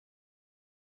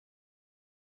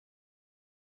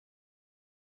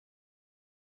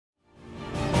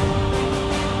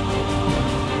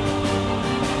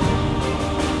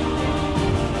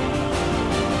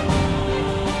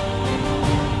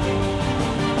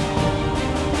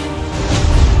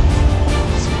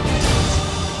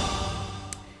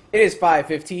It is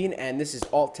 5:15, and this is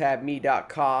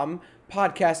alttabme.com,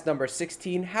 podcast number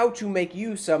 16, How to Make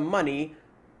You Some Money,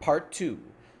 Part 2.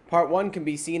 Part 1 can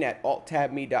be seen at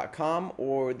alttabme.com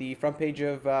or the front page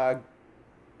of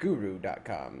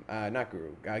guru.com. Not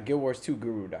Guru, Guild Wars 2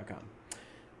 guru.com.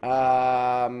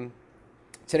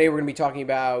 Today we're going to be talking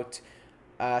about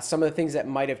some of the things that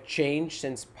might have changed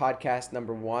since podcast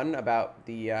number 1 about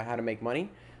the how to make money.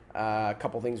 A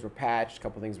couple things were patched, a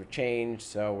couple things were changed,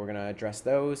 so we're going to address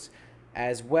those.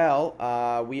 As well,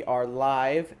 we are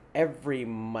live every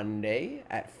Monday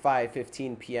at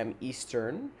 5:15 p.m.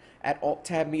 Eastern at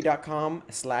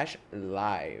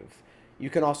alttabme.com/live. You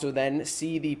can also then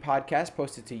see the podcast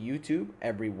posted to YouTube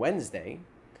every Wednesday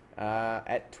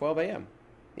at 12 a.m.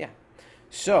 Yeah.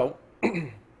 So,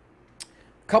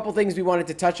 couple things we wanted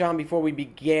to touch on before we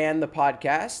began the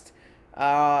podcast.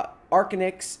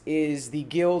 Arcanix is the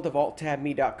guild of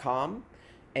alttabme.com,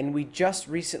 and we just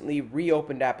recently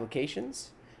reopened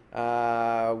applications.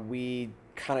 We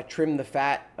kind of trimmed the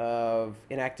fat of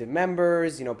inactive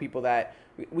members, people that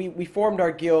we formed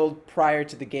our guild prior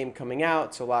to the game coming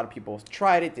out, so a lot of people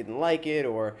tried it, didn't like it,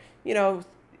 or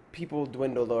people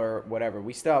dwindled or whatever.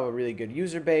 We still have a really good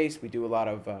user base. We do a lot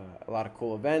of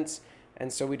cool events,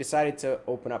 and so we decided to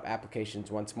open up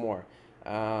applications once more.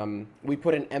 We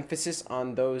put an emphasis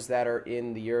on those that are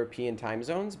in the European time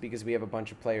zones because we have a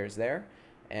bunch of players there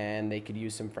and they could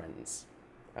use some friends.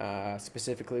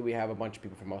 Specifically, we have a bunch of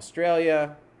people from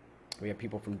Australia, we have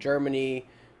people from Germany,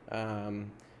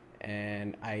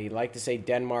 and I like to say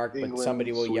Denmark, England, but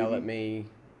somebody will yell at me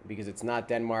because it's not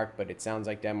Denmark, but it sounds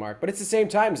like Denmark, but it's the same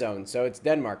time zone, so it's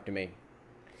Denmark to me.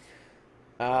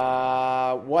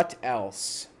 What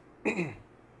else?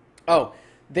 Oh,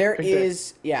 there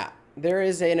is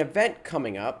an event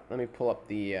coming up. Let me pull up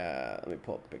the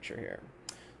picture here.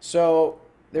 So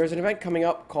there's an event coming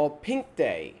up called Pink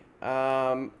Day.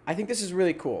 I think this is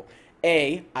really cool.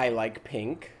 A, I like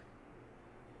pink.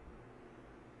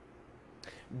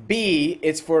 B,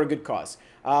 it's for a good cause.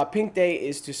 Pink Day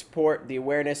is to support the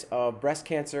awareness of breast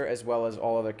cancer as well as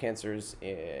all other cancers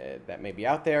that may be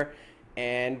out there.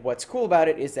 And what's cool about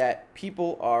it is that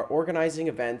people are organizing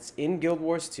events in Guild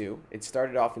Wars 2. It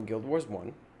started off in Guild Wars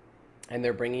 1. And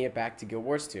they're bringing it back to Guild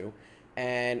Wars 2.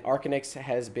 And Arcanix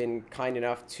has been kind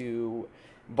enough to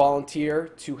volunteer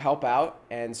to help out.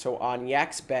 And so on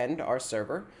Yak's Bend, our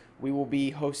server, we will be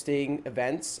hosting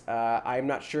events. I'm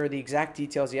not sure the exact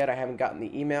details yet. I haven't gotten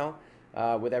the email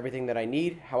with everything that I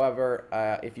need. However,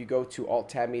 if you go to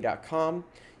alttabme.com,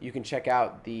 you can check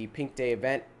out the Pink Day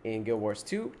event in Guild Wars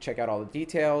 2. Check out all the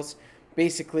details.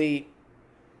 Basically,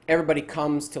 everybody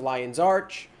comes to Lion's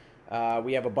Arch.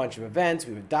 We have a bunch of events.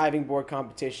 We have a diving board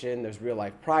competition. There's real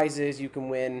life prizes you can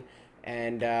win,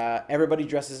 and everybody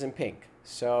dresses in pink.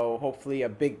 So hopefully a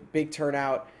big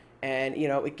turnout, and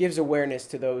it gives awareness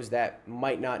to those that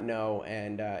might not know,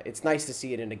 and it's nice to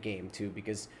see it in a game too,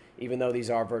 because even though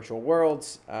these are virtual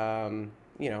worlds,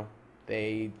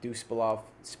 they do spill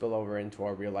over into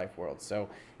our real life world. So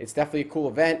it's definitely a cool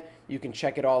event. You can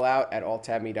check it all out at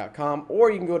alttabme.com,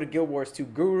 or you can go to Guild Wars 2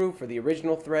 Guru for the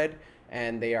original thread,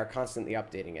 and they are constantly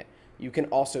updating it. You can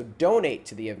also donate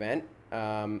to the event,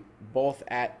 both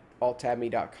at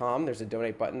alttabme.com. There's a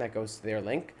donate button that goes to their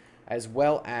link, as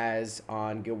well as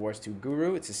on Guild Wars 2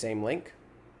 Guru. It's the same link.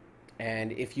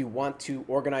 And if you want to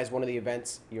organize one of the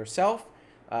events yourself,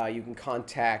 you can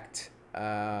contact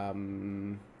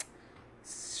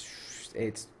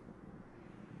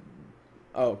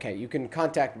you can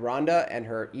contact Rhonda, and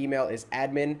her email is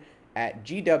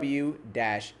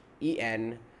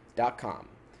admin@gw-en.com.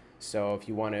 So if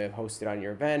you want to host it on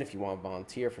your event, if you want to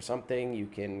volunteer for something, you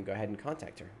can go ahead and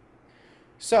contact her.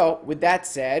 So with that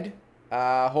said,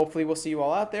 hopefully we'll see you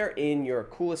all out there in your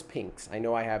coolest pinks. I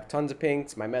know I have tons of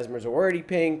pinks. My Mesmers are already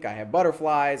pink. I have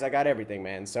butterflies. I got everything,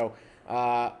 man. So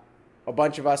a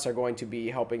bunch of us are going to be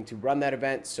helping to run that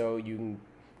event, so you can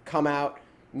come out,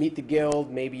 meet the guild.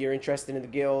 Maybe you're interested in the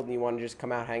guild and you want to just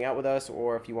come out, hang out with us,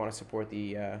 or if you want to support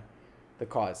the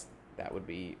cause, that would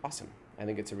be awesome. I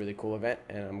think it's a really cool event,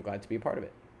 and I'm glad to be a part of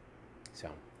it. So,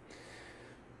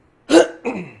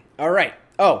 all right.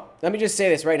 Oh, let me just say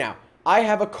this right now. I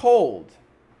have a cold.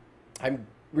 I'm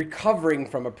recovering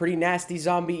from a pretty nasty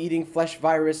zombie-eating flesh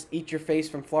virus, eat your face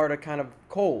from Florida kind of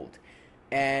cold.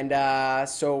 And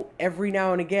so every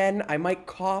now and again, I might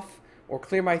cough or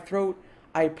clear my throat.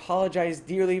 I apologize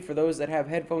dearly for those that have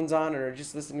headphones on and are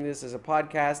just listening to this as a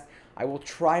podcast. I will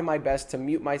try my best to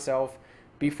mute myself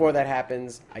before that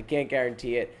happens. I can't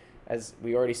guarantee it, as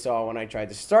we already saw when I tried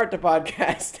to start the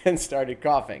podcast and started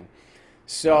coughing.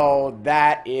 So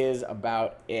that is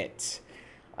about it.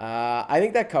 I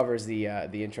think that covers the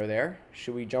intro there.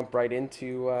 Should we jump right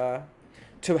into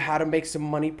to how to make some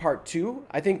money part two?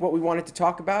 I think what we wanted to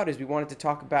talk about is we wanted to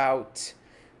talk about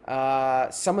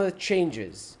some of the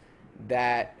changes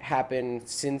that happened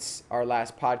since our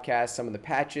last podcast, some of the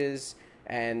patches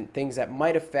and things that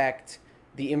might affect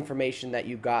the information that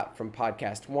you got from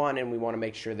podcast one, and we want to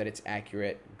make sure that it's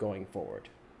accurate going forward.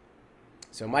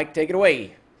 So, Mike, take it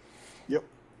away. Yep.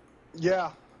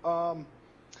 Yeah.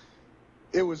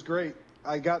 It was great.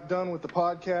 I got done with the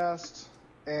podcast,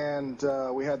 and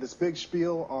we had this big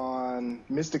spiel on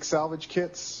Mystic Salvage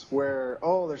Kits where,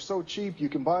 oh, they're so cheap, you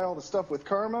can buy all the stuff with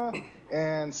Karma,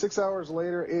 and 6 hours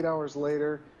later, 8 hours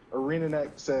later,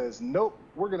 ArenaNet says, nope,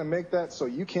 we're going to make that so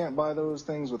you can't buy those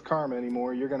things with Karma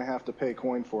anymore. You're going to have to pay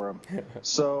coin for them.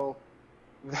 So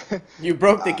you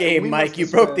broke the game, Mike. You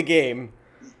broke the game.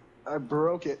 I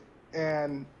broke it,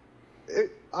 and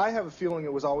I have a feeling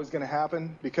it was always going to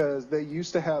happen because they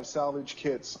used to have salvage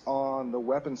kits on the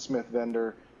Weaponsmith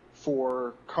vendor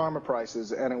for Karma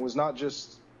prices, and it was not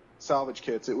just salvage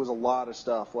kits. It was a lot of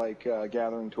stuff like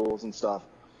gathering tools and stuff.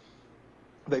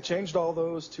 They changed all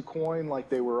those to coin like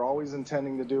they were always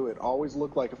intending to do. It always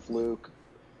looked like a fluke.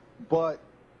 But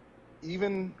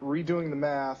even redoing the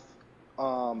math,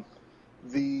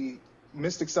 the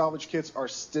Mystic Salvage Kits are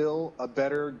still a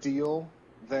better deal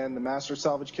than the Master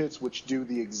Salvage Kits, which do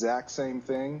the exact same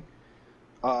thing.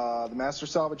 The Master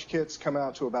Salvage Kits come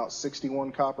out to about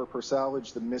 61 copper per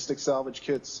salvage. The Mystic Salvage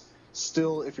Kits,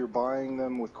 still, if you're buying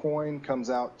them with coin,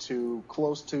 comes out to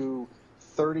close to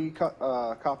 30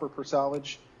 copper per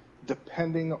salvage,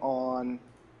 depending on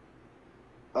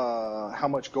how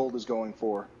much gold is going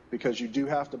for, because you do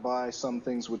have to buy some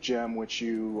things with gem, which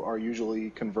you are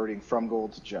usually converting from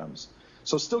gold to gems.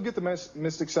 So still get the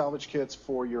Mystic Salvage Kits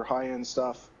for your high-end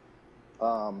stuff.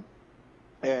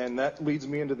 And that leads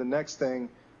me into the next thing.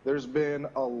 There's been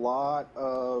a lot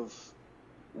of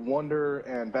wonder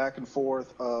and back and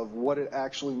forth of what it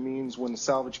actually means when the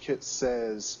salvage kit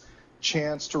says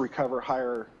chance to recover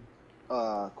higher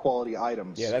quality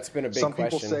items. Yeah, that's been a big question. Some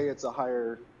people say it's a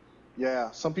higher,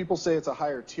 some people say it's a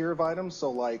higher tier of items. So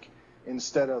like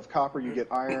instead of copper, you get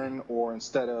iron, or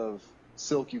instead of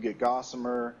silk, you get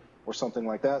gossamer, or something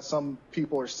like that. Some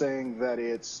people are saying that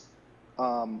it's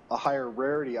a higher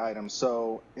rarity item.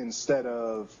 So instead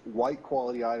of white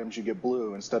quality items, you get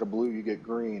blue. Instead of blue, you get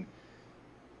green.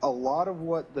 A lot of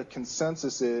what the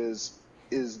consensus is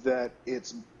that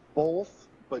it's both,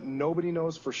 but nobody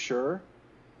knows for sure.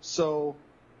 So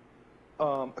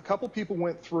a couple people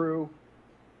went through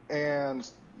and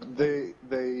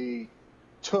they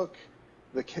took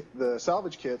the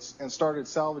salvage kits and started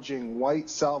salvaging white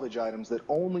salvage items that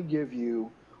only give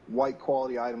you white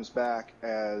quality items back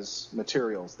as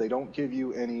materials. They don't give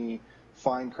you any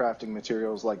fine crafting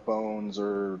materials like bones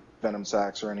or venom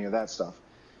sacs or any of that stuff.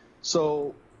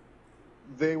 So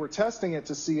they were testing it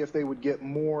to see if they would get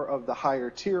more of the higher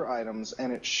tier items,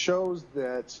 and it shows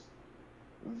that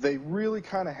they really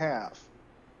kind of have.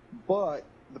 But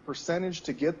the percentage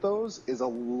to get those is a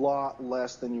lot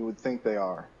less than you would think they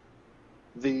are.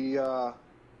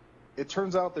 It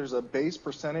turns out there's a base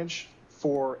percentage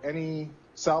for any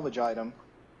salvage item.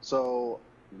 So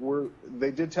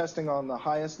they did testing on the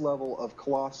highest level of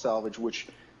cloth salvage, which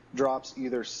drops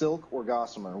either silk or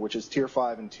gossamer, which is tier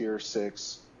 5 and tier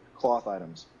 6 cloth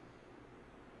items.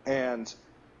 And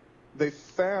they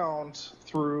found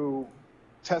through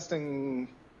testing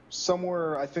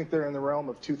somewhere, I think they're in the realm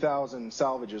of 2,000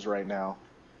 salvages right now,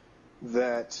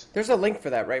 that there's a link for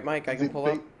that, right, Mike? I can pull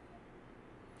up.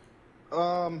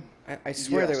 I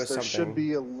swear yes, there was something. There should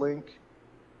be a link.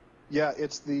 Yeah,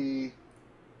 it's the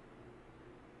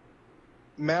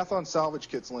Math on Salvage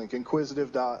Kits link,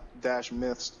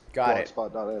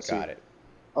 inquisitive-myths.blogspot.se. Got it.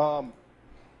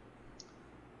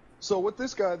 So what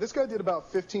this guy did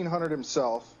about 1,500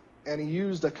 himself, and he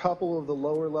used a couple of the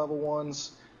lower level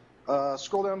ones.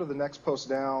 Scroll down to the next post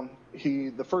down.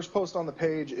 The first post on the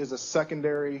page is a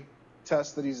secondary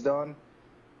test that he's done.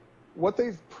 What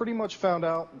they've pretty much found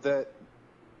out that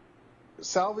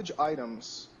salvage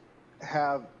items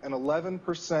have an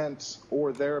 11%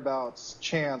 or thereabouts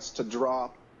chance to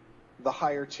drop the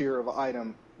higher tier of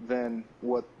item than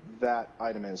what that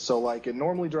item is. So like it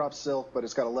normally drops silk, but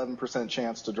it's got 11%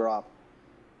 chance to drop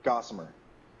gossamer.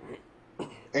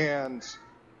 And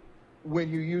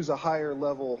when you use a higher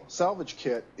level salvage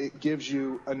kit, it gives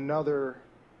you another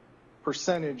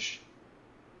percentage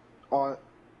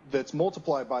that's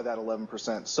multiplied by that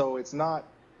 11%. So it's not,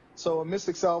 so a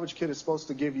Mystic Salvage Kit is supposed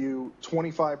to give you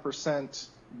 25%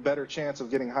 better chance of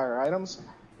getting higher items.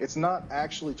 It's not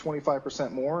actually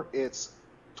 25% more, it's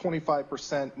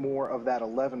 25% more of that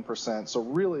 11%. So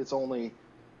really it's only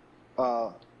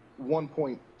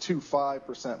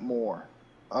 1.25% more.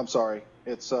 I'm sorry,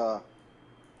 it's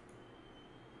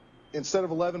instead of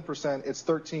 11%, it's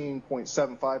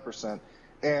 13.75%.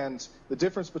 And the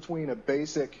difference between a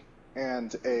basic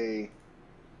and a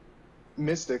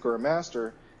mystic or a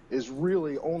master is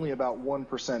really only about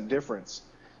 1% difference.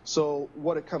 So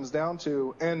what it comes down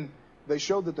to, and they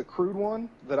showed that the crude one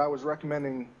that I was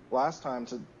recommending last time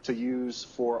to use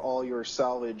for all your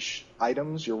salvage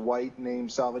items, your white name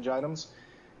salvage items,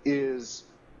 is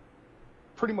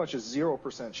pretty much a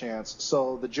 0% chance.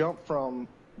 So the jump from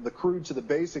the crude to the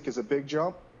basic is a big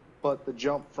jump, but the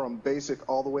jump from basic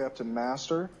all the way up to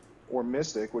master or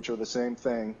mystic, which are the same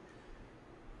thing,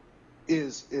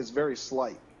 is very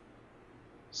slight.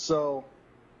 So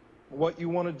what you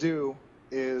want to do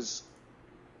is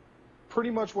pretty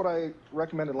much what I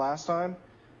recommended last time,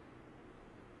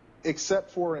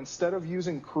 except for instead of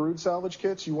using crude salvage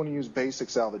kits, you want to use basic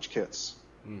salvage kits.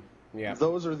 Yeah.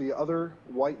 Those are the other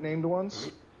white named ones.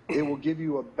 It will give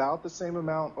you about the same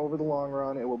amount over the long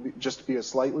run. It will just be a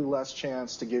slightly less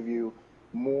chance to give you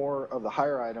more of the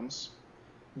higher items,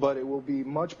 but it will be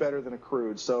much better than a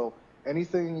crude. So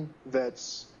anything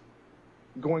that's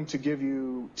going to give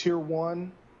you tier 1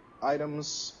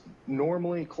 items,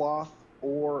 normally cloth,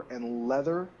 ore, and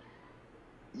leather,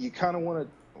 you kind of want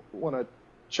to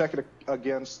check it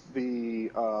against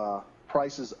the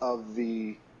prices of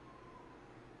the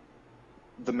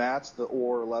mats, the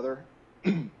ore, leather.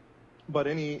 But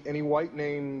any white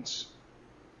named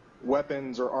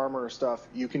weapons or armor or stuff,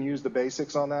 you can use the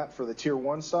basics on that for the tier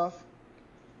 1 stuff.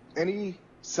 Any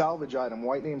salvage item,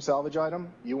 white name salvage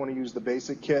item, you want to use the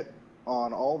basic kit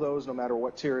on all those, no matter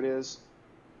what tier it is.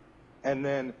 And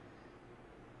then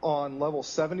on level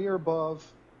 70 or above,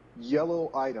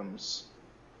 yellow items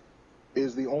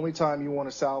is the only time you want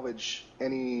to salvage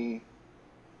anything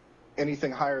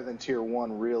higher than tier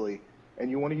 1, really. And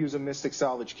you want to use a Mystic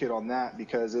salvage kit on that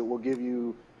because it will give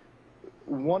you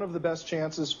one of the best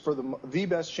chances for the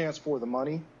best chance for the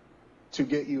money to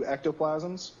get you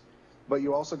ectoplasms. But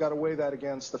you also got to weigh that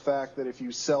against the fact that if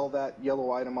you sell that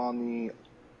yellow item on the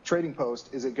trading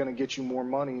post, is it going to get you more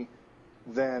money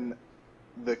than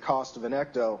the cost of an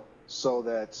ecto, so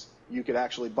that you could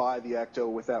actually buy the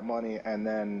ecto with that money and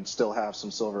then still have some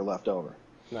silver left over.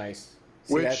 Nice.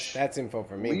 See, Which that's info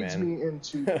for me, leads man. me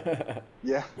into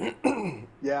yeah.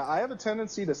 I have a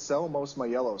tendency to sell most of my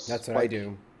yellows. That's what I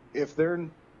do. If they're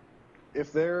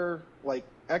like,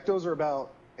 ectos are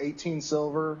about 18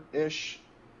 silver ish,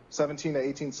 17 to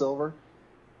 18 silver.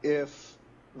 If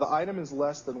the item is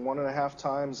less than 1.5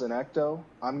 times an ecto,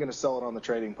 I'm going to sell it on the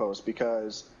trading post,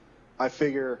 because I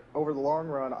figure over the long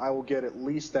run I will get at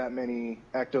least that many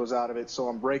ectos out of it, so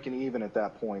I'm breaking even at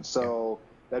that point. So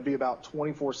that'd be about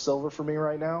 24 silver for me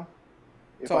right now.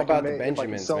 It's all about the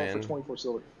Benjamins, sell man. it for 24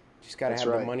 silver. Just got to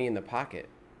have the money in the pocket.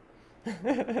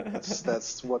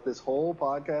 That's what this whole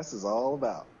podcast is all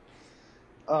about.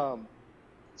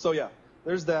 So yeah,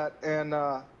 there's that. And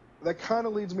that kind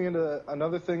of leads me into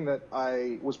another thing that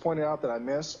I was pointing out that I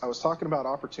missed. I was talking about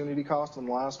opportunity cost in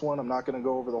the last one. I'm not going to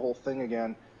go over the whole thing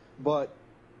again. But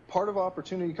part of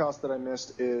opportunity cost that I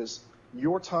missed is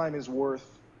your time is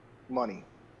worth money.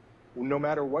 No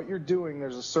matter what you're doing,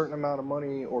 there's a certain amount of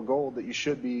money or gold that you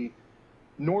should be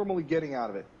normally getting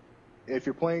out of it. If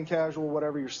you're playing casual,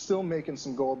 whatever, you're still making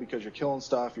some gold because you're killing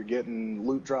stuff, you're getting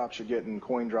loot drops, you're getting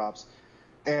coin drops.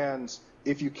 And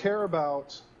if you care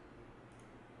about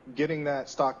getting that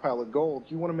stockpile of gold,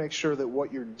 you want to make sure that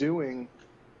what you're doing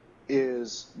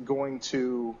is going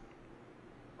to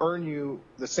earn you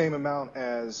the same amount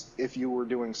as if you were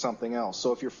doing something else.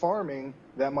 So if you're farming,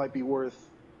 that might be worth,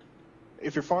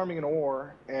 if you're farming an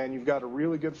ore and you've got a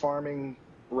really good farming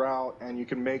route and you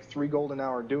can make 3 gold an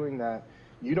hour doing that,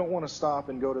 you don't want to stop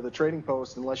and go to the trading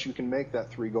post unless you can make that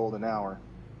 3 gold an hour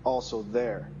also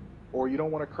there. Or you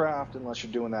don't want to craft unless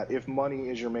you're doing that, if money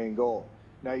is your main goal.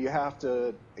 Now you have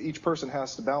to, each person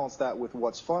has to balance that with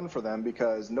what's fun for them,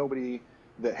 because nobody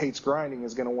that hates grinding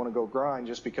is going to want to go grind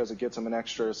just because it gets them an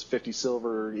extra 50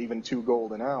 silver or even 2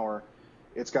 gold an hour.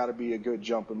 It's got to be a good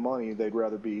jump in money. They'd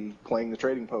rather be playing the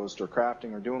trading post or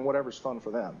crafting or doing whatever's fun for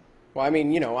them. Well, I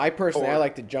mean, I personally, I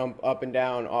like to jump up and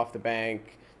down off the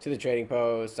bank to the trading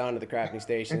post, onto the crafting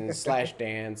station, slash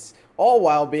dance, all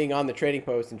while being on the trading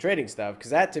post and trading stuff, because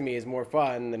that to me is more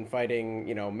fun than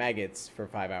fighting, maggots for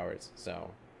 5 hours. So,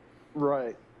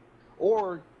 right.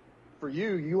 Or for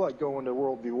you like going to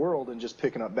World v World and just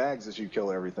picking up bags as you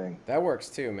kill everything. That works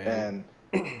too, man.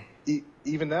 And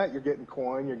even that, you're getting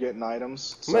coin, you're getting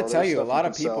items. I'm gonna tell you, a lot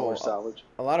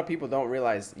of people don't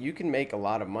realize you can make a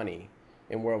lot of money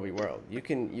in World v World. You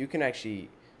can actually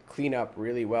clean up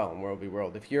really well in World v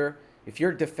World. If you're if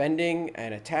you're defending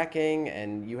and attacking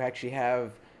and you actually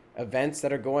have events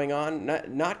that are going on,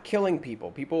 not killing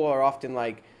people. People are often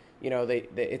like,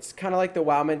 it's kind of like the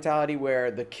WoW mentality where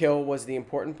the kill was the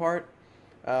important part.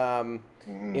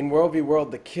 In World v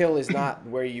World, the kill is not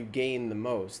where you gain the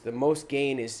most. The most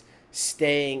gain is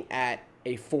staying at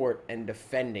a fort and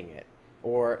defending it,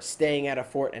 or staying at a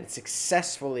fort and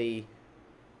successfully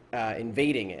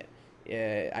invading it.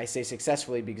 I say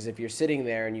successfully because if you're sitting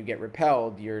there and you get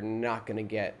repelled, you're not going to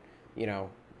get,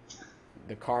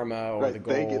 the karma or the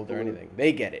gold or anything.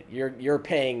 They get it. You're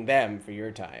paying them for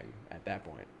your time at that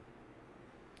point.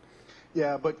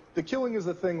 Yeah, but the killing is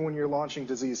the thing when you're launching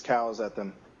diseased cows at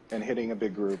them and hitting a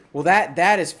big group. Well,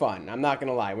 that is fun. I'm not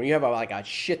gonna lie. When you have a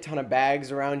shit ton of bags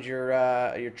around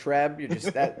your treb,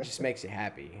 that just makes you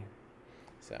happy.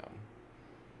 So.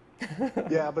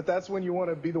 Yeah, but that's when you want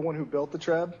to be the one who built the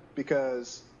treb,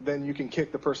 because then you can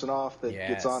kick the person off that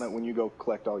gets on it when you go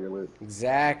collect all your loot.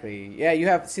 Exactly.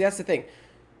 Yeah, see, that's the thing.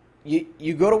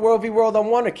 You go to World v World on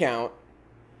one account,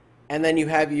 and then you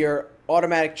have your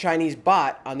automatic Chinese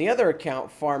bot on the other account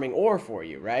farming ore for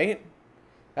you, right?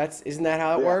 Isn't that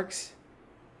how it works?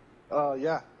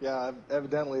 Yeah.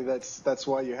 Evidently, that's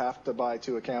why you have to buy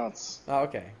 2 accounts. Oh,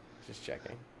 okay. Just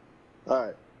checking. All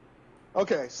right.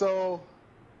 Okay, so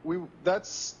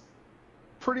that's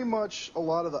pretty much a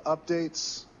lot of the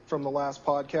updates from the last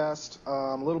podcast.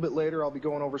 A little bit later, I'll be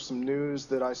going over some news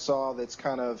that I saw that's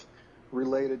kind of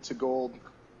related to gold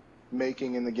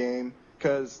making in the game.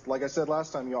 Because, like I said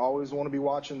last time, you always want to be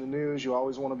watching the news. You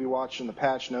always want to be watching the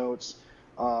patch notes.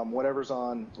 Whatever's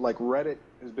on, like Reddit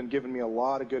has been giving me a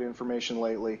lot of good information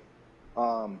lately.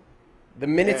 The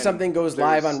minute something goes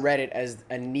live on Reddit as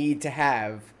a need to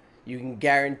have, you can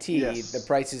guarantee the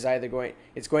price is either going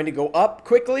to go up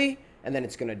quickly and then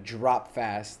it's going to drop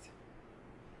fast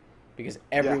because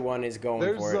everyone is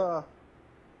going for it.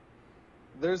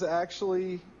 There's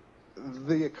actually,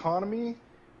 the economy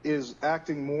is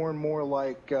acting more and more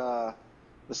like the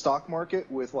stock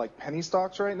market with like penny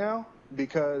stocks right now,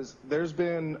 because there's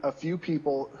been a few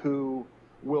people who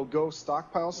will go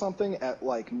stockpile something at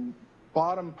like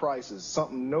bottom prices,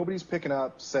 something nobody's picking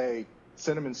up, say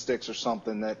cinnamon sticks or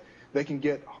something that they can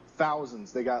get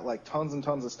thousands. They got like tons and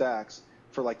tons of stacks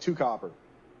for like 2 copper.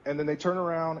 And then they turn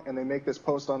around and they make this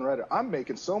post on Reddit. I'm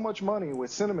making so much money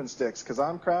with cinnamon sticks because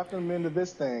I'm crafting them into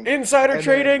this thing. Insider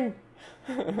trading!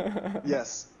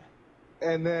 Yes.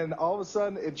 And then all of a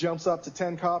sudden it jumps up to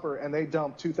 10 copper and they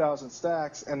dump 2,000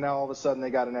 stacks, and now all of a sudden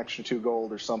they got an extra 2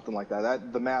 gold or something like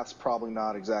that. The math's probably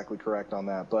not exactly correct on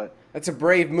that, but that's a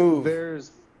brave move.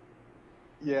 There's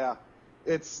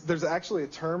actually a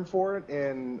term for it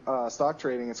in stock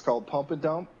trading. It's called pump and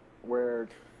dump, where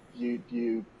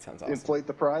you Sounds awesome. Inflate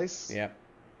the price. Yeah.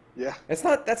 Yeah. That's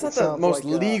not the most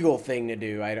legal thing to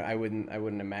do. I wouldn't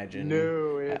imagine.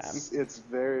 No, it's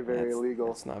very, very illegal.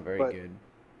 It's not very good.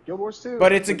 Guild Wars 2.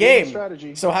 But it's a game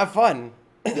strategy. So have fun.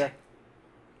 Yeah.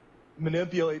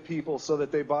 Manipulate people so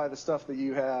that they buy the stuff that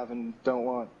you have and don't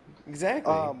want.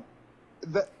 Exactly.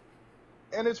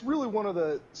 And it's really one of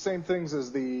the same things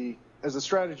as the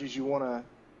strategies you want to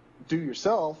do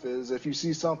yourself. Is if you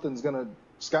see something's going to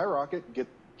skyrocket,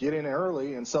 get in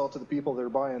early and sell it to the people that are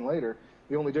buying later.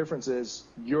 The only difference is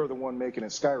you're the one making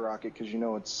it skyrocket because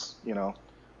it's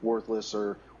worthless,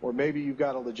 or maybe you've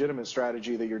got a legitimate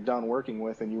strategy that you're done working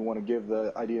with and you want to give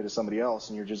the idea to somebody else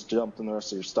and you're just dumping the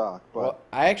rest of your stock. But, well,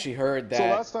 I actually heard that. So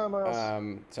last time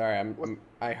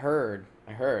I heard.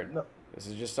 No. This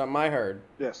is just something I heard.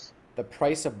 Yes. The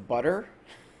price of butter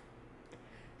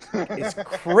is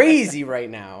crazy right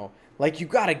now. Like, you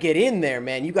got to get in there,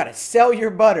 man. You got to sell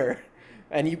your butter,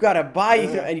 and you got to buy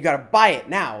it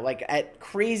now. Like, at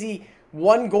crazy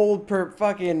 1 gold per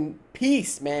fucking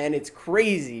piece, man. It's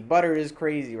crazy. Butter is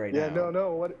crazy right now. Yeah,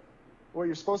 no. What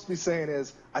you're supposed to be saying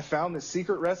is, I found this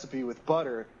secret recipe with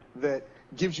butter that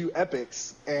gives you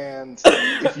epics, and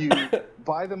if you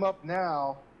buy them up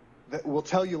now, that we'll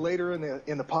tell you later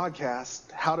in the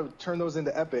podcast how to turn those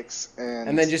into epics,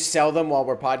 and then just sell them while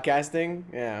we're podcasting.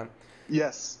 Yeah.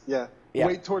 Yes. Yeah.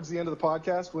 Wait towards the end of the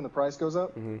podcast when the price goes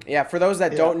up. Mm-hmm. Yeah. For those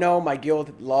that don't know, my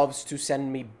guild loves to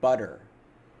send me butter.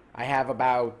 I have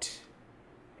about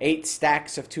 8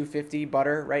 stacks of 250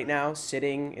 butter right now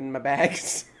sitting in my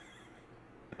bags.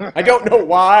 I don't know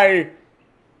why.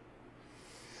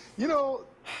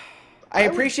 I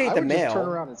appreciate the mail. Just turn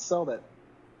around and sell that.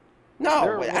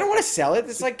 No, I don't want to sell it.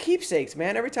 It's like keepsakes,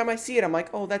 man. Every time I see it, I'm like,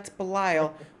 oh, that's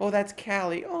Belial. Oh, that's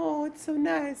Callie. Oh, it's so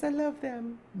nice. I love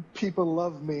them. People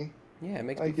love me. Yeah, it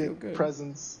makes me feel good. I get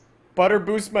presents. Butter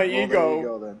boosts my ego. There you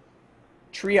go, then.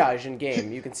 Triage in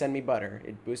game. You can send me butter.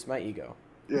 It boosts my ego.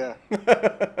 Yeah.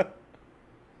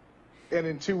 And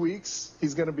in 2 weeks,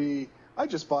 he's going to be, I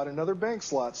just bought another bank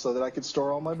slot so that I could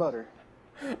store all my butter.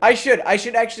 I should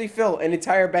actually fill an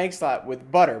entire bank slot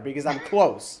with butter because I'm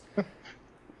close.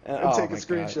 And take a my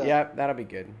screenshot. God. Yeah, that'll be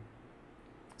good.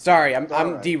 Sorry, I'm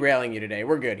right. derailing you today.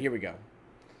 We're good. Here we go.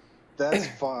 That's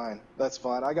fine. That's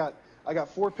fine. I got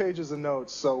 4 pages of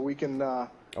notes, so we can. Oh,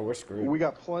 we're screwed. We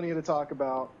got plenty to talk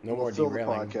about. No more fill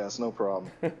derailing. the podcast, no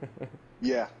problem.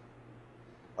 Yeah.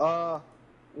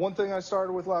 One thing I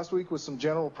started with last week was some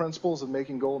general principles of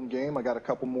making Golden Game. I got a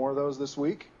couple more of those this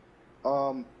week.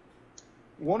 One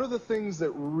of the things that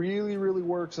really, really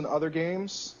works in other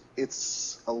games,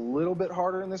 it's a little bit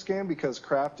harder in this game because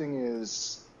crafting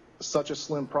is such a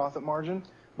slim profit margin,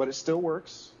 but it still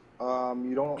works.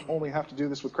 You don't only have to do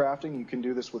this with crafting, you can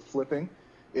do this with flipping.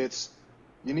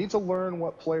 You need to learn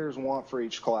what players want for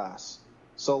each class.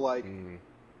 So like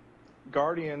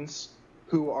Guardians,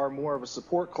 who are more of a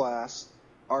support class,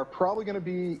 are probably going to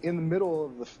be in the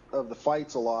middle of the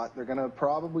fights a lot. They're going to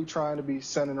probably trying to be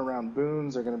sending around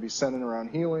boons. They're going to be sending around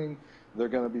healing. They're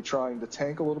going to be trying to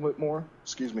tank a little bit more.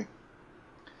 Excuse me.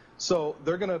 So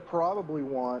they're going to probably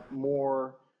want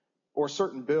more, or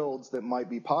certain builds that might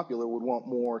be popular would want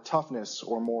more toughness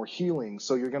or more healing.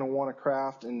 So you're going to want to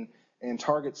craft and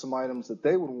target some items that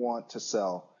they would want to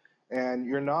sell. And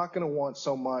you're not going to want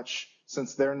so much,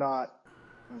 since they're not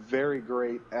very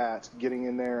great at getting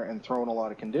in there and throwing a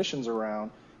lot of conditions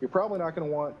around, you're probably not going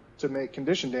to want to make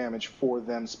condition damage for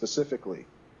them specifically.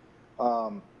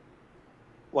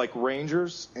 Like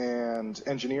Rangers and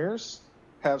Engineers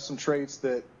have some traits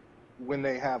that when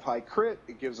they have high crit,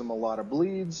 it gives them a lot of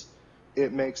bleeds.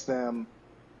 It makes them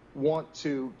want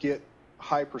to get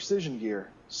high precision gear.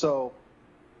 So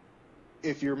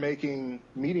if you're making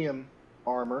medium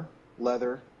armor,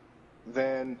 leather,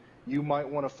 then you might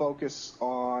want to focus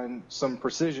on some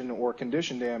precision or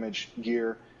condition damage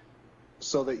gear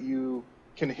so that you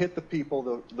can hit the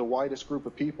people, the widest group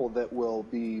of people that will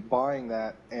be buying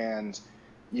that, and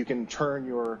you can turn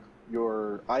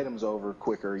your items over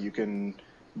quicker. You can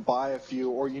buy a few,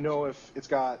 or if it's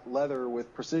got leather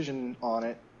with precision on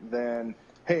it, then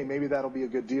hey, maybe that'll be a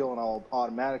good deal and I'll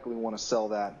automatically want to sell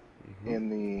that in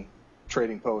the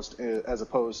trading post, as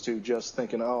opposed to just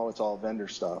thinking, oh, it's all vendor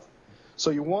stuff. So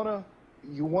you want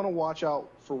to watch out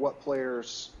for what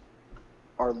players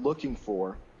are looking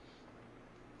for.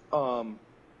 And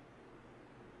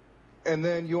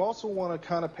then you also want to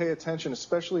kind of pay attention,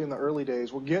 especially in the early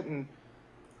days.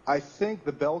 I think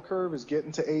the bell curve is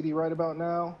getting to 80 right about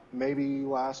now, maybe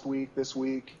last week, this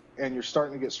week, and you're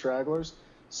starting to get stragglers.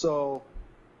 So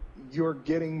you're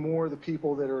getting more of the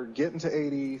people that are getting to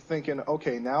 80 thinking,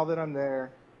 okay, now that I'm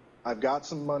there, I've got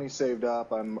some money saved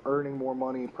up, I'm earning more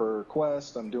money per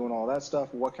quest, I'm doing all that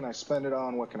stuff, what can I spend it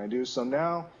on, what can I do? So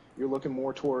now you're looking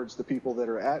more towards the people that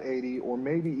are at 80, or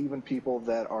maybe even people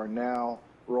that are now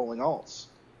rolling alts.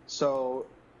 So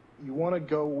you want to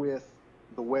go with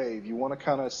the wave. You want to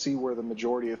kind of see where the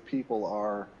majority of people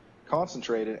are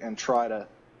concentrated and try to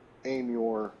aim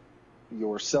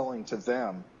your selling to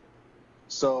them.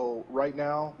 So right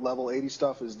now, level 80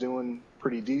 stuff is doing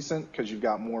pretty decent because you've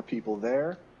got more people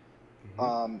there.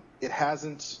 It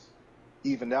hasn't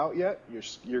evened out yet.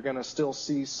 You're going to still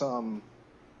see some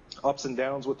ups and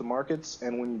downs with the markets,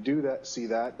 and when you do see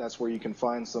that, that's where you can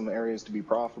find some areas to be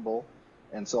profitable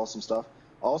and sell some stuff.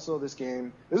 Also, this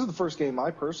is the first game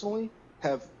I personally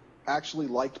have actually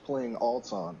liked playing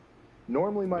alts on.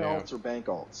 Normally my alts are bank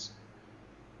alts.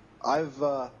 I've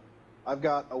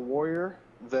got a warrior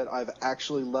that I've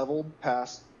actually leveled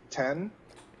past 10,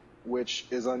 which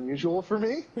is unusual for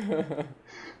me.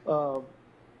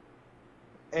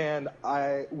 And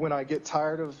when I get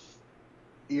tired of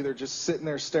either just sitting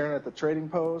there staring at the trading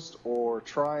post or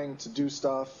trying to do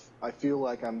stuff, I feel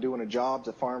like I'm doing a job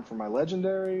to farm for my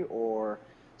legendary or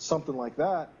something like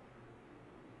that,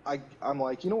 I'm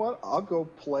like, you know what? I'll go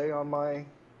play on my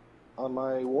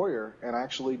warrior and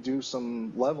actually do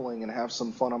some leveling and have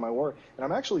some fun on my warrior. And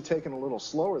I'm actually taking a little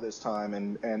slower this time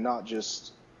and not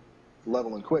just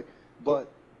leveling quick.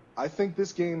 But I think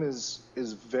this game is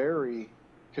very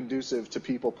conducive to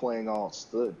people playing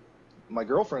alts. My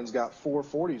girlfriend's got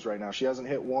 440s right now. She hasn't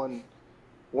hit one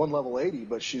level 80,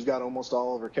 but she's got almost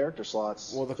all of her character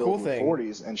slots filled with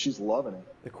 40s, and she's loving it.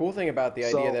 The cool thing about the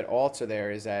idea that alts are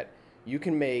there is that you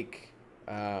can make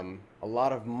a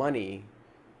lot of money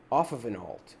off of an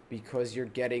alt because you're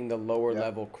getting the lower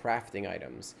level crafting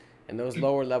items. And those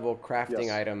lower level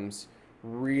crafting items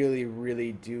really,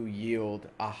 really do yield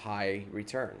a high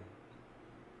return.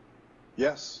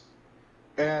 Yes.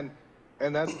 And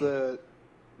that's the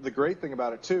great thing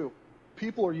about it too.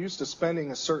 People are used to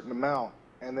spending a certain amount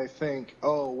and they think,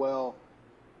 oh, well,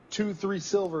 2-3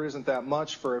 silver isn't that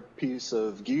much for a piece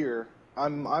of gear.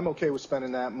 I'm okay with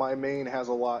spending that. My main has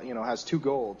a lot, has 2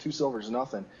 gold, 2 silver is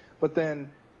nothing. But then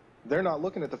they're not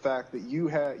looking at the fact that you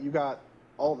got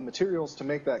all the materials to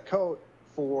make that coat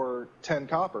for 10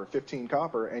 copper, 15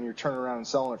 copper, and you're turning around and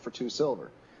selling it for 2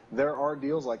 silver. There are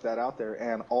deals like that out there,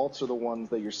 and alts are the ones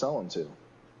that you're selling to.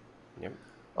 Yep.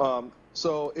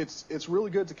 So it's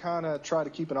really good to kind of try to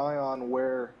keep an eye on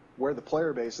where the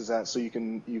player base is at, so you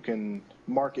can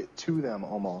market to them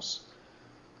almost.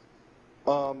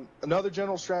 Another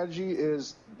general strategy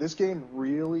is this game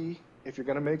really, if you're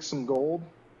going to make some gold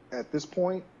at this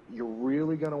point, you're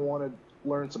really going to want to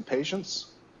learn some patience.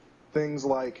 Things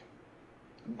like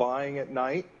buying at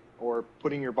night or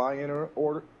putting your buy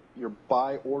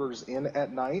orders in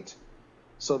at night,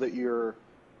 so that you're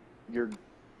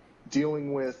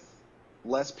dealing with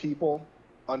less people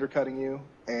undercutting you,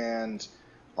 and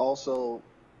also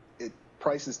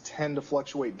prices tend to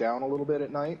fluctuate down a little bit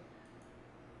at night.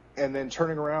 And then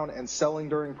turning around and selling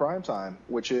during prime time,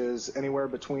 which is anywhere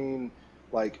between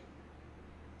like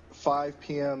 5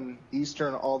 p.m.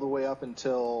 Eastern all the way up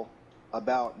until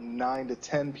about 9 to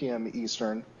 10 p.m.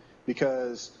 Eastern,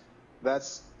 because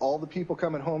that's all the people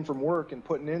coming home from work and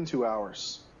putting in 2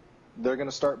 hours. They're going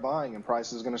to start buying, and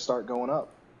prices are going to start going up.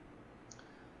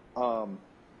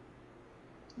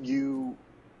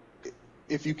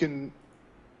 If you can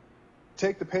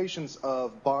take the patience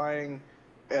of buying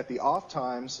at the off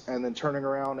times and then turning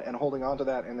around and holding on to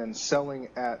that and then selling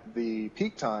at the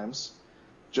peak times,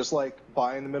 just like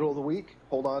buy in the middle of the week,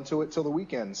 hold on to it till the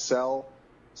weekend, sell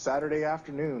Saturday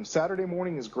afternoon. Saturday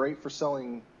morning is great for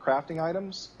selling crafting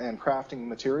items and crafting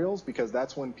materials, because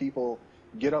that's when people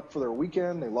get up for their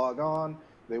weekend, they log on,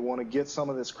 they want to get some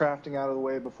of this crafting out of the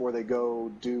way before they go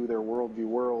do their Worldview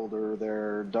World or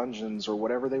their dungeons or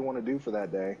whatever they want to do for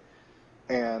that day.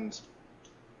 And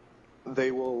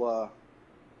they will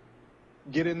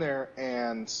get in there,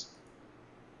 and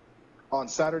on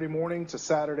Saturday morning to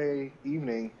Saturday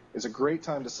evening is a great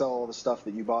time to sell all the stuff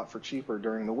that you bought for cheaper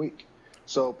during the week.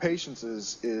 So patience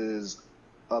is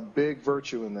a big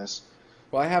virtue in this.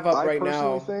 Well, I have up right now. I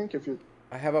personally think if you,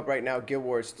 I have up right now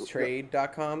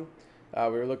GuildWarsTrade.com. We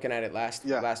were looking at it last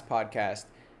podcast,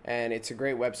 and it's a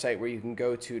great website where you can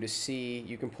go to see.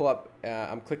 You can pull up.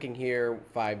 I'm clicking here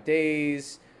 5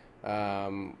 days,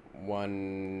 1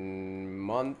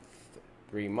 month,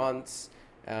 3 months,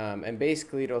 and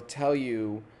basically it'll tell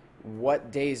you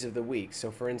what days of the week. So,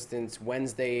 for instance,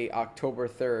 Wednesday, October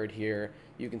 3rd here,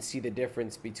 you can see the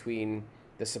difference between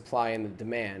the supply and the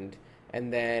demand,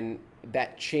 and then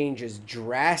that changes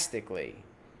drastically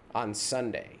on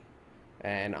Sunday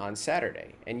and on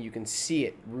Saturday, and you can see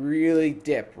it really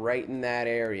dip right in that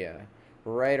area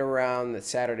right around the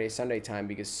Saturday, Sunday time,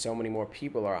 because so many more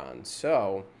people are on.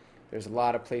 So there's a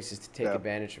lot of places to take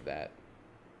advantage of that.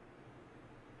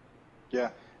 Yeah,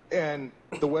 and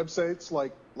the websites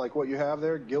like what you have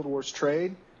there, Guild Wars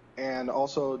Trade, and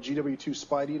also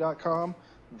GW2Spidey.com,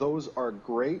 those are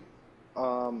great.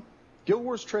 Guild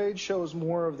Wars Trade shows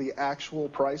more of the actual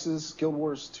prices.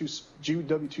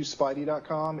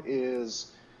 GW2Spidey.com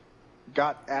is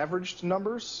got averaged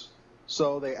numbers,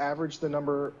 so they average the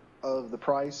number of the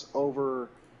price over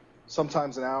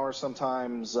sometimes an hour,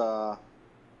 sometimes a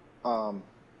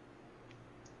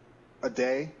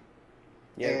day.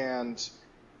 Yeah. And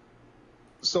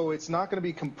so it's not going to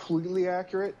be completely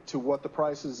accurate to what the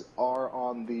prices are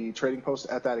on the trading post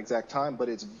at that exact time, but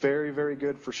it's very, very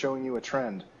good for showing you a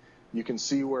trend. You can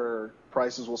see where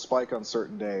prices will spike on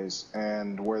certain days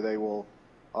and where they will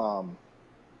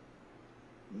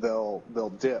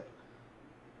they'll dip.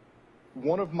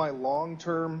 One of my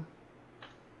long-term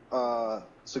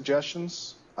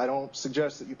suggestions, I don't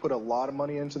suggest that you put a lot of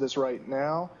money into this right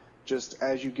now. Just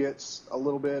as you get a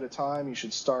little bit at a time, you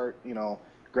should start,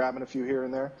 grabbing a few here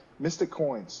and there. Mystic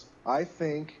coins. I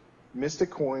think Mystic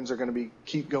coins are going to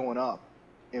keep going up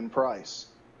in price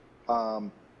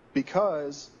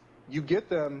because you get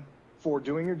them for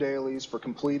doing your dailies, for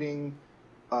completing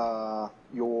I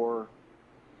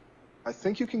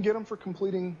think you can get them for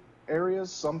completing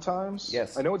areas sometimes.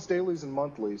 Yes. I know it's dailies and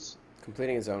monthlies.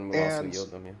 Completing a zone will also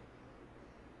yield them,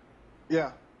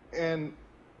 yeah. And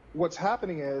what's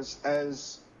happening is,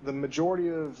 as the majority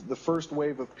of the first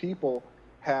wave of people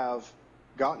have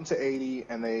gotten to 80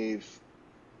 and they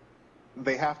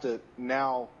have to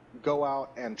now go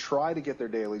out and try to get their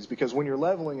dailies, because when you're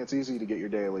leveling, it's easy to get your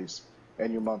dailies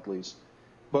and your monthlies.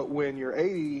 But when you're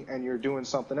 80 and you're doing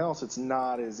something else, it's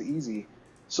not as easy.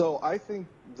 So I think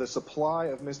the supply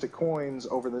of Mystic coins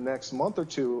over the next month or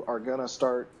two are going to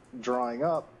start drying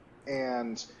up,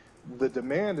 and the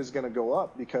demand is going to go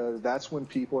up, because that's when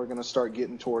people are going to start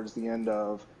getting towards the end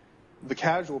of the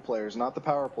casual players, not the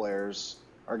power players,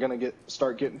 are going to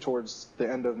start getting towards the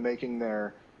end of making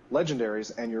their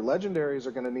legendaries, and your legendaries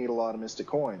are going to need a lot of Mystic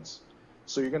coins.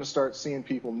 So you're going to start seeing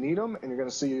people need them, and you're going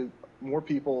to see more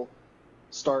people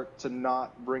start to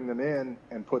not bring them in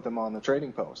and put them on the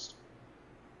trading post.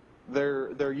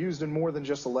 They're used in more than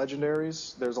just the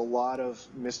legendaries. There's a lot of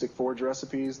Mystic Forge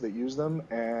recipes that use them,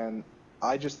 and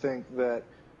I just think that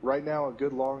right now a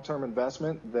good long-term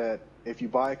investment, that if you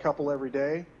buy a couple every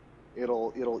day,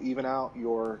 it'll even out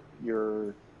your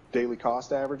daily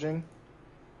cost averaging,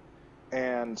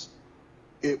 and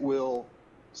it will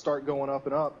start going up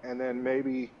and up, and then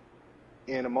maybe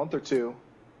in a month or two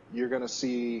you're going to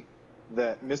see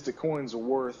that Mystic coins are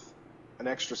worth an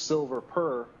extra silver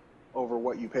per over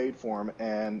what you paid for them,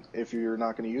 and if you're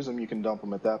not going to use them, you can dump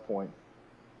them at that point.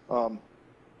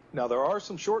 Now there are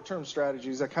some short-term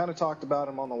strategies. I kind of talked about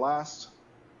them on the last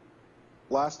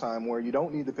time, where you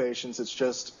don't need the patience. It's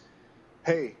just,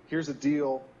 hey, here's a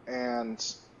deal, and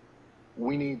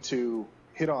we need to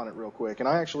hit on it real quick. And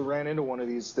I actually ran into one of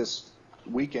these this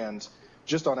weekend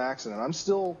just on accident. I'm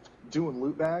still doing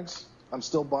loot bags. I'm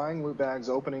still buying loot bags,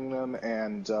 opening them,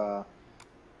 and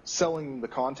selling the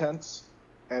contents,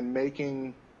 and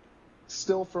making,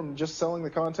 still from just selling the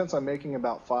contents, I'm making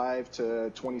about 5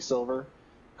 to 20 silver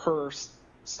per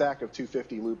stack of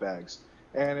 250 loot bags.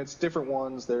 And it's different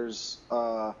ones. There's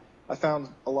I found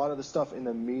a lot of the stuff in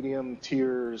the medium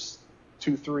tiers,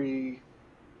 2, 3,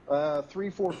 3,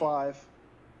 4, 5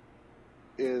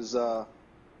 is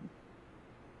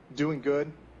doing good.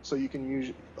 So you can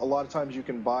use, a lot of times you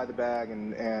can buy the bag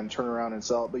and turn around and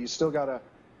sell it, but you still gotta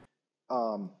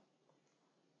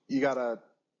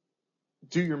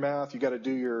do your math. You got to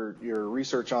do your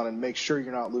research on it and make sure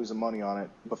you're not losing money on it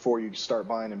before you start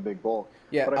buying in big bulk.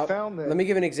 Yeah, but I found that. Let me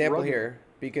give an example here,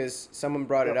 because someone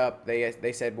brought it up.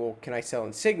 They said, well, can I sell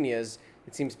insignias?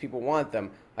 It seems people want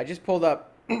them. I just pulled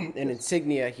up an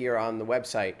insignia here on the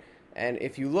website, and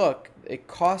if you look, it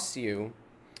costs you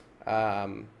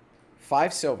 5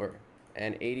 silver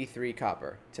and 83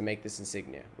 copper to make this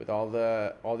insignia with all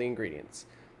the ingredients.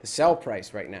 The sell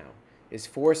price right now is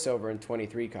 4 silver and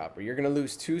 23 copper. You're going to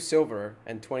lose 2 silver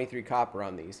and 23 copper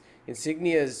on these.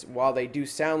 Insignias, while they do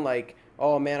sound like,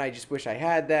 oh man, I just wish I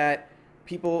had that,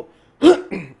 people,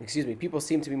 excuse me, people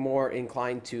seem to be more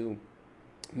inclined to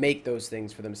make those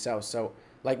things for themselves. So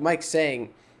like Mike's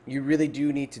saying, you really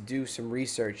do need to do some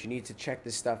research. You need to check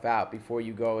this stuff out before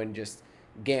you go and just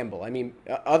gamble. I mean,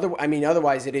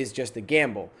 otherwise it is just a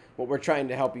gamble. What we're trying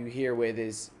to help you here with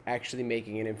is actually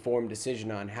making an informed decision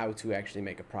on how to actually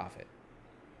make a profit.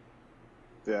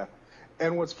 Yeah.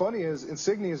 And what's funny is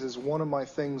insignias is one of my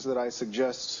things that I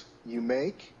suggest you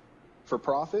make for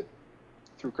profit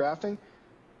through crafting.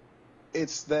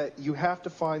 It's that you have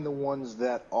to find the ones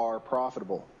that are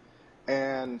profitable.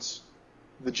 And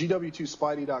the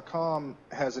GW2Spidey.com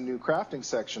has a new crafting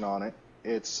section on it.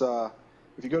 It's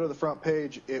if you go to the front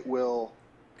page, it will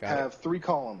have 3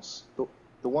 columns.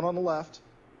 The one on the left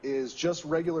is just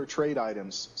regular trade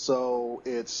items. So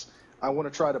it's, I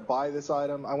want to try to buy this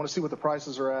item. I want to see what the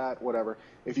prices are at, whatever.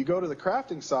 If you go to the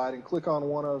crafting side and click on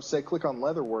one of, say, click on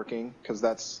leatherworking, because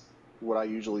that's what I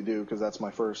usually do, because that's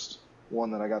my first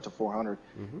one that I got to 400.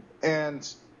 Mm-hmm.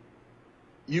 And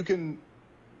you can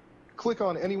click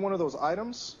on any one of those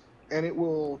items, and it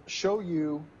will show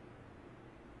you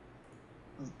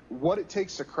what it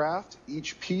takes to craft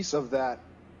each piece of that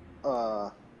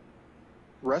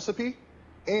recipe,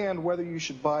 and whether you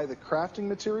should buy the crafting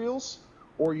materials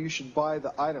or you should buy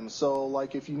the items. So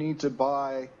like if you need to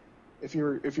buy, if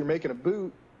you're making a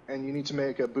boot and you need to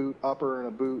make a boot upper and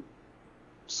a boot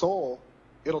sole,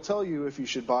 it'll tell you if you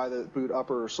should buy the boot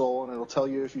upper or sole, and it'll tell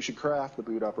you if you should craft the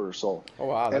boot upper or sole. Oh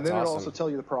wow, that's And then awesome. It'll also tell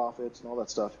you the profits and all that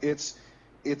stuff. It's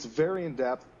very in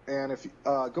depth. And if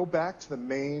go back to the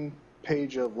main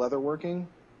page of leatherworking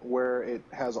where it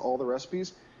has all the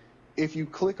recipes, if you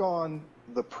click on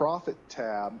the profit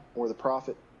tab or the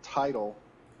profit title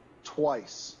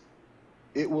twice,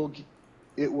 it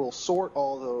will sort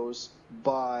all those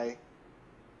by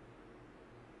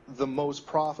the most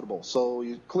profitable. So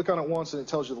you click on it once and it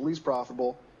tells you the least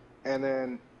profitable, and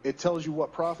then it tells you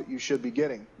what profit you should be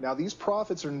getting. Now these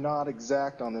profits are not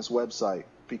exact on this website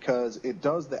because it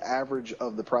does the average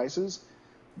of the prices,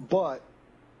 but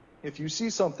if you see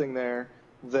something there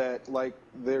that, like,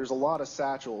 there's a lot of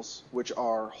satchels which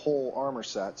are whole armor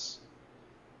sets,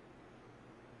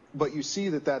 but you see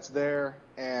that that's there,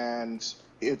 and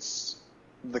it's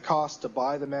the cost to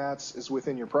buy the mats is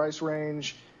within your price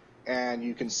range, and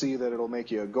you can see that it'll make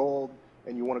you a gold,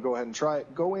 and you want to go ahead and try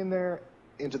it, go in there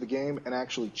into the game and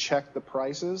actually check the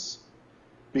prices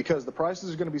because the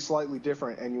prices are going to be slightly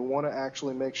different, and you want to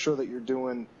actually make sure that you're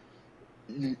doing.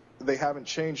 They haven't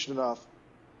changed enough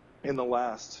in the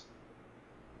last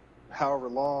however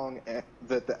long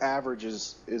that the average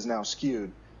is now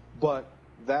skewed. But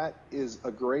that is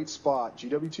a great spot.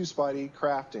 GW2 Spidey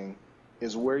crafting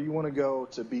is where you want to go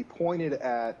to be pointed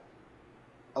at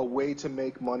a way to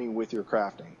make money with your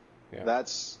crafting. Yeah.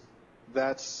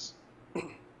 That's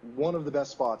one of the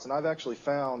best spots. And I've actually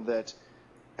found that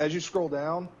as you scroll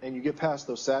down and you get past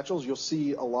those satchels, you'll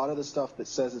see a lot of the stuff that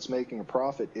says it's making a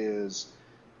profit is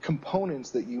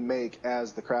components that you make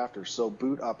as the crafter. So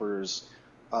boot uppers,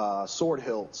 sword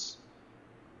hilts,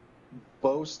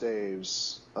 bow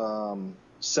staves,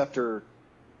 scepter,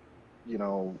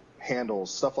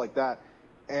 handles, stuff like that.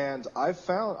 And I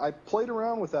played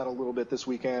around with that a little bit this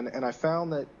weekend, and I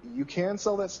found that you can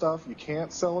sell that stuff. You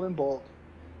can't sell it in bulk,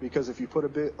 because if you put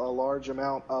a large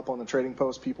amount up on the trading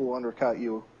post, people will undercut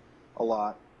you a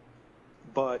lot.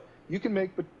 But you can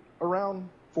make around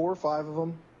 4 or 5 of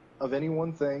them of any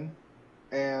one thing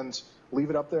and leave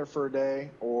it up there for a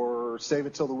day or save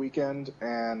it till the weekend,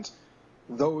 and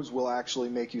those will actually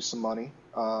make you some money.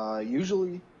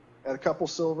 Usually at a couple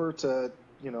silver to,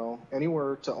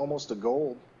 anywhere to almost a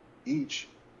gold each.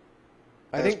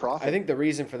 I think the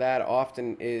reason for that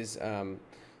often is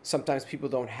sometimes people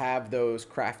don't have those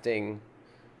crafting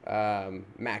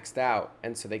maxed out,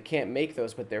 and so they can't make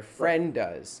those, but their friend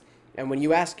does. And when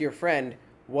you ask your friend,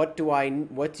 what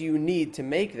do you need to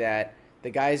make that, the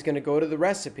guy is going to go to the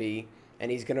recipe and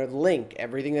he's going to link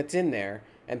everything that's in there,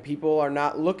 and people are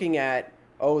not looking at,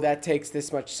 oh, that takes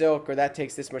this much silk or that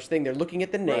takes this much thing. They're looking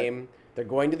at the name. Right. They're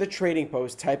going to the trading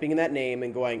post, typing in that name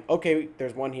and going, okay,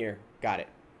 there's one here. Got it.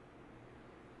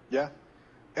 Yeah.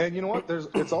 And you know what?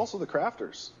 It's also the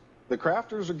crafters. The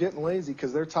crafters are getting lazy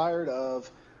because they're tired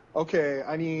of, okay,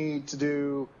 I need to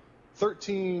do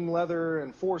 13 leather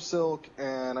and 4 silk,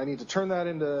 and I need to turn that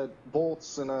into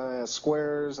bolts and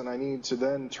squares, and I need to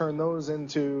then turn those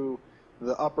into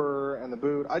the upper and the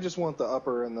boot. I just want the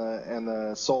upper and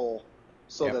the sole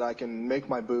so that I can make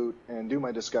my boot and do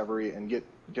my discovery and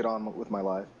get on with my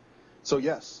life. So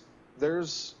yes,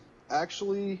 there's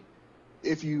actually,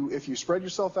 if you spread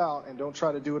yourself out and don't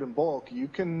try to do it in bulk, you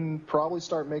can probably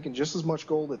start making just as much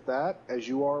gold at that as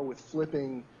you are with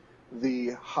flipping the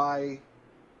high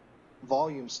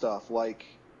volume stuff. Like,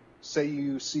 say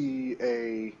you see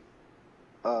a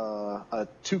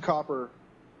 2 copper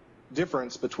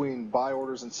difference between buy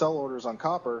orders and sell orders on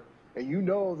copper, and you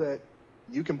know that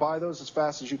you can buy those as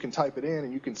fast as you can type it in,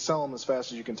 and you can sell them as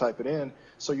fast as you can type it in.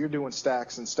 So you're doing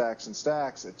stacks and stacks and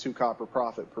stacks at 2 copper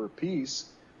profit per piece.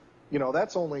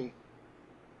 That's only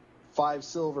 5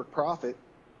 silver profit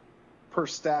per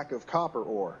stack of copper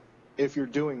ore if you're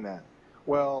doing that.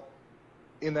 Well,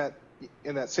 in that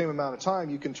same amount of time,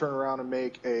 you can turn around and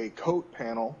make a coat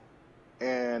panel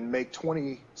and make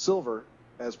 20 silver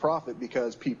as profit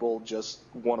because people just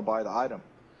want to buy the item.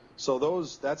 So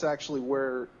that's actually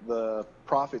where the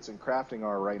profits in crafting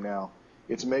are right now.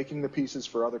 It's making the pieces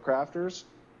for other crafters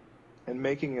and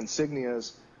making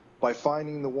insignias by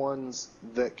finding the ones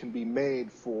that can be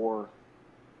made for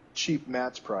cheap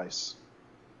match price.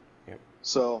 Yep.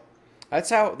 So that's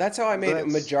how I made a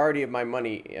majority of my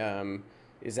money.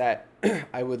 Is that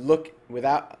I would look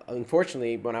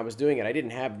unfortunately, when I was doing it, I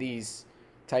didn't have these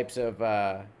types of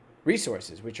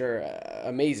resources, which are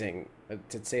amazing,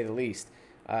 to say the least.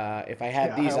 If I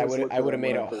had these, I would have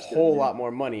made a whole lot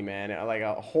more money, man. Like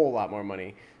a whole lot more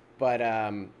money. But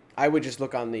I would just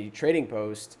look on the trading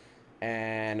post,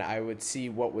 and I would see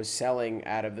what was selling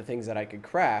out of the things that I could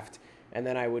craft, and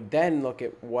then I would then look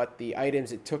at what the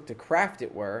items it took to craft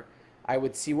it were. I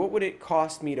would see what would it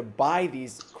cost me to buy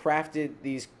these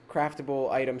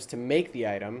craftable items to make the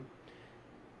item,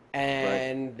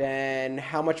 and then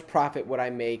how much profit would I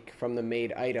make from the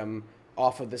made item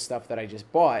off of the stuff that I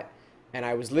just bought. And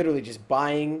I was literally just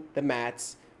buying the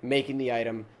mats, making the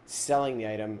item, selling the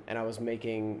item, and I was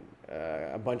making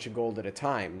a bunch of gold at a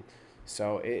time.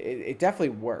 So it definitely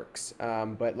works.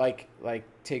 But like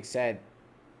Tig said,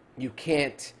 you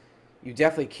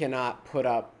definitely cannot put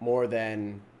up more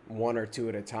than 1 or 2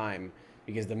 at a time,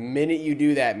 because the minute you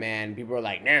do that, man, people are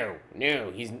like, no,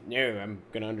 I'm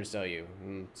gonna undersell you.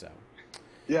 So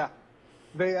yeah,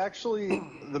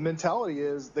 the mentality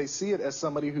is they see it as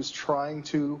somebody who's trying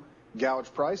to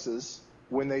gouge prices.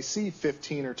 When they see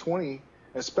 15 or 20,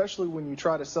 especially when you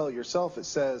try to sell it yourself, it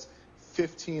says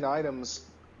 15 items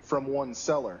from one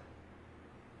seller,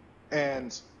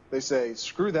 and they say,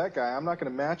 screw that guy, I'm not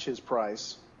going to match his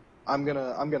price, I'm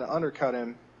gonna undercut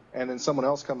him, and then someone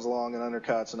else comes along and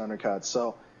undercuts.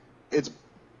 So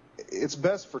it's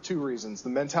best for 2 reasons. The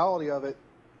mentality of it,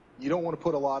 you don't want to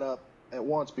put a lot up at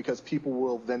once because people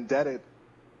will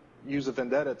use a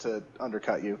vendetta to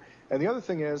undercut you. And the other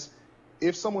thing is,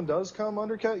 if someone does come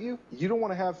undercut you, you don't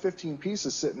want to have 15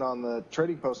 pieces sitting on the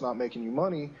trading post not making you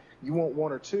money. You want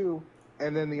 1 or 2,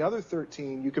 and then the other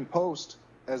 13 you can post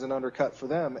as an undercut for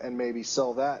them and maybe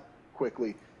sell that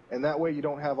quickly. And that way you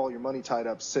don't have all your money tied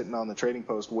up sitting on the trading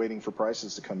post waiting for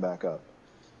prices to come back up.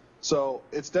 So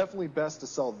it's definitely best to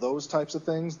sell those types of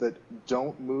things that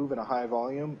don't move in a high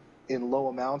volume in low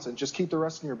amounts and just keep the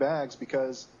rest in your bags,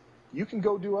 because you can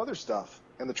go do other stuff.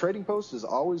 And the trading post is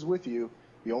always with you.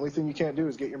 The only thing you can't do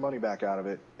is get your money back out of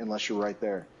it unless you're right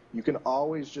there. You can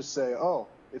always just say, oh,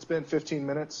 it's been 15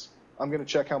 minutes. I'm going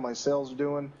to check how my sales are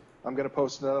doing. I'm going to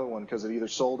post another one because it either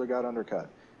sold or got undercut.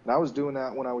 And I was doing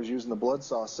that when I was using the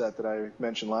Bloodsaw set that I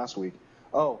mentioned last week.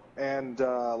 Oh, and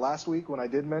last week when I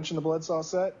did mention the Bloodsaw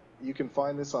set, you can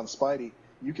find this on Spidey.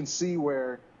 You can see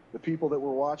where the people that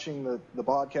were watching the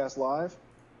podcast live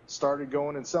started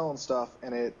going and selling stuff,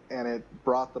 and it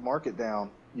brought the market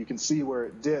down. You can see where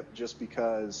it dipped just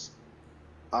because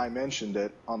I mentioned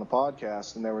it on the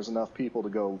podcast, and there was enough people to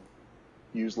go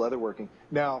use leatherworking.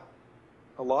 Now,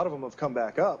 a lot of them have come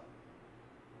back up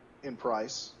in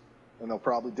price, and they'll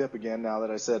probably dip again now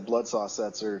that I said Bloodsaw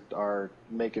sets are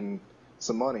making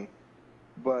some money.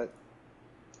 But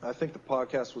I think the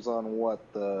podcast was on,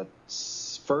 the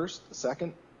first, the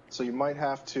second? So you might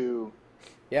have to...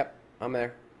 Yep, I'm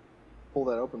there. Pull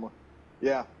that open more.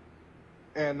 Yeah.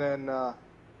 And then,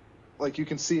 you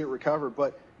can see it recover.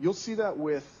 But you'll see that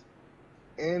with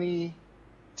any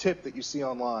tip that you see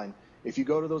online. If you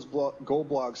go to those gold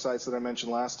blog sites that I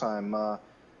mentioned last time,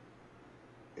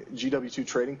 GW2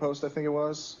 Trading Post, I think it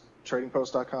was,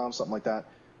 tradingpost.com, something like that,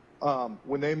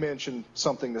 when they mention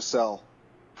something to sell,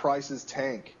 prices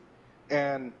tank.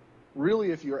 And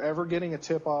really, if you're ever getting a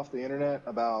tip off the internet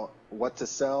about what to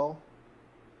sell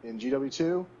in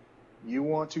GW2, you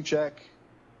want to check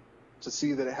to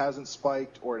see that it hasn't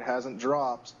spiked or it hasn't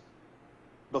dropped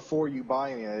before you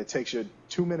buy any. It takes you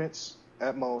 2 minutes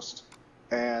at most,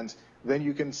 and then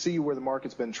you can see where the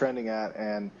market's been trending at,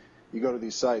 and you go to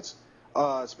these sites.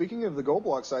 Speaking of the gold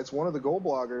blog sites, one of the gold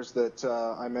bloggers that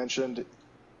I mentioned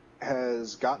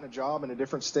has gotten a job in a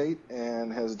different state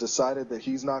and has decided that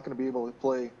he's not going to be able to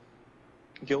play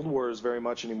Guild Wars very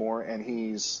much anymore, and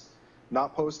he's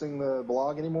not posting the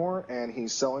blog anymore, and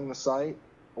he's selling the site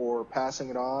or passing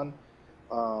it on.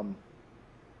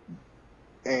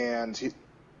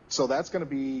 So that's going to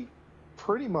be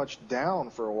pretty much down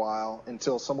for a while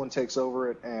until someone takes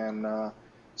over it and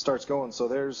starts going. So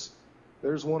there's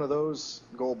one of those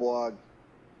gold blog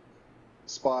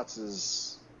spots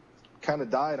is kind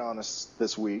of died on us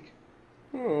this week.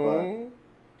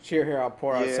 Here, I'll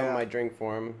pour out some of my drink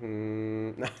for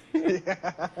him.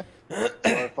 Yeah.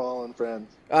 Our fallen friends.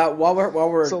 While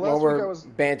we're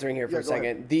bantering here for a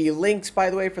second, the links, by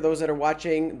the way, for those that are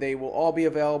watching, they will all be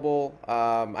available.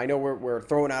 I know we're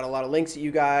throwing out a lot of links at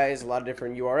you guys, a lot of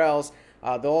different URLs.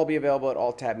 They'll all be available at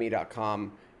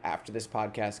alttabme.com after this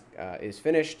podcast is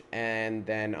finished, and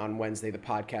then on Wednesday the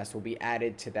podcast will be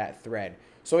added to that thread.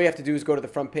 So all you have to do is go to the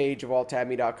front page of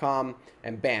alttabme.com,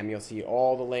 and bam, you'll see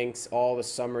all the links, all the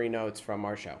summary notes from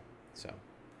our show. So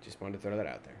just wanted to throw that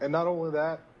out there. And not only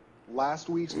that, last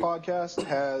week's podcast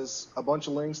has a bunch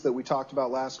of links that we talked about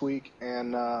last week,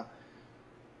 and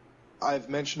I've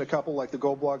mentioned a couple, like the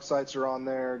Gold Blog sites are on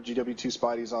there, GW2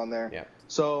 Spidey's on there. Yeah.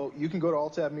 So you can go to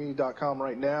alttabme.com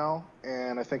right now,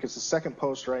 and I think it's the second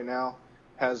post right now,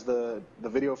 has the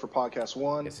video for podcast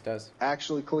 1. Yes, it does.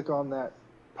 Actually click on that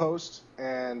post,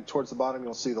 and towards the bottom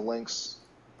you'll see the links,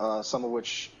 some of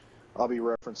which I'll be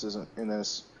references in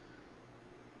this.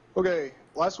 Okay,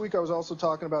 last week I was also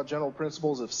talking about general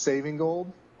principles of saving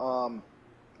gold. A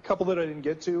couple that I didn't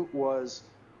get to was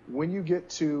when you get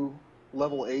to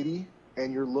level 80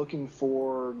 and you're looking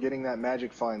for getting that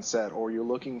Magic Find set, or you're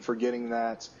looking for getting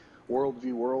that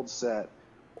Worldview World set,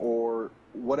 or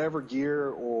whatever gear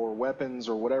or weapons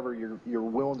or whatever you're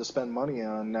willing to spend money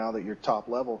on now that you're top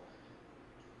level,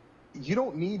 you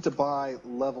don't need to buy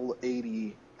level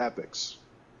 80 epics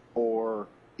or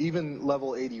even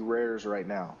level 80 rares right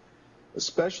now,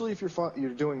 especially if you're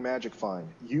doing Magic Find.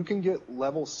 You can get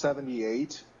level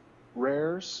 78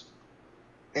 rares,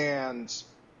 and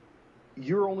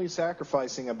you're only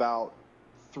sacrificing about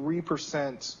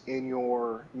 3% in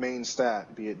your main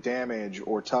stat, be it damage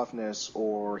or toughness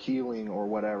or healing or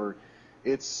whatever.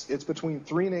 It's between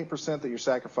 3 and 8% that you're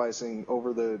sacrificing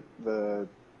over the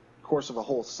course of a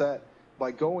whole set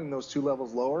by going those 2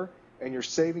 levels lower, and you're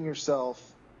saving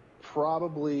yourself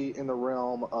probably in the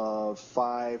realm of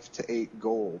 5 to 8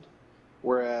 gold.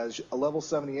 Whereas a level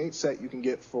 78 set you can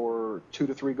get for 2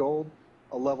 to 3 gold,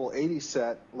 a level 80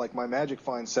 set, like my Magic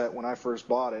Find set when I first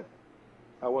bought it.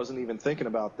 I wasn't even thinking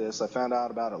about this. I found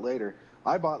out about it later.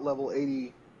 I bought level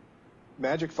 80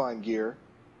 Magic Find gear.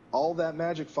 All that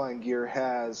Magic Find gear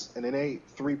has an innate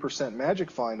 3%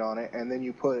 Magic Find on it, and then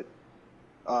you put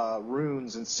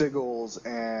runes and sigils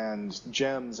and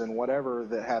gems and whatever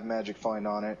that have Magic Find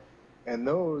on it, and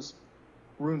those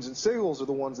runes and sigils are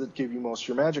the ones that give you most of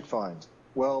your Magic Find.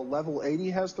 Well, level 80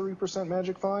 has 3%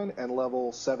 Magic Find, and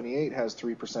level 78 has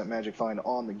 3% Magic Find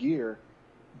on the gear,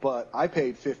 but I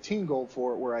paid 15 gold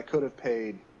for it where I could have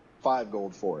paid 5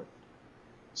 gold for it.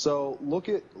 So look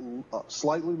at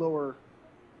slightly lower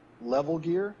level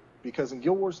gear, because in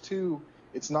Guild Wars 2,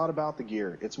 it's not about the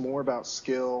gear. It's more about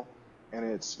skill, and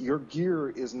it's your gear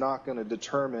is not going to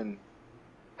determine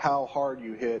how hard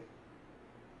you hit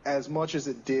as much as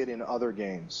it did in other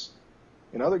games.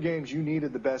 In other games, you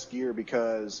needed the best gear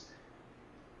because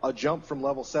a jump from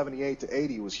level 78 to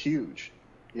 80 was huge.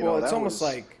 Well, it's almost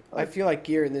like I feel like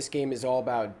gear in this game is all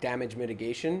about damage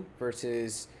mitigation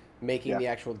versus making the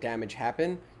actual damage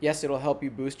happen. Yes, it'll help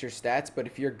you boost your stats, but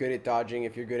if you're good at dodging,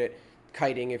 if you're good at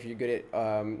kiting, if you're good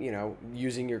at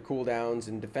using your cooldowns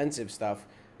and defensive stuff,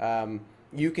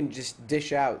 you can just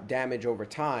dish out damage over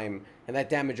time, and that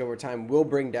damage over time will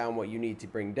bring down what you need to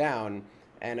bring down.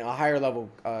 And a higher level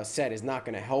set is not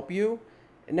going to help you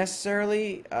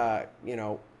necessarily.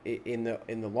 In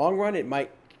the long run,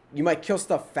 you might kill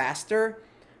stuff faster,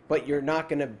 but you're not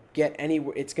going to get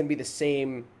anywhere. It's going to be the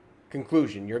same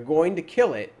conclusion. You're going to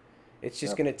kill it. It's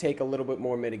just going to take a little bit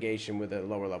more mitigation with a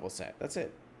lower level set. That's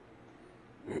it.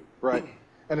 Right.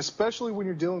 And especially when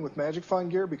you're dealing with Magic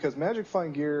Find gear, because Magic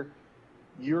Find gear,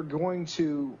 you're going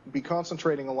to be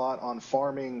concentrating a lot on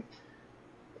farming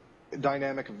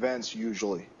dynamic events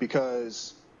usually,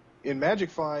 because in Magic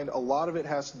Find, a lot of it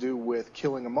has to do with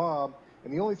killing a mob,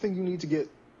 and the only thing you need to get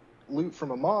loot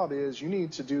from a mob is you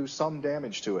need to do some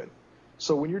damage to it.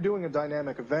 So when you're doing a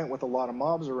dynamic event with a lot of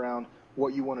mobs around,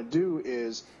 what you want to do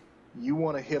is you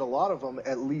want to hit a lot of them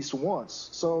at least once.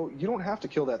 So you don't have to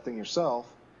kill that thing yourself,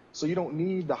 so you don't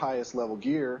need the highest level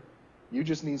gear. You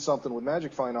just need something with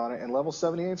Magic Find on it, and level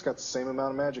 78's got the same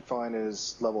amount of Magic Find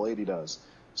as level 80 does.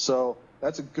 So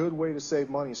that's a good way to save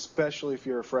money, especially if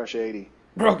you're a fresh 80.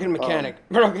 Broken mechanic.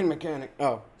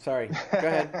 Oh, sorry. Go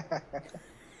ahead.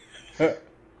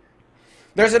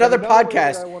 There's another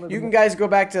podcast. You can guys go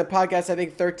back to podcast, I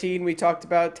think 13. We talked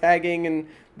about tagging and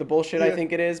the bullshit I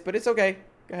think it is, but it's okay.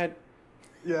 Go ahead.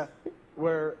 Yeah.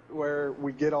 Where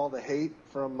we get all the hate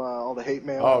from all the hate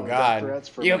mail. Oh, God. Threats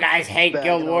from you guys hate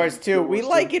Guild Wars too. We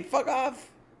like it. Fuck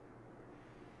off.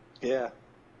 Yeah.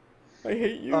 I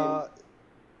hate you.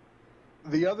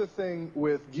 The other thing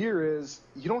with gear is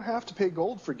you don't have to pay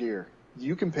gold for gear.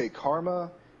 You can pay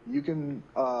karma. You can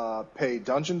pay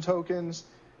dungeon tokens.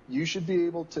 You should be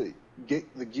able to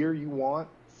get the gear you want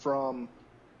from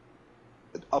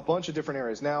a bunch of different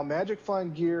areas. Now, Magic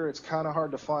Find gear, it's kind of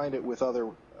hard to find it with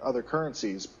other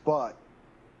currencies, but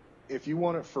if you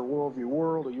want it for World v.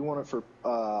 World, or you want it for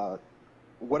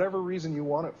whatever reason you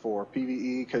want it for,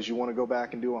 PvE, because you want to go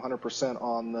back and do 100%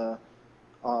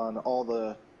 on all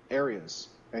the areas,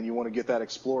 and you want to get that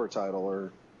Explorer title,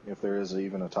 or if there is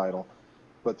even a title,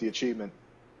 but the achievement,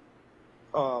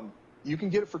 you can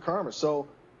get it for karma. So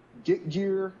get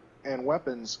gear and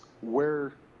weapons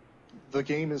where the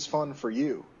game is fun for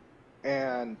you,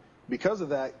 and because of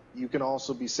that, you can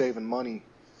also be saving money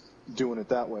doing it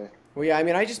that way. Well, yeah, I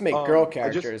mean, I just make girl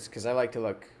characters because I like to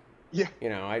look. Yeah.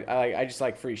 I just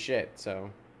like free shit. So.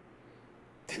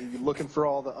 You're looking for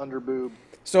all the underboob.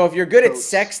 So if you're good at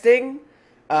sexting,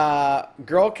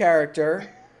 girl character,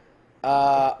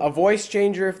 a voice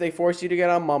changer if they force you to get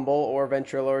on Mumble or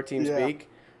Ventrilo or TeamSpeak.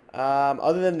 Yeah.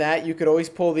 Other than that, you could always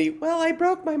pull the I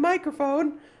broke my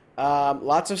microphone.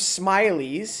 Lots of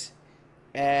smileys,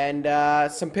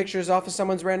 and some pictures off of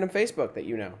someone's random Facebook that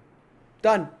you know.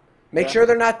 Done. Make sure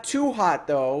they're not too hot,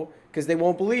 though, because they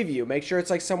won't believe you. Make sure it's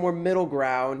like somewhere middle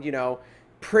ground,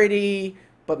 pretty,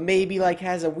 but maybe like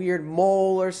has a weird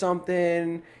mole or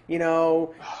something,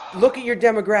 Look at your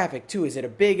demographic, too. Is it a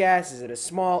big ass? Is it a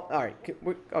small? All right.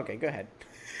 Okay, go ahead.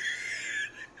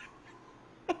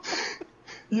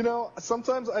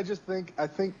 Sometimes I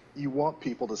think you want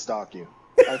people to stalk you.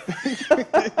 I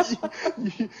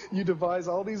think you devise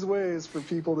all these ways for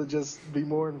people to just be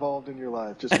more involved in your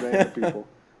life, just random people.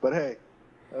 But hey,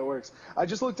 that works. I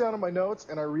just looked down at my notes,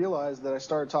 and I realized that I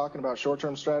started talking about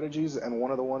short-term strategies, and one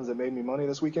of the ones that made me money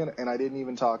this weekend, and I didn't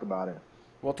even talk about it.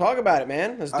 Well, talk about it,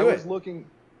 man. Let's do it.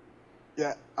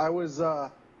 I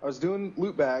was doing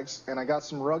loot bags, and I got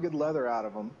some rugged leather out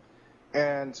of them.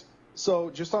 And so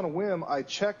just on a whim, I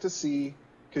checked to see,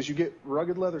 because you get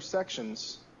rugged leather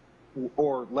sections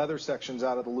or leather sections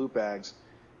out of the loot bags,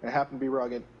 and it happened to be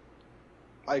rugged.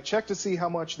 I checked to see how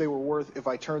much they were worth if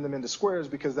I turned them into squares,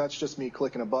 because that's just me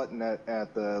clicking a button at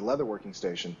the leatherworking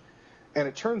station. And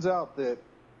it turns out that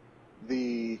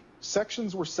the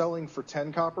sections were selling for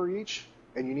 10 copper each,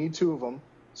 and you need 2 of them,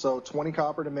 so 20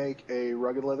 copper to make a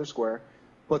rugged leather square.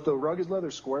 But the rugged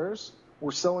leather squares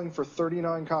were selling for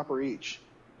 39 copper each.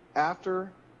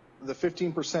 After the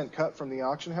 15% cut from the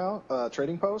auction house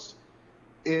trading post,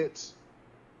 it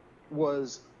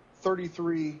was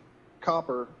 33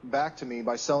 copper back to me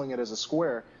by selling it as a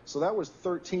square. So that was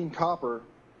 13 copper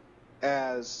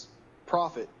as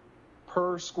profit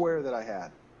per square that I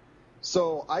had.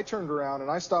 So I turned around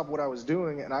and I stopped what I was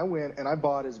doing, and I went and I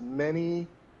bought as many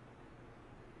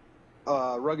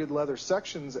rugged leather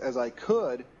sections as I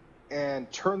could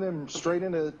and turned them straight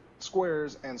into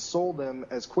squares and sold them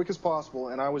as quick as possible.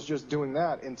 And I was just doing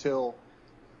that until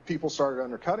people started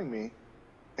undercutting me.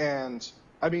 And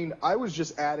I mean, I was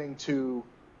just adding to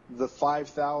the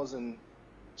 5,000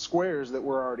 squares that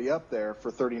were already up there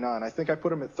for 39. I think I put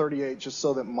them at 38 just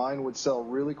so that mine would sell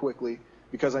really quickly,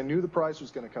 because I knew the price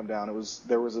was going to come down.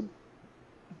 There was a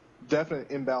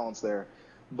definite imbalance there.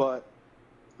 But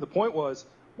the point was,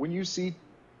 when you see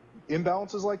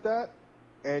imbalances like that,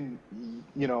 and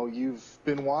you know you've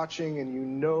been watching and you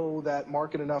know that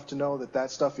market enough to know that that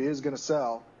stuff is going to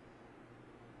sell,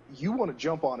 you want to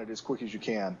jump on it as quick as you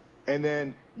can. And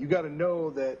then you got to know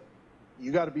that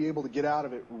you got to be able to get out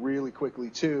of it really quickly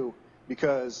too,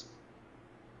 because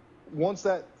once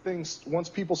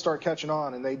people start catching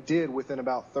on, and they did within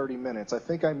about 30 minutes, I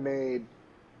think I made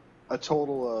a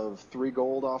total of 3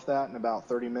 gold off that in about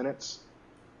 30 minutes.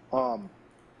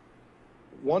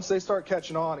 Once they start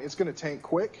catching on, it's going to tank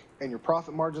quick, and your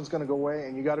profit margin is going to go away,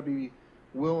 and you got to be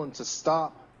willing to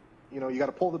stop. You know, you got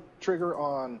to pull the trigger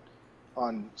on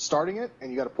starting it,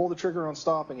 and you got to pull the trigger on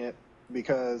stopping it,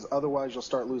 because otherwise you'll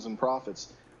start losing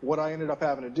profits. What I ended up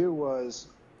having to do was,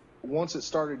 once it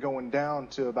started going down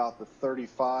to about the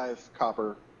 35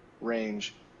 copper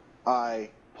range,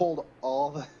 I pulled all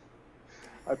the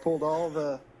I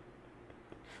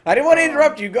didn't want to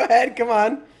interrupt you. Go ahead. Come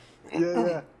on.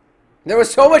 Yeah. There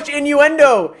was so much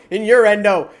innuendo in your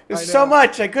endo. There's so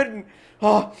much. I couldn't.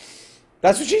 Oh,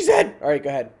 that's what she said. All right, go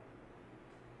ahead.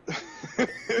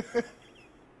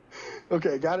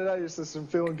 Okay, got it out of your system.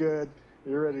 Feeling good.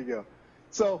 You're ready to go.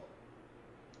 So,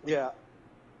 yeah,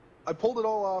 I pulled it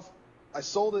all off. I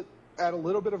sold it at a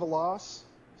little bit of a loss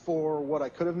for what I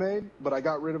could have made, but I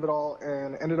got rid of it all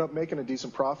and ended up making a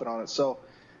decent profit on it. So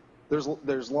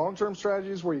there's long-term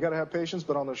strategies where you got to have patience,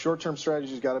 but on the short-term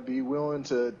strategies, you got to be willing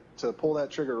to pull that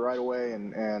trigger right away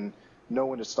and know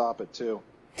when to stop it too.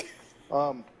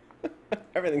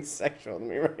 Everything's sexual to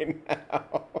me right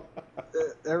now.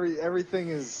 Everything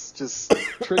is just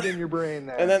triggering your brain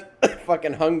there. And then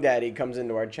fucking Hung Daddy comes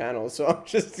into our channel, so I'm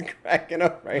just cracking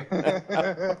up right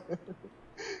now.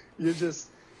 You're just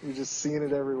seeing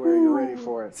it everywhere. You're ready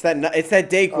for it. It's that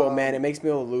Dayquil, man. It makes me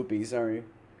a little loopy. Sorry.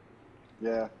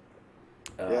 Yeah.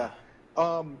 Yeah.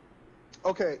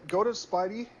 Okay, go to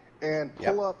Spidey and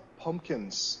pull up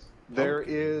pumpkins. There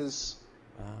is.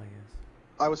 Oh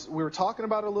yes. We were talking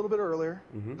about it a little bit earlier.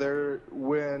 Mm-hmm.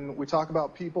 When we talk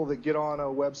about people that get on a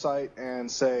website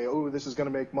and say, "Oh, this is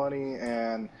going to make money,"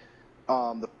 and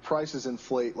the prices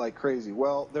inflate like crazy.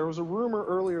 Well, there was a rumor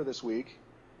earlier this week.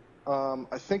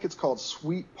 I think it's called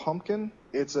sweet pumpkin.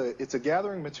 It's a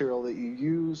gathering material that you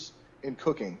use in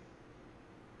cooking.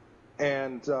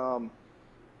 And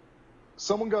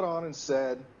someone got on and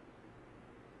said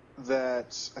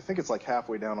that, I think it's like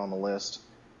halfway down on the list.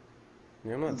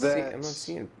 Yeah, I'm not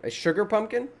seeing a sugar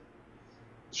pumpkin.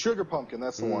 Sugar pumpkin,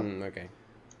 that's the one. Okay,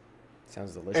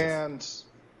 sounds delicious. And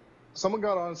someone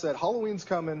got on and said, Halloween's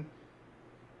coming.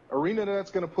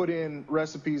 ArenaNet's going to put in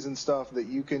recipes and stuff that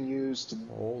you can use to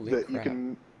you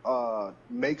can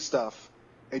make stuff,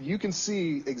 and you can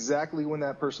see exactly when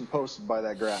that person posted by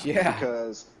that graph. Yeah.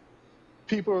 Because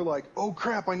people are like, "Oh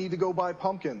crap, I need to go buy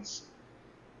pumpkins,"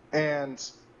 and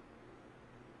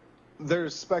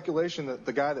there's speculation that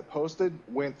the guy that posted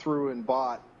went through and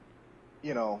bought,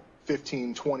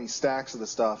 15, 20 stacks of the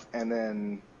stuff, and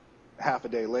then half a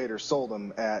day later sold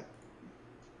them at,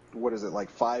 what is it, like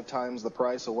 5 times the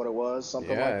price of what it was,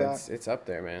 something like that. Yeah, it's up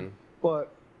there, man.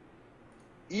 But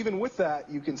even with that,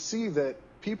 you can see that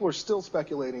people are still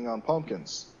speculating on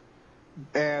pumpkins.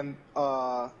 And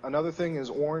another thing is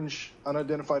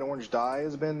unidentified orange dye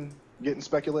has been getting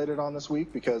speculated on this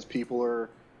week because people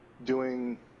are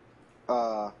doing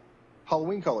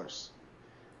Halloween colors.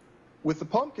 With the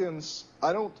pumpkins,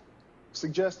 I don't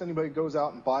suggest anybody goes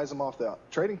out and buys them off the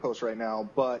trading post right now,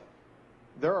 but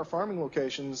there are farming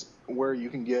locations where you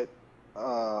can get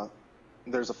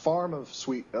there's a farm of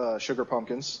sweet sugar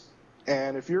pumpkins,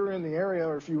 and if you're in the area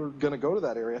or if you were going to go to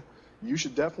that area, you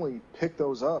should definitely pick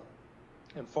those up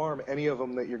and farm any of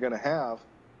them that you're going to have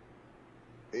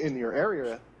in your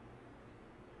area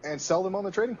and sell them on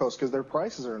the trading post because their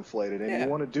prices are inflated, and you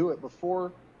want to do it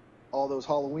before all those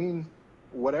Halloween,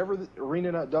 whatever the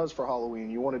ArenaNet does for Halloween,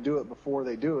 you want to do it before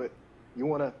they do it. You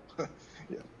want to,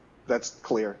 yeah, that's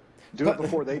clear. Do it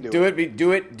before they do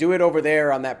it. Do it over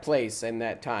there on that place and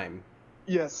that time.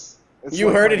 Yes. You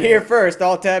heard it here first,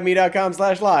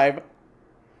 alltabme.com/live.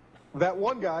 That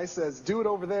one guy says, do it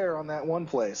over there on that one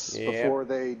place before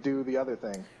they do the other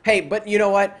thing. Hey, but you know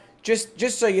what?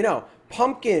 Just so you know,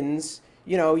 pumpkins,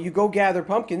 you know, you go gather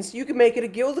pumpkins, you can make it a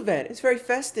guild event. It's very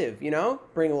festive, you know?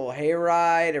 Bring a little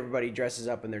hayride, everybody dresses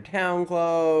up in their town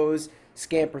clothes,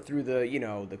 scamper through the, you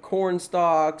know, the corn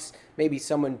stalks. Maybe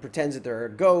someone pretends that they're a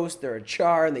ghost, they're a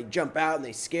char, and they jump out and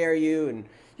they scare you, and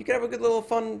you can have a good little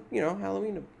fun, you know,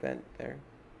 Halloween event there.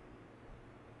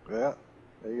 Yeah,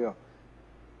 there you go.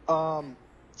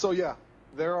 So yeah,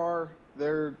 there's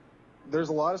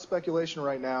a lot of speculation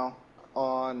right now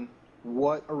on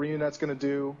what ArenaNet's going to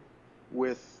do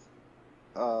with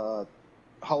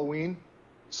Halloween.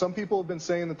 Some people have been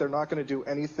saying that they're not going to do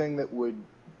anything that would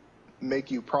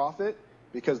make you profit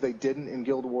because they didn't in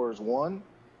Guild Wars 1,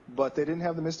 but they didn't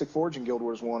have the Mystic Forge in Guild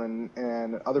Wars 1,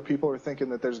 and other people are thinking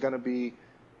that there's going to be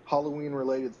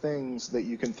Halloween-related things that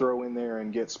you can throw in there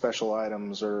and get special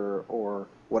items or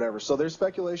whatever. So there's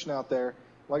speculation out there.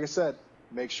 Like I said,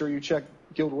 make sure you check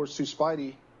Guild Wars 2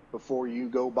 Spidey before you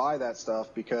go buy that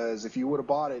stuff, because if you would have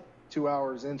bought it 2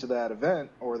 hours into that event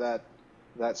or that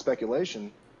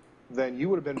speculation, then you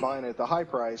would have been buying it at the high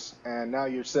price, and now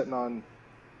you're sitting on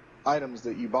items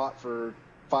that you bought for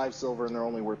 5 silver and they're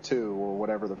only worth 2 or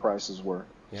whatever the prices were.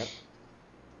 Yep.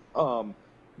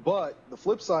 But the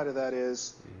flip side of that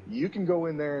is you can go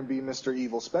in there and be Mr.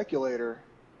 Evil Speculator,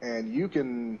 and you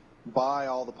can buy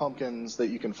all the pumpkins that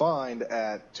you can find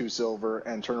at 2 silver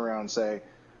and turn around and say,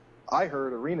 I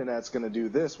heard ArenaNet's going to do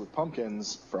this with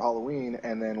pumpkins for Halloween,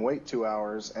 and then wait 2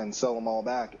 hours and sell them all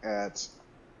back at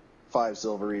 5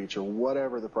 silver each or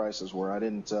whatever the prices were. I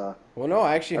didn't. Well, no,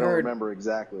 I don't remember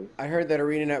exactly. I heard that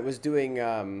ArenaNet was doing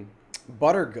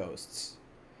butter ghosts.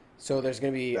 So there's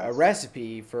going to be a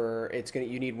recipe for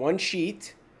you need 1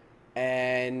 sheet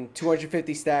and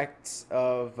 250 stacks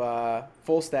of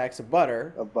full stacks of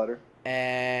butter.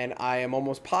 And I am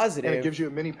almost positive. And it gives you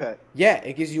a mini pet. Yeah,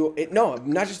 it gives you no,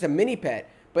 not just a mini pet,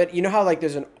 but you know how like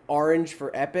there's an orange for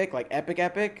epic, like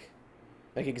epic,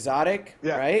 like exotic,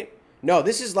 right? No,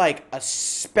 this is like a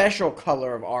special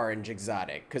color of orange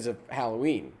exotic because of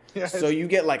Halloween. Yeah, so you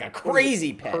get like a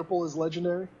crazy pet. Purple is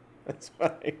legendary. That's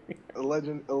funny. A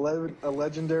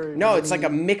legendary. No, it's like a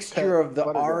mixture of the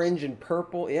orange and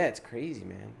purple. Yeah, it's crazy,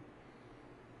 man.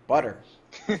 Butter.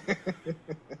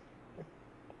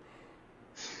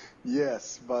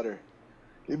 Yes, butter.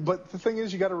 But the thing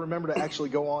is, you got to remember to actually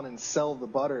go on and sell the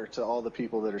butter to all the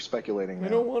people that are speculating. I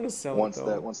don't want to sell it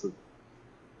though. Once the.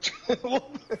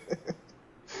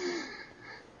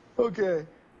 Okay.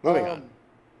 Moving on.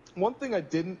 One thing I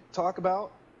didn't talk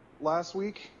about last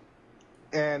week,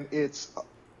 and it's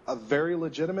a very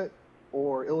legitimate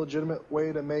or illegitimate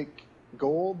way to make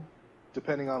gold,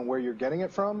 depending on where you're getting it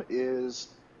from, is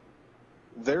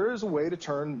there is a way to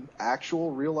turn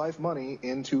actual real-life money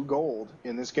into gold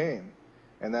in this game,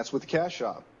 and that's with the Cash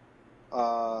Shop.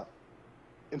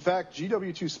 In fact,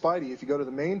 GW2 Spidey, if you go to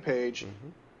the main page,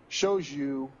 shows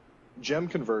you gem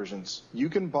conversions. You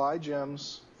can buy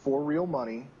gems for real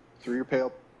money through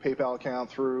your PayPal account,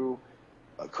 through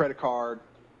a credit card,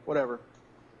 whatever,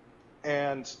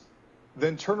 and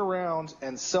then turn around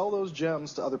and sell those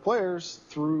gems to other players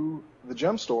through the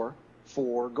gem store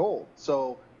for gold.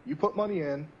 So you put money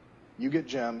in, you get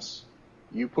gems.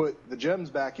 You put the gems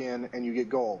back in, and you get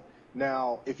gold.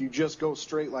 Now, if you just go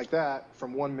straight like that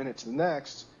from 1 minute to the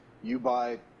next, you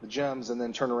buy the gems and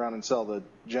then turn around and sell the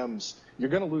gems,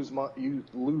 you're going to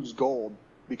lose gold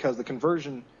because the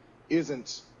conversion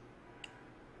isn't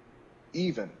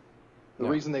even. The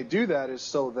reason they do that is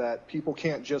so that people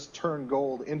can't just turn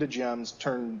gold into gems,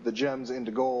 turn the gems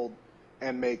into gold,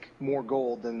 and make more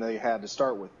gold than they had to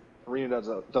start with. Arena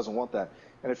doesn't want that.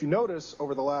 And if you notice,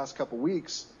 over the last couple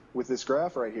weeks with this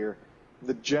graph right here,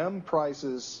 the gem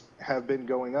prices have been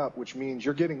going up, which means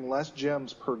you're getting less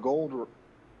gems per gold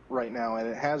right now, and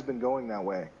it has been going that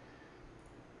way.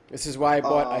 This is why I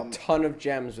bought a ton of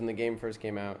gems when the game first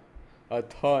came out. A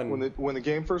ton. When the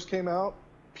game first came out,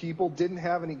 people didn't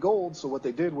have any gold, so what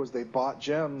they did was they bought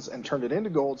gems and turned it into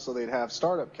gold so they'd have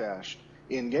startup cash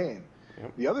in-game.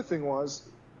 Yep. The other thing was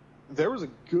there was a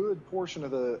good portion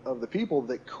of the people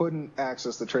that couldn't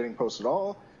access the trading post at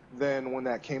all. Then when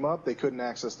that came up, they couldn't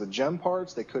access the gem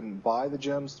parts. They couldn't buy the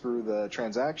gems through the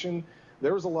transaction.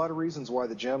 There was a lot of reasons why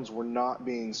the gems were not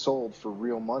being sold for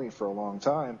real money for a long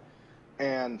time.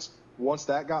 And once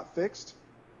that got fixed,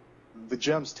 the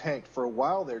gems tanked. For a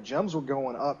while there, gems were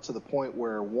going up to the point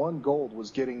where 1 gold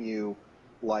was getting you,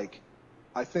 like,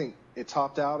 I think it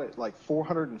topped out at like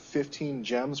 415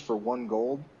 gems for 1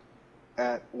 gold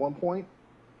at one point.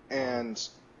 And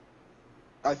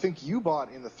I think you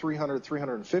bought in the 300,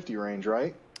 350 range,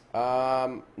 right?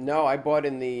 No, I bought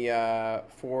in the I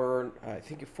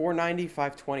think 490,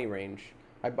 520 range.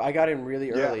 I got in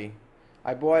really early.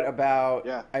 I bought about,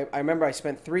 I remember I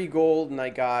spent 3 gold and I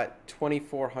got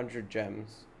 2,400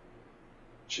 gems.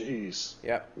 Jeez.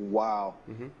 Yep. Wow.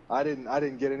 Mm-hmm. I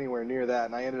didn't get anywhere near that,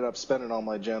 and I ended up spending all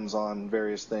my gems on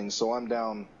various things. So I'm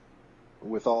down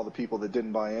with all the people that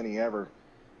didn't buy any ever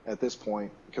at this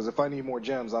point, because if I need more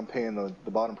gems, I'm paying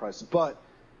the bottom prices. But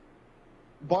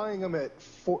buying them at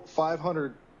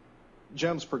 500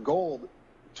 gems per gold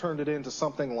turned it into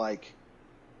something like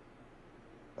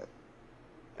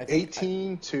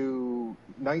 18 to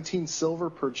 19 silver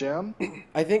per gem.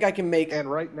 I think I can make. And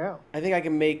right now, I think I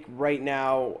can make right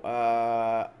now.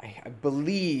 I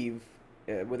believe,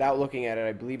 without looking at it,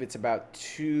 I believe it's about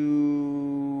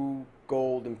 2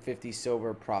 gold and 50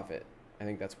 silver profit. I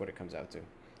think that's what it comes out to.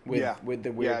 With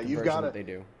the weird conversion that they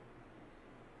do.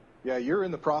 Yeah, you're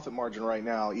in the profit margin right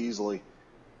now easily.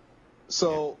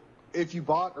 So if you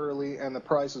bought early and the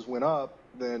prices went up,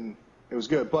 then it was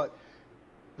good. But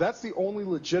that's the only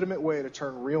legitimate way to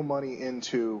turn real money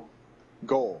into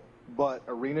gold. But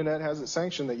ArenaNet has it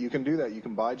sanctioned that you can do that. You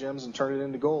can buy gems and turn it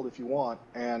into gold if you want.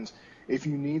 And if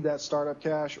you need that startup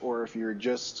cash, or if you're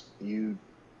just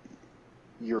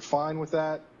you're fine with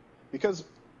that, because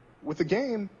with the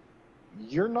game,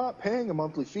 you're not paying a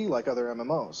monthly fee like other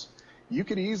MMOs. You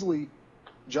could easily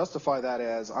justify that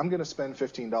as, I'm going to spend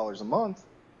 $15 a month,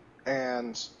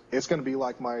 and it's going to be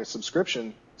like my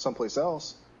subscription someplace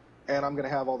else, and I'm going to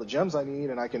have all the gems I need,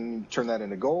 and I can turn that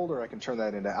into gold, or I can turn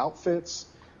that into outfits,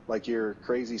 like your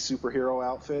crazy superhero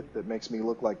outfit that makes me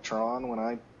look like Tron when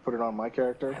I put it on my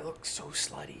character. I look so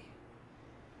slutty.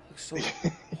 I look so...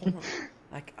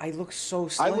 like, I look so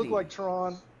slutty. I look like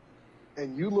Tron.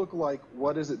 And you look like,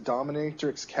 what is it,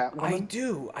 Dominatrix Catwoman?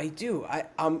 I do.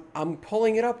 I'm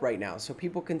pulling it up right now so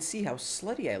people can see how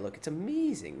slutty I look. It's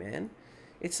amazing, man.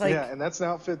 It's like, yeah, and that's an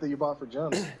outfit that you bought for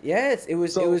gems. Yeah, it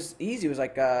was easy. It was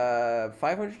like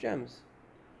 500 gems.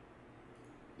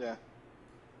 Yeah,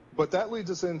 but that leads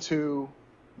us into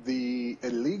the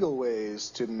illegal ways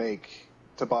to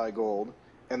buy gold,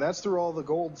 and that's through all the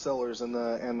gold sellers and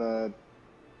the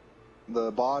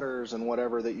botters and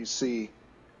whatever that you see.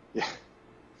 Yeah.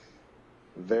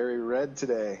 Very red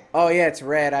today. Oh, yeah, it's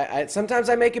red. I sometimes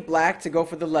I make it black to go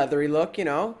for the leathery look, you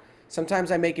know.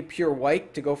 Sometimes I make it pure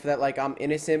white to go for that, like, I'm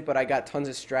innocent, but I got tons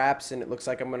of straps, and it looks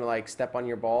like I'm going to, like, step on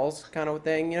your balls kind of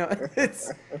thing, you know.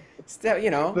 it's you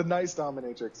know. The nice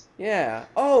dominatrix. Yeah.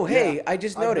 Oh, hey, I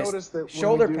just noticed that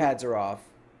shoulder pads are off.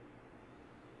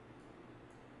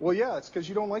 Well, yeah, it's because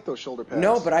you don't like those shoulder pads.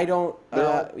 No, but I don't.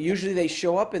 Usually they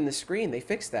show up in the screen. They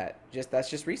fixed that. That's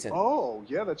just recent. Oh,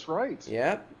 yeah, that's right.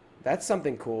 Yep. That's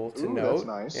something cool to note. That's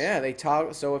nice. Yeah, they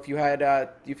toggle. So if you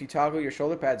toggle your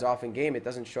shoulder pads off in game, it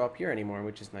doesn't show up here anymore,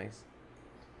 which is nice.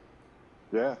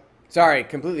 Yeah. Sorry,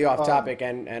 completely off topic,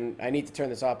 and I need to turn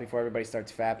this off before everybody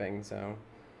starts fapping. So.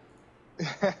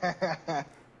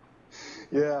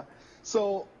 Yeah.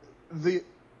 So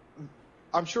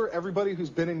I'm sure everybody who's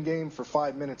been in game for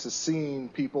 5 minutes has seen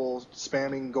people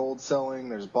spamming gold selling.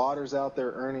 There's botters out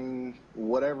there earning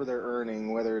whatever they're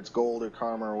earning, whether it's gold or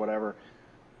karma or whatever.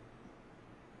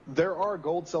 There are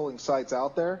gold selling sites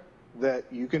out there that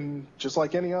you can, just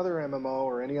like any other MMO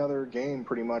or any other game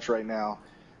pretty much right now,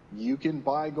 you can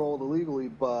buy gold illegally,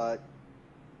 but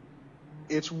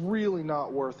it's really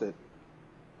not worth it.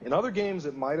 In other games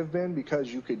it might have been,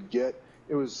 because you could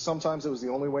sometimes it was the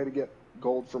only way to get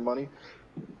gold for money.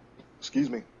 Excuse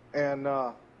me. And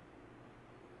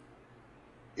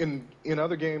in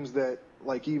other games that,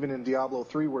 like even in Diablo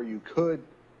 3, where you could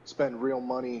spend real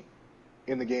money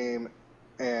in the game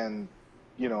and,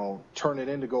 you know, turn it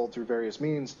into gold through various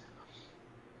means,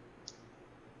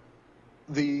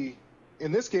 in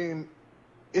this game,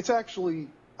 it's actually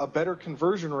a better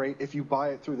conversion rate if you buy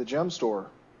it through the gem store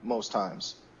most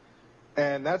times.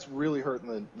 And that's really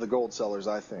hurting the gold sellers,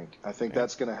 I think. I think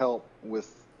that's going to help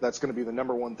that's going to be the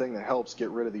number one thing that helps get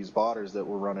rid of these botters that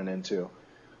we're running into.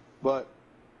 But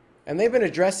And they've been The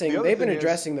other thing is,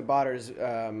 addressing the botters.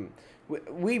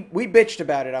 We bitched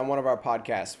about it on one of our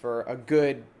podcasts for a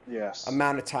good yes,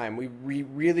 amount of time. We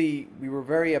were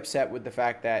very upset with the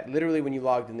fact that literally when you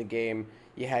logged in the game,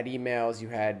 you had emails,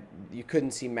 you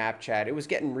couldn't see map chat. It was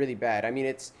getting really bad. I mean,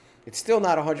 it's still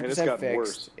not and it's 100% gotten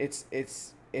fixed.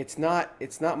 worse. It's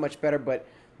not much better, but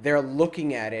they're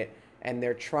looking at it and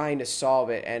they're trying to solve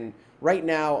it. And right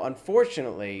now,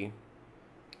 unfortunately,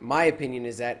 my opinion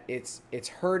is that it's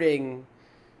hurting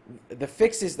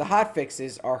the hot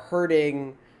fixes are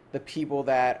hurting the people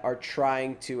that are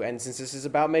trying to, and since this is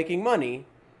about making money,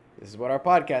 this is what our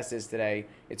podcast is today,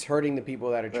 it's hurting the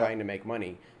people that are trying to make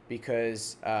money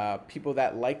because people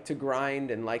that like to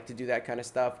grind and like to do that kind of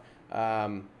stuff,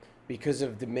 because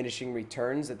of diminishing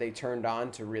returns that they turned on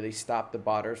to really stop the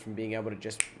botters from being able to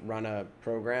just run a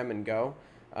program and go,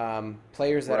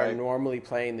 players that are normally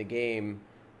playing the game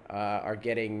are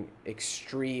getting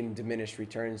extreme diminished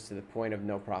returns to the point of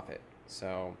no profit.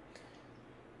 So,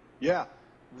 Yeah,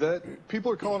 that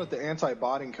people are calling it the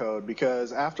anti-botting code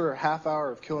because after a half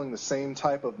hour of killing the same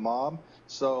type of mob,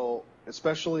 so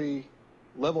especially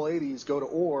level 80s go to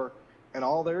ore, and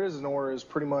all there is in ore is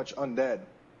pretty much undead.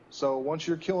 So once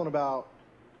you're killing about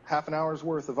half an hour's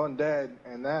worth of undead,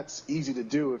 and that's easy to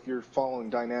do if you're following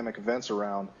dynamic events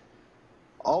around,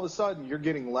 all of a sudden you're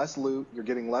getting less loot, you're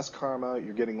getting less karma,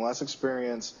 you're getting less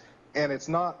experience, and it's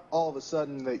not all of a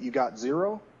sudden that you got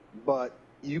zero, but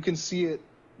you can see it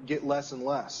get less and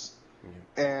less.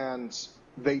 Mm-hmm. And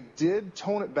they did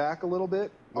tone it back a little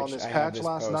bit on this patch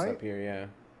last night. Up here,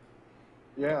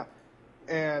 yeah.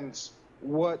 And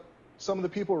what some of the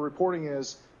people are reporting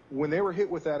is when they were hit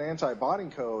with that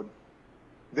anti-botting code,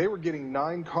 they were getting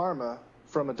 9 karma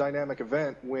from a dynamic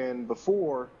event when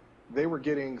before they were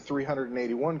getting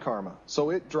 381 karma. So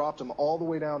it dropped them all the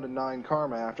way down to 9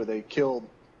 karma after they killed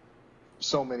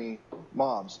so many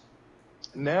mobs.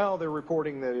 Now they're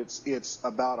reporting that it's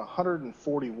about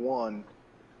 141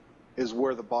 is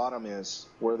where the bottom is,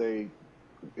 where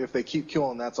if they keep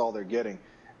killing, that's all they're getting.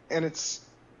 And it's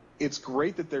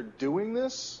great that they're doing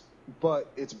this,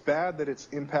 but it's bad that it's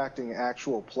impacting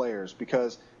actual players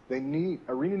because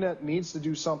ArenaNet needs to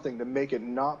do something to make it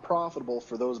not profitable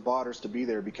for those botters to be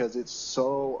there because it's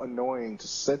so annoying to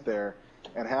sit there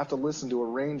and have to listen to a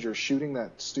ranger shooting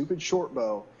that stupid short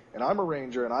bow. And I'm a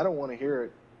ranger and I don't want to hear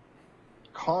it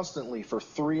constantly for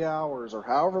 3 hours or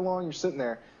however long you're sitting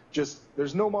there. Just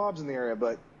there's no mobs in the area,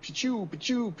 but pichu,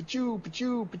 pichu, pichu,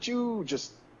 pichu, pichu,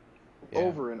 just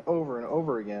over and over and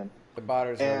over again. The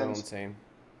botters are insane.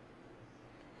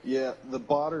 Yeah, the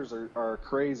botters are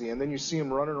crazy, and then you see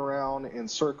them running around in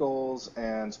circles,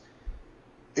 and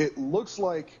it looks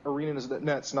like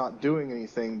ArenaNet's not doing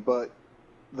anything, but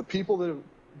the people that have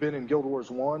been in Guild Wars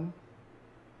 1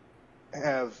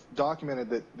 have documented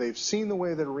that they've seen the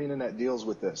way that ArenaNet deals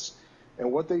with this.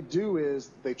 And what they do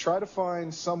is they try to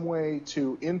find some way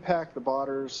to impact the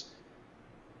botters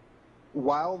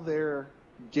while they're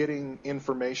getting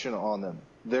information on them.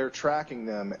 They're tracking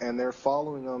them and they're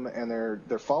following them and they're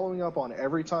following up on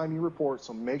every time you report.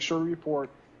 So make sure to report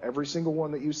every single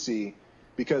one that you see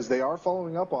because they are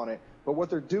following up on it. But what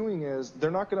they're doing is they're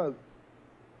not going to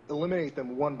eliminate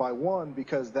them one by one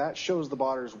because that shows the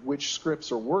botters which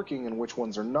scripts are working and which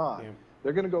ones are not. Yeah.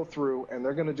 They're going to go through and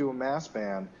they're going to do a mass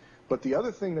ban. But the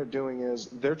other thing they're doing is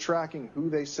they're tracking who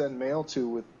they send mail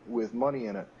to with money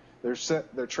in it.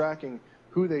 They're tracking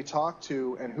who they talk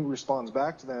to and who responds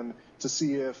back to them to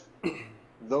see if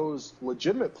those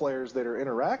legitimate players that are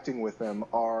interacting with them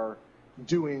are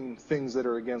doing things that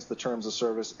are against the terms of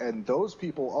service. And those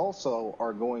people also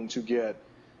are going to get,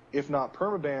 if not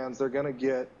permabans, they're going to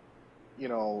get,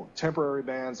 temporary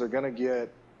bans. They're going to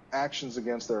get actions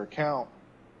against their account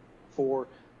for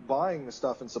buying the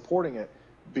stuff and supporting it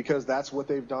because that's what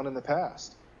they've done in the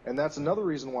past. And that's another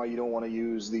reason why you don't want to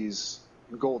use these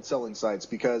gold selling sites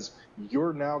because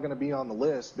you're now going to be on the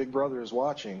list. Big Brother is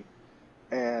watching,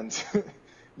 and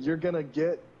you're going to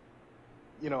get,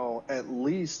 at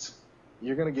least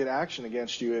you're going to get action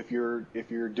against you if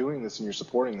you're doing this and you're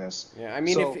supporting this. Yeah, I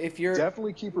mean, so if you're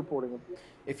definitely keep reporting them.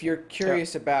 If you're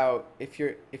curious about if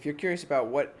you're curious about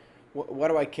what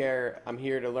do I care? I'm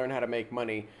here to learn how to make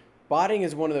money. Botting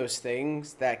is one of those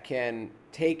things that can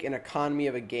take an economy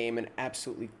of a game and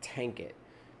absolutely tank it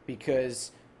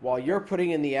because while you're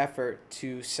putting in the effort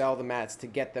to sell the mats, to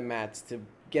get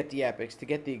the epics, to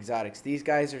get the exotics, these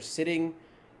guys are sitting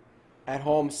at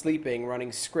home sleeping,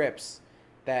 running scripts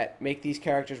that make these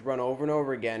characters run over and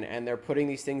over again, and they're putting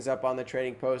these things up on the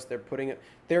trading post.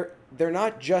 They're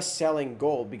not just selling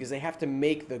gold because they have to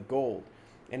make the gold.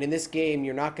 And in this game,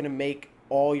 you're not going to make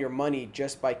all your money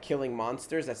just by killing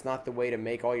monsters. That's not the way to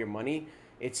make all your money.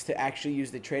 It's to actually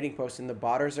use the trading post, and the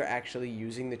botters are actually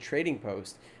using the trading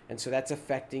post, and so that's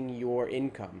affecting your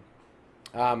income.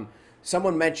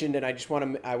 Someone mentioned, and I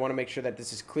want to make sure that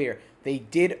this is clear. They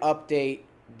did update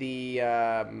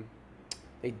the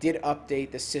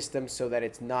system so that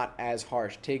it's not as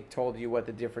harsh. Tig told you what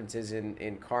the difference is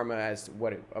in karma as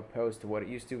what it opposed to what it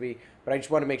used to be. But I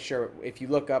just want to make sure, if you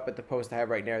look up at the post I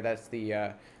have right now, that's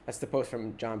the post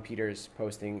from John Peters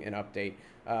posting an update.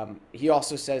 He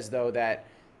also says though that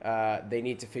they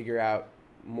need to figure out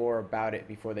more about it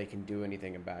before they can do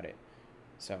anything about it.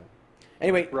 So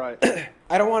anyway, Right.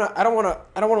 I don't want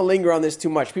to linger on this too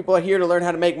much. People are here to learn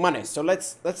how to make money, so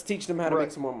let's teach them how to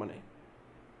make some more money.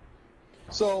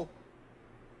 So,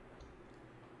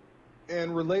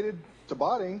 and related to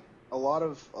botting, a lot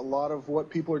of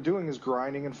what people are doing is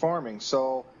grinding and farming.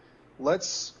 So,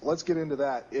 let's get into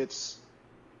that. It's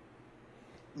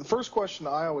the first question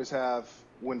I always have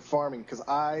when farming, because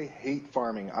I hate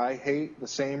farming. I hate the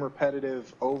same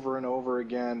repetitive over and over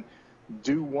again.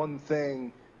 Do one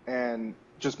thing and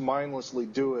just mindlessly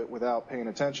do it without paying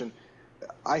attention.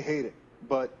 I hate it.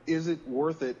 But is it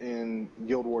worth it in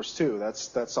Guild Wars 2?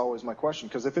 That's always my question.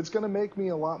 Because if it's going to make me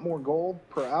a lot more gold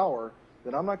per hour,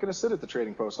 then I'm not going to sit at the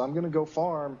trading post. I'm going to go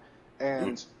farm,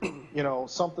 and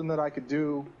something that I could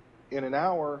do in an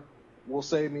hour will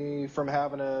save me from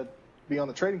having to be on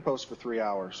the trading post for 3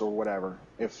 hours or whatever,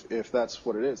 if that's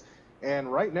what it is.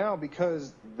 And right now,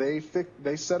 because they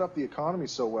set up the economy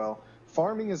so well,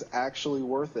 farming is actually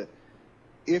worth it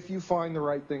if you find the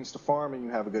right things to farm and you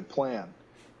have a good plan.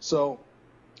 So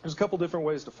there's a couple different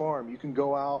ways to farm. You can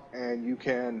go out and you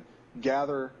can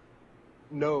gather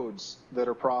nodes that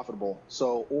are profitable.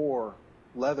 So ore,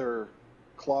 leather,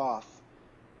 cloth.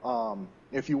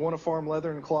 If you want to farm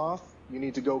leather and cloth, you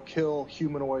need to go kill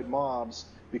humanoid mobs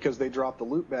because they drop the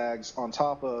loot bags on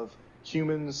top of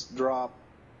humans drop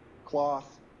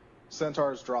cloth,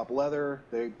 centaurs drop leather,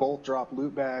 they both drop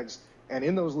loot bags, and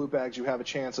in those loot bags you have a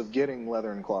chance of getting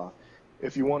leather and cloth.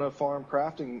 If you want to farm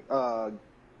crafting,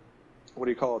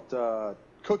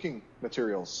 cooking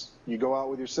materials, you go out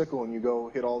with your sickle and you go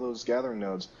hit all those gathering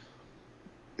nodes.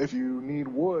 If you need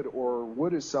wood or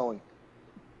wood is selling,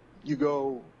 you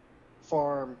go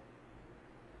farm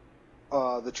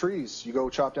the trees. You go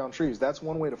chop down trees. That's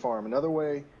one way to farm. Another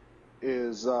way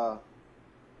is the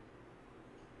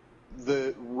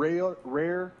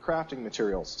rare crafting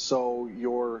materials. So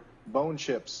your bone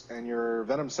chips and your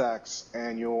venom sacks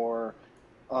and your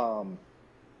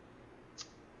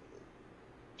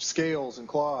scales and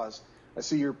claws. I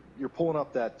see you're pulling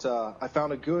up that. I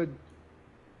found a good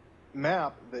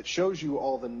map that shows you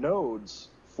all the nodes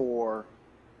for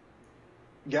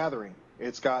gathering.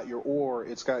 It's got your ore,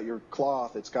 it's got your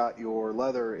cloth, it's got your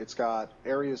leather, it's got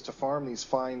areas to farm these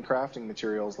fine crafting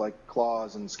materials like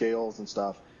claws and scales and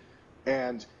stuff.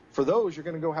 And for those, you're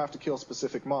going to go have to kill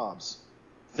specific mobs.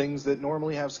 Things that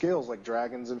normally have scales, like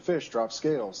dragons and fish, drop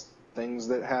scales. Things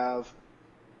that have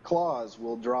claws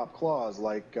will drop claws,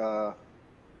 like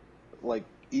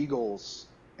eagles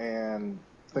and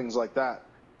things like that.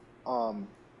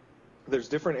 There's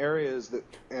different areas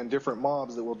and different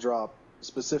mobs that will drop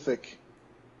specific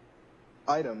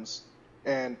items,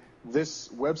 and this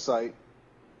website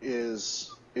is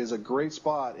a great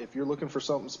spot. If you're looking for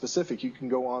something specific, you can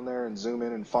go on there and zoom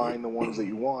in and find the ones that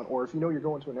you want. Or if you know you're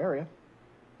going to an area,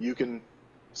 you can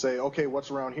say, okay,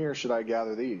 what's around here? Should I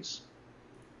gather these?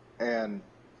 And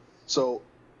so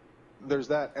there's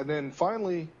that. And then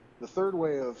finally, the third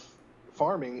way of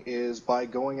farming is by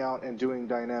going out and doing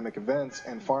dynamic events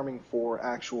and farming for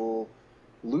actual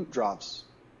loot drops,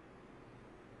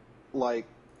 like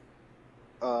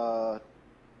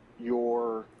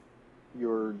your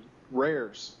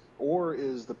rares. Ore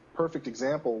is the perfect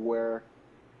example where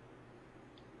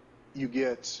you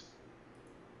get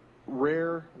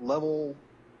rare level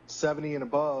 70 and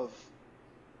above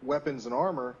weapons and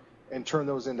armor and turn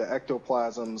those into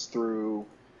ectoplasms through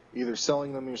either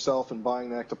selling them yourself and buying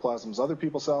the ectoplasms other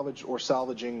people salvage, or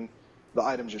salvaging the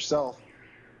items yourself.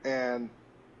 And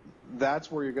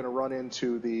that's where you're going to run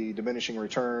into the diminishing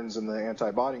returns and the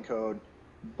anti-botting code.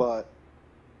 But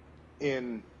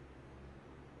in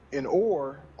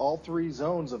ore, all three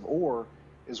zones of ore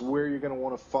is where you're going to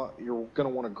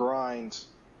want to grind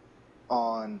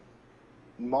on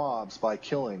mobs by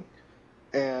killing.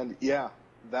 And yeah,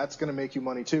 that's going to make you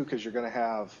money too, because you're going to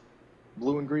have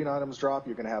blue and green items drop,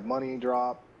 you're going to have money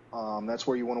drop. That's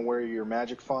where you want to wear your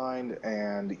magic find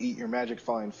and eat your magic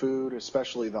find food,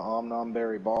 especially the Om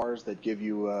Berry bars that give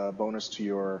you a bonus to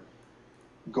your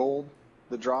gold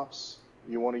that drops.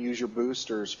 You want to use your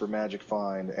boosters for magic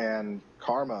find and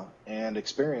karma and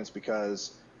experience,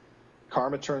 because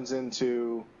karma turns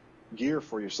into gear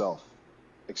for yourself.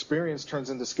 Experience turns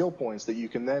into skill points that you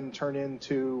can then turn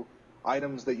into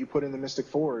items that you put in the Mystic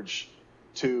Forge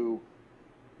to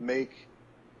make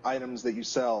items that you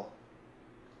sell.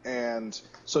 And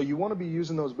so you want to be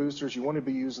using those boosters, you want to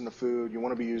be using the food, you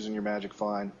want to be using your Magic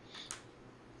Find.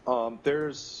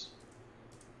 There's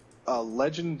a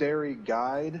legendary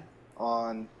guide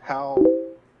on how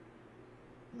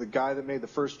the guy that made the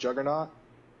first Juggernaut,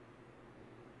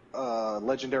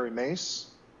 Legendary Mace,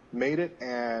 made it,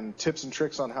 and tips and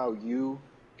tricks on how you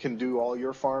can do all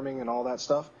your farming and all that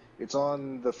stuff. It's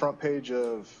on the front page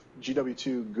of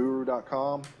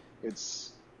GW2Guru.com.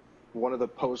 It's one of the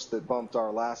posts that bumped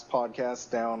our last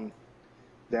podcast down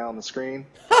the screen.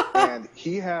 And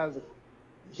he has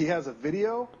a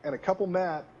video and a couple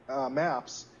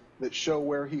maps that show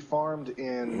where he farmed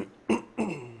in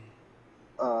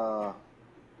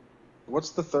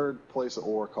what's the third place of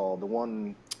ore called? The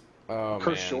one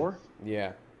Cursed Shore?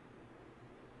 Yeah.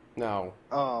 No.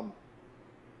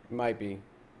 Might be.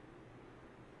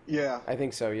 Yeah. I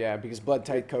think so, yeah, because Blood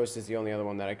Tide Coast is the only other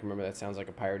one that I can remember that sounds like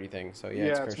a piratey thing. So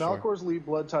yeah, it's Malcor's Leap,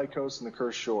 Blood Tide Coast, and the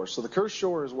Cursed Shore. So the Cursed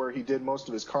Shore is where he did most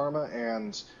of his karma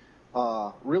and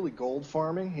really gold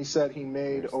farming. He said he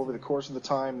made over the course of the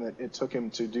time that it took him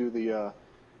to do the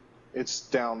it's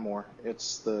down more.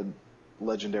 It's the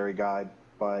legendary guide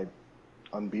by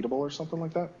Unbeatable or something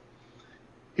like that.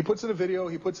 He puts in a video,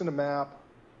 he puts in a map,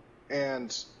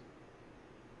 and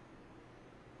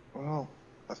well,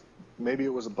 maybe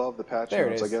it was above the patch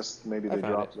notes. I guess maybe they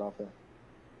dropped it off there.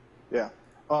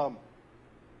 Yeah.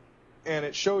 And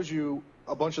it shows you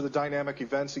a bunch of the dynamic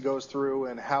events he goes through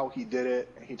and how he did it.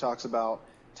 He talks about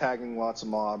tagging lots of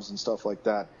mobs and stuff like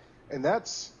that. And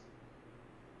that's,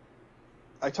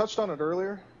 I touched on it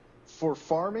earlier, for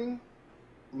farming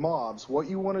mobs, what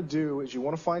you want to do is you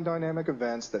want to find dynamic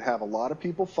events that have a lot of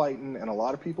people fighting and a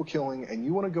lot of people killing, and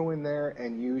you want to go in there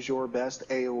and use your best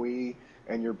AoE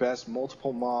and your best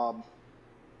multiple mob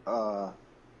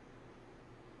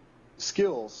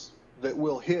skills that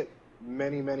will hit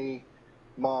many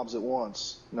mobs at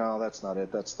once. No, that's not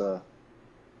it. That's the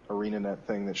ArenaNet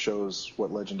thing that shows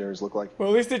what legendaries look like. Well,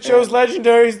 at least it shows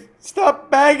legendaries.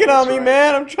 Stop bagging on me,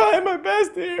 man. I'm trying my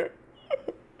best here.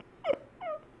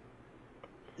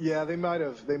 Yeah, they might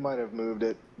have moved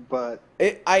it, but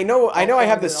I know I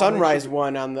have the Sunrise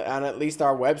one on at least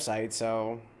our website,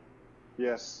 so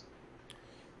yes.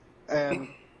 And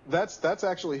that's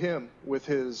actually him with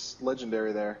his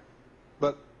legendary there.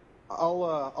 But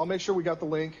I'll make sure we got the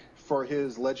link for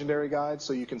his legendary guide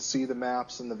so you can see the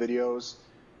maps and the videos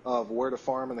of where to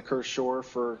farm in the Cursed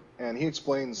Shore and he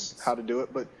explains how to do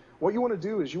it. But what you want to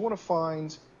do is you want to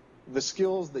find the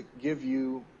skills that give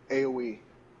you AoE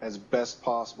as best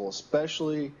possible,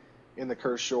 especially in the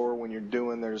Cursed Shore when you're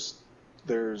doing there's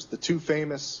the two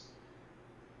famous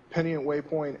Penient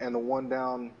Waypoint and the one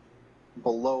down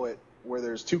below it where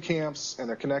there's two camps and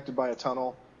they're connected by a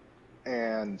tunnel,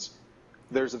 and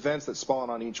there's events that spawn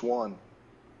on each one.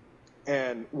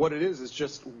 And what it is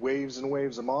just waves and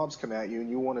waves of mobs come at you, and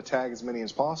you want to tag as many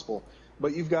as possible.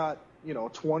 But you've got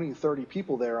 20, 30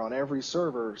 people there on every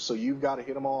server, so you've got to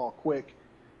hit them all quick,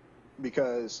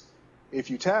 because if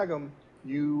you tag them,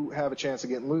 you have a chance of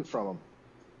getting loot from them.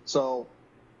 So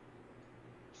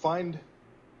find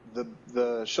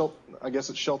the shelter. I guess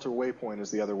it's Shelter Waypoint is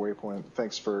the other waypoint.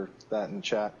 Thanks for that in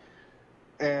chat.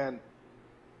 And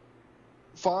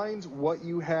find what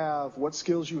you have, what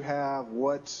skills you have,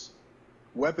 what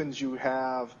weapons you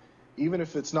have. Even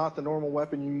if it's not the normal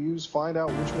weapon you use, find out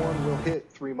which one will hit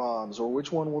 3 mobs, or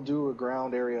which one will do a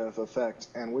ground area of effect,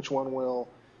 and which one will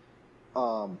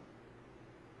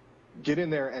get in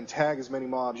there and tag as many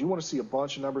mobs. You want to see a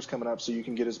bunch of numbers coming up so you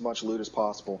can get as much loot as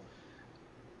possible.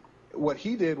 What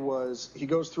he did was he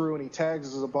goes through and he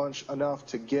tags a bunch enough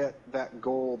to get that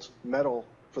gold medal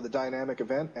for the dynamic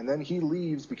event, and then he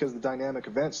leaves because the dynamic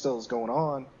event still is going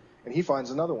on, and he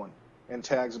finds another one and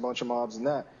tags a bunch of mobs in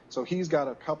that. So he's got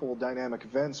a couple dynamic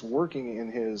events working in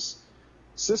his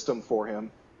system for him,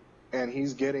 and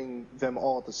he's getting them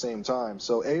all at the same time.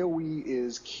 So AoE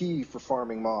is key for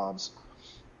farming mobs.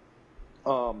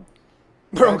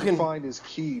 Magic Find is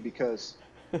key because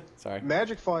sorry.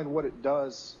 Magic Find, what it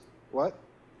does. What?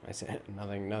 I said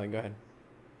nothing. Go ahead.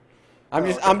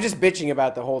 I'm just bitching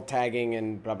about the whole tagging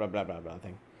and blah blah blah blah blah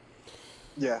thing.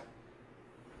 Yeah.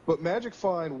 But Magic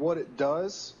Find, what it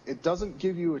does, it doesn't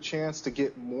give you a chance to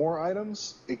get more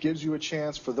items. It gives you a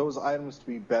chance for those items to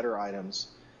be better items.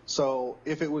 So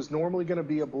if it was normally going to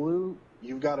be a blue,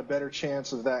 you've got a better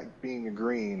chance of that being a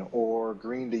green or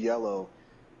green to yellow.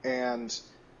 And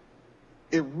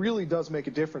it really does make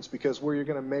a difference, because where you're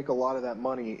going to make a lot of that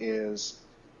money is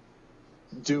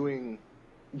doing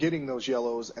getting those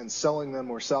yellows and selling them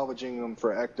or salvaging them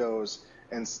for ectos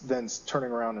and then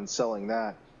turning around and selling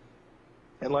that.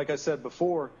 And like I said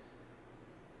before,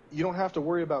 you don't have to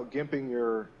worry about gimping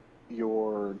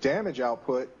your damage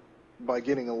output by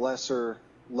getting a lesser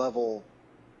level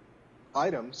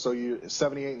item, so you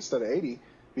 78 instead of 80,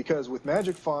 because with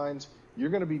Magic Find, you're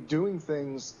going to be doing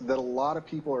things that a lot of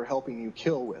people are helping you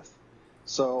kill with.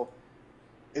 So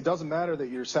it doesn't matter that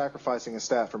you're sacrificing a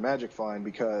stat for Magic Find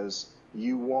because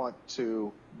you want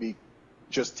to be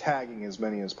just tagging as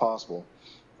many as possible.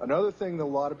 Another thing that a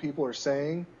lot of people are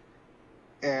saying,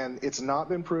 and it's not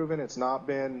been proven, it's not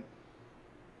been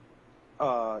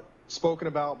spoken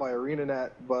about by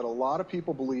ArenaNet, but a lot of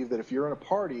people believe that if you're in a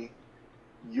party,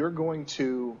 you're going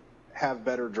to have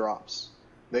better drops.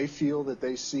 They feel that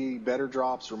they see better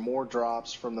drops or more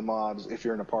drops from the mobs if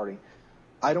you're in a party.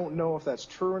 I don't know if that's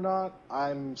true or not.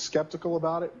 I'm skeptical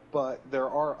about it, but there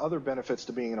are other benefits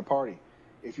to being in a party.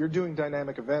 If you're doing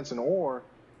dynamic events in Ore,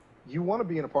 you want to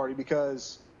be in a party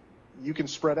because you can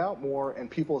spread out more and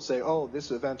people say, oh, this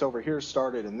event over here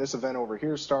started and this event over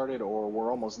here started, or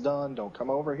we're almost done, don't come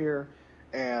over here.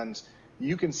 And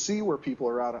you can see where people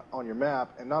are out on your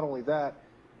map. And not only that,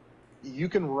 you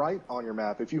can write on your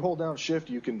map. If you hold down shift,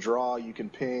 you can draw, you can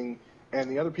ping,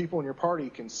 and the other people in your party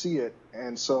can see it.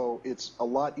 And so it's a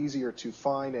lot easier to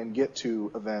find and get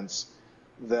to events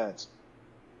that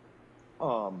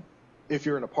if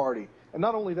you're in a party. And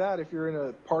not only that, if you're in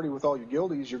a party with all your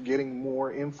guildies, you're getting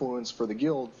more influence for the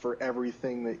guild for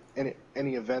everything that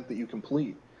any event that you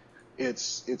complete.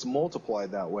 It's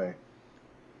multiplied that way.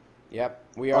 Yep,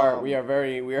 we are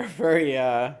very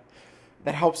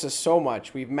that helps us so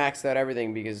much. We've maxed out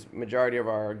everything because majority of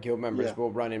our guild members will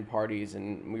run in parties,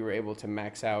 and we were able to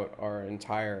max out our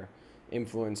entire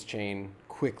influence chain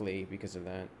quickly because of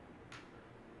that.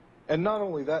 And not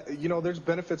only that, there's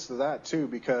benefits to that too,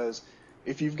 because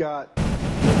if you've got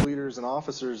leaders and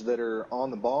officers that are on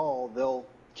the ball, they'll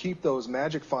keep those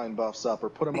Magic Find buffs up or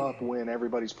put them up when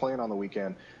everybody's playing on the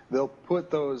weekend. They'll put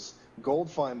those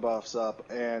Gold Find buffs up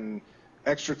and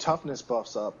extra toughness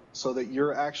buffs up so that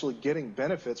you're actually getting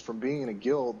benefits from being in a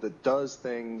guild that does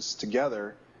things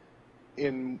together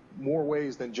in more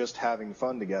ways than just having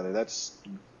fun together. That's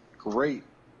great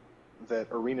that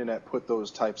ArenaNet put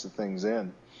those types of things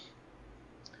in.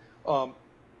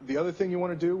 The other thing you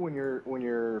want to do when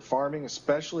you're farming,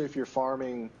 especially if you're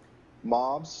farming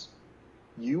mobs,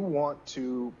 you want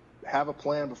to have a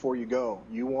plan before you go.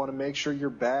 You want to make sure your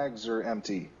bags are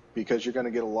empty because you're going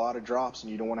to get a lot of drops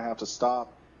and you don't want to have to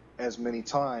stop as many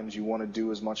times. You want to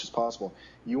do as much as possible.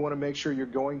 You want to make sure you're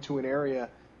going to an area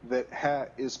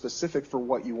that is specific for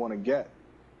what you want to get.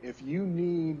 If you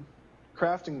need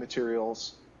crafting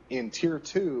materials in Tier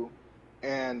 2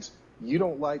 and you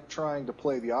don't like trying to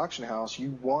play the auction house,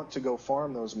 you want to go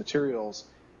farm those materials,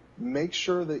 make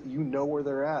sure that you know where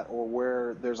they're at or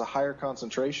where there's a higher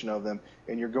concentration of them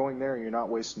and you're going there and you're not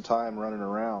wasting time running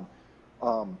around.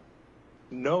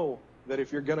 Know that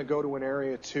if you're going to go to an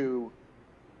area to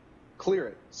clear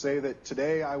it, say that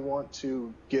today I want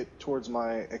to get towards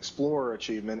my Explorer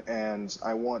achievement and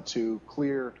I want to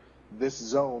clear this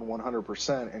zone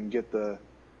 100% and get the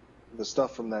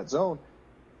stuff from that zone.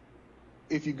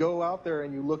 If you go out there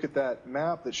and you look at that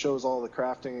map that shows all the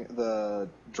crafting, the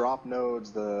drop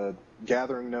nodes, the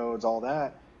gathering nodes, all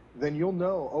that, then you'll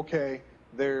know, okay,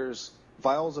 there's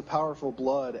vials of powerful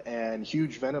blood and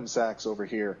huge venom sacs over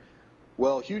here.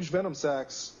 Well, huge venom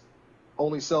sacs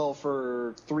only sell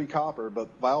for 3 copper, but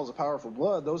vials of powerful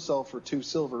blood, those sell for 2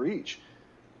 silver each.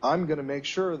 I'm going to make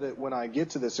sure that when I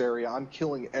get to this area, I'm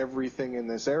killing everything in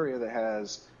this area that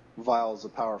has vials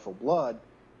of powerful blood.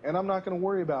 And I'm not going to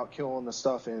worry about killing the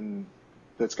stuff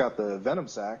that's got the venom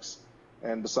sacs.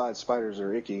 And besides, spiders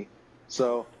are icky.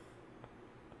 So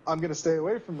I'm going to stay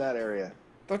away from that area.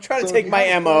 Don't try to take my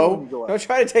ammo. Don't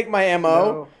try to take my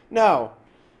ammo. No.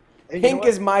 Pink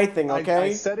is my thing, okay?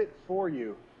 I said it for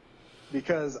you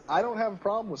because I don't have a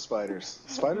problem with spiders.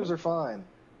 Spiders are fine.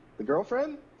 The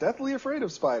girlfriend, deathly afraid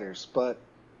of spiders, but...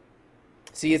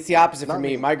 See, it's the opposite for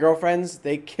me. My girlfriends,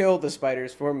 they kill the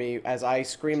spiders for me as I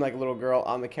scream like a little girl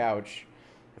on the couch.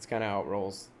 That's kind of how it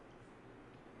rolls.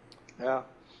 Yeah.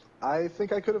 I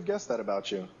think I could have guessed that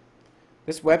about you.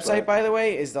 This website, by the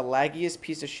way, is the laggiest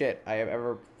piece of shit I have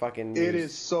ever fucking used. It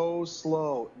is so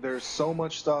slow. There's so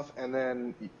much stuff, and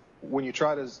then when you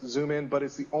try to zoom in, but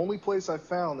it's the only place I've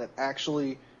found that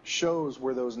actually shows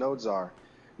where those nodes are.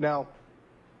 Now,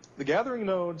 the gathering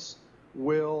nodes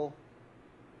will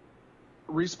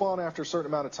respawn after a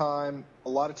certain amount of time. A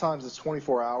lot of times it's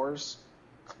 24 hours.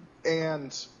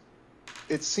 And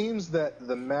it seems that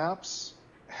the maps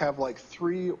have like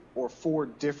 3 or 4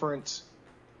 different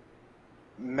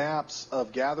maps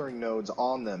of gathering nodes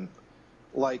on them.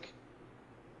 Like,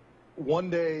 one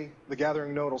day the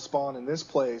gathering node will spawn in this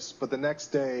place, but the next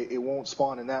day it won't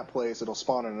spawn in that place. It'll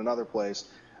spawn in another place.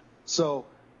 So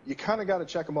you kind of got to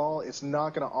check them all. It's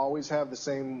not going to always have the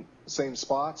same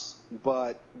spots,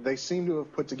 but they seem to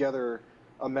have put together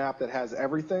a map that has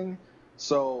everything.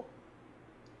 So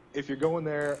if you're going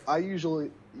there, I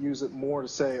usually use it more to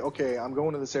say, okay, I'm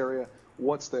going to this area.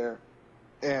 What's there?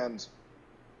 And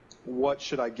what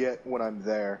should I get when I'm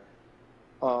there?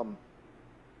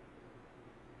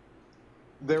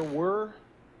 There were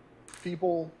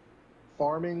people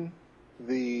farming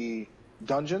the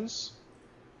dungeons,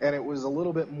 and it was a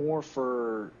little bit more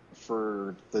for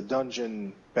the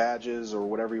dungeon badges or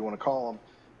whatever you want to call them.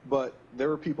 But there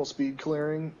were people speed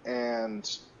clearing and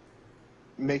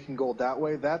making gold that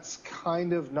way. That's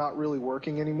kind of not really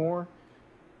working anymore.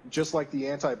 Just like the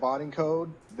anti-botting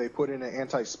code, they put in an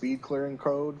anti-speed clearing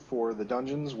code for the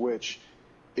dungeons, which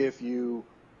if you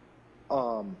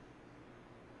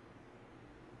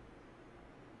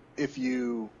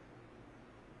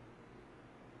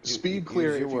speed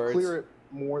clear, if you clear it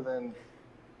more than,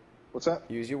 what's that?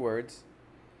 Use your words.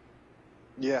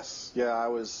 Yes, yeah, I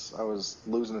was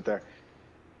losing it there.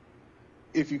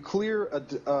 If you clear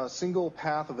a single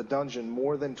path of a dungeon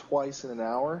more than twice in an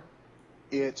hour,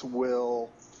 it will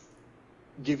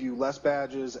give you less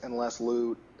badges and less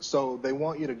loot. So they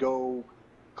want you to go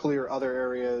clear other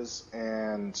areas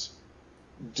and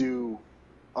do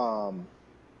not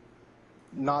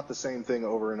the same thing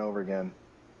over and over again.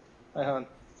 Hi, hon.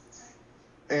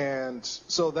 And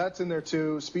so that's in there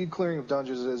too. Speed clearing of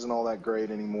dungeons isn't all that great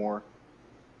anymore.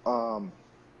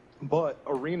 But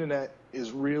ArenaNet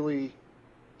is really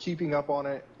keeping up on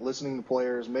it, listening to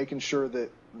players, making sure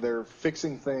that they're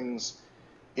fixing things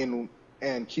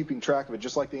and keeping track of it,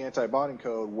 just like the anti-botting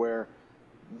code, where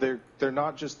they're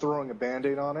not just throwing a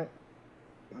Band-Aid on it.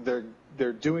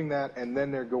 They're doing that, and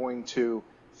then they're going to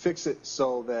fix it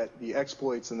so that the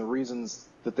exploits and the reasons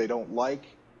that they don't like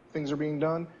things are being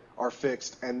done are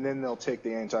fixed, and then they'll take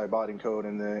the anti-botting code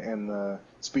and the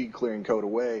speed clearing code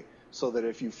away, so that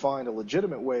if you find a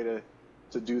legitimate way to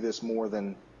do this more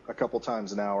than a couple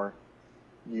times an hour,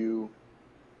 you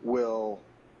will.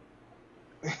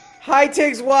 Hi,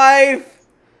 Tig's wife.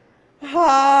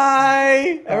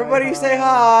 Hi. Everybody hi. Say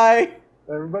hi.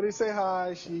 Everybody say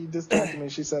hi. She distracted me.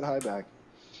 She said hi back.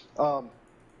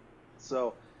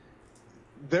 So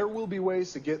there will be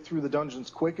ways to get through the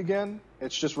dungeons quick again.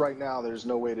 It's just right now there's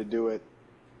no way to do it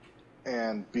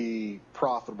and be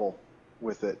profitable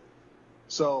with it.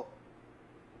 So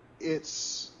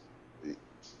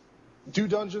do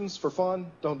dungeons for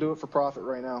fun. Don't do it for profit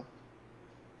right now.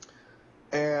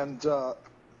 And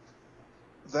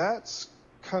that's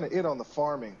kind of it on the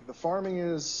farming. The farming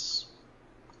is,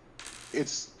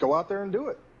 it's go out there and do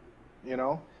it. You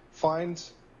know, find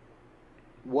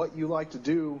what you like to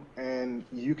do, and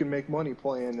you can make money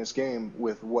playing this game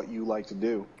with what you like to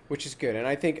do. Which is good, and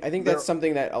I think that's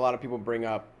something that a lot of people bring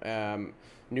up.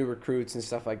 New recruits and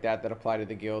stuff like that apply to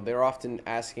the guild. They're often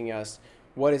asking us,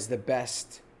 what is the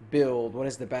best build? What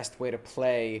is the best way to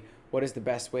play? What is the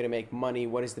best way to make money?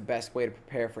 What is the best way to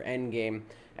prepare for endgame?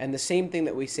 And the same thing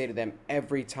that we say to them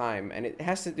every time, and it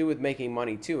has to do with making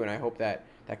money too, and I hope that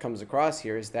comes across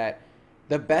here, is that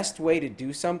the best way to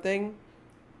do something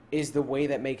is the way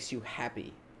that makes you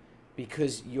happy.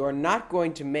 Because you're not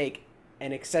going to make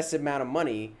an excessive amount of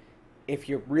money if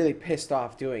you're really pissed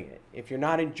off doing it, if you're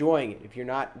not enjoying it, if you're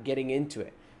not getting into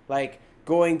it. Like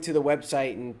going to the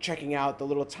website and checking out the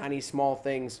little tiny small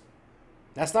things,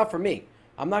 that's not for me.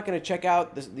 I'm not going to check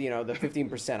out the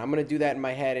 15%. I'm going to do that in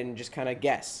my head and just kind of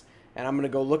guess. And I'm going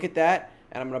to go look at that,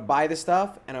 and I'm going to buy the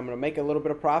stuff, and I'm going to make a little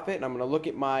bit of profit, and I'm going to look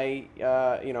at my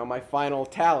my final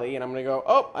tally, and I'm going to go,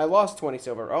 oh, I lost 20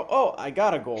 silver. Oh, I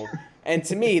got a gold. And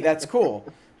to me, that's cool.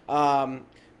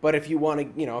 But if you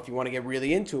want to get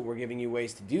really into it, we're giving you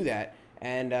ways to do that.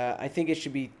 And I think it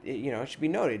should be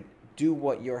noted. Do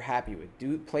what you're happy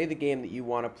with. Play the game that you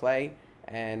want to play,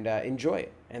 and enjoy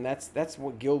it. And that's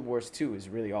what Guild Wars 2 is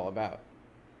really all about.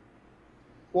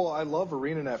 Well, I love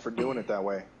ArenaNet for doing it that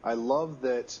way. I love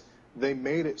that they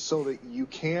made it so that you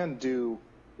can do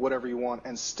whatever you want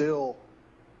and still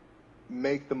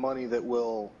make the money that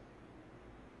will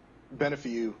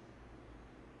benefit you,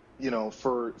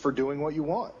 for doing what you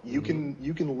want. You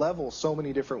can level so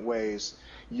many different ways.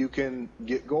 You can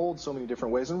get gold so many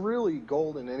different ways. And really,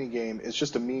 gold in any game is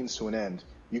just a means to an end.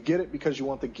 You get it because you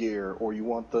want the gear, or you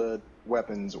want the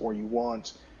weapons, or you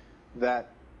want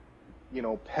that,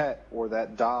 pet or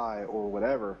that die or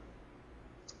whatever.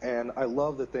 And I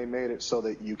love that they made it so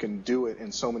that you can do it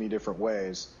in so many different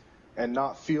ways and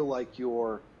not feel like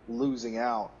you're losing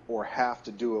out or have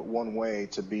to do it one way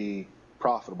to be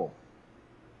profitable.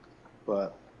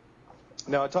 But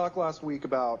now I talked last week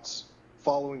about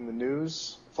following the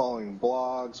news, following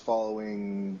blogs,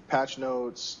 following patch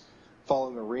notes,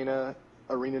 following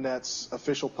ArenaNet's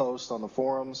official post on the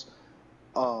forums.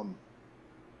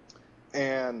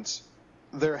 And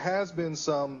there has been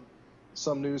some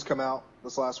news come out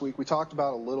this last week. We talked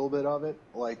about a little bit of it,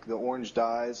 like the orange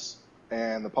dyes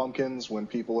and the pumpkins when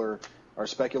people are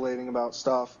speculating about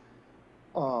stuff.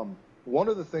 One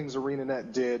of the things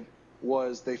ArenaNet did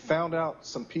was they found out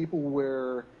some people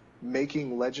were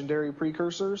making legendary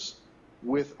precursors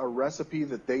with a recipe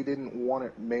that they didn't want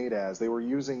it made as. They were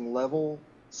using level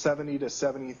 70 to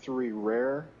 73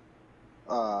 rare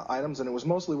items, and it was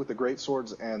mostly with the great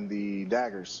swords and the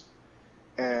daggers.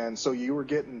 And so you were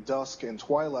getting dusk and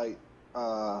twilight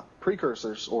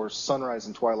precursors, or sunrise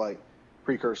and twilight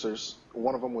precursors.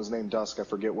 One of them was named Dusk. I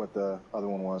forget what the other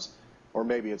one was, or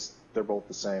maybe they're both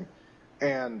the same.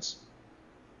 And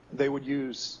they would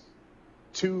use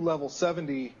 2 level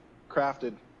 70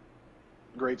 crafted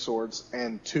great swords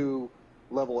and 2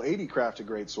 level 80 crafted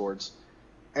great swords,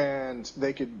 and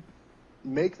they could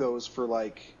make those for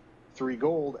like 3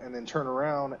 gold and then turn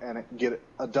around and get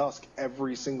a dusk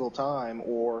every single time,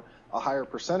 or a higher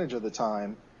percentage of the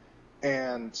time,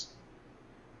 and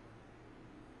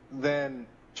then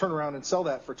turn around and sell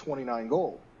that for 29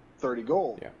 gold, 30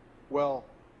 gold. Yeah. Well,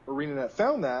 ArenaNet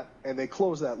found that, and they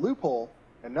closed that loophole,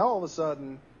 and now all of a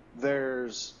sudden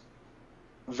there's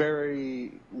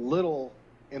very little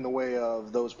in the way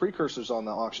of those precursors on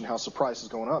the auction house. The price is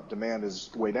going up. Demand is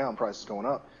way down. Price is going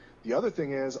up. The other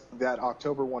thing is that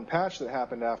October 1 patch that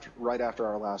happened right after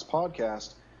our last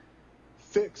podcast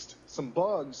fixed some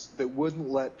bugs that wouldn't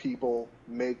let people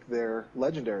make their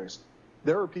legendaries.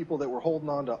 There were people that were holding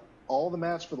on to all the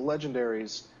mats for the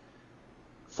legendaries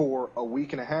for a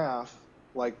week and a half,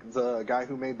 like the guy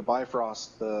who made the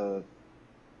Bifrost, the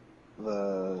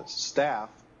staff.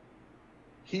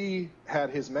 He had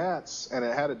his mats, and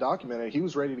it had it documented. He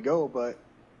was ready to go, but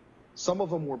some of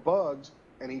them were bugged,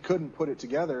 and he couldn't put it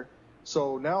together.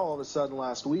 So now all of a sudden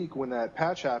last week when that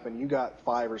patch happened, you got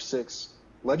 5 or 6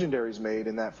 legendaries made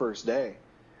in that first day.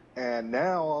 And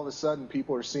now all of a sudden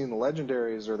people are seeing the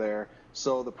legendaries are there,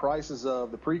 so the prices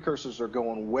of the precursors are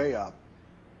going way up.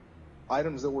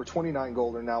 Items that were 29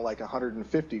 gold are now like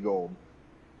 150 gold.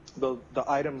 The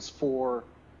items for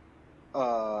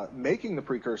making the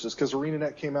precursors, because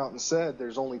ArenaNet came out and said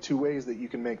there's only 2 ways that you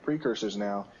can make precursors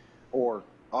now, or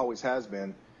always has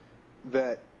been,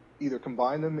 that either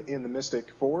combine them in the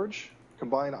Mystic Forge,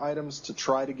 combine items to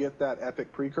try to get that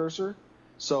epic precursor,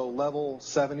 so level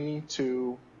 70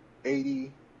 to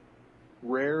 80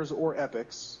 rares or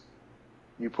epics,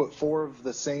 you put 4 of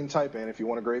the same type in. If you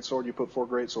want a great sword, you put 4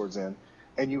 great swords in,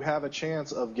 and you have a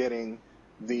chance of getting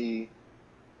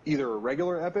either a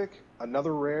regular epic,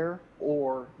 another rare,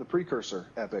 or the precursor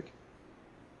epic.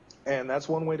 And that's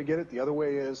one way to get it. The other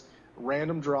way is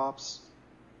random drops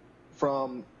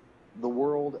from the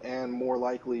world, and more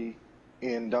likely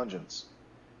in dungeons.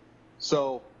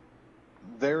 So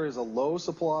there is a low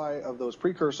supply of those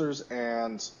precursors,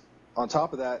 and on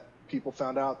top of that, people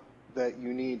found out that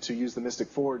you need to use the Mystic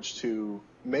Forge to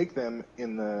make them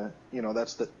in the,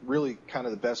 that's really kind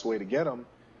of the best way to get them.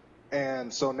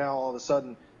 And so now all of a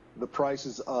sudden the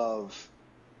prices of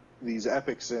these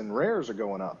epics and rares are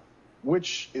going up,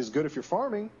 which is good if you're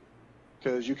farming,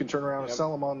 because you can turn around and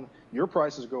sell them on your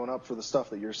prices going up for the stuff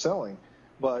that you're selling.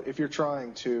 But if you're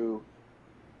trying to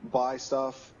buy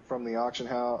stuff from the auction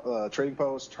house, trading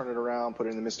post, turn it around, put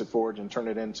it in the Mystic Forge, and turn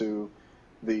it into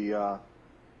the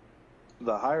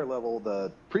higher level,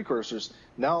 the precursors,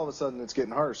 now all of a sudden it's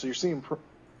getting harder. So you're seeing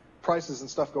prices and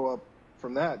stuff go up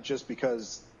from that, just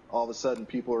because all of a sudden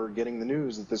people are getting the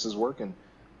news that this is working.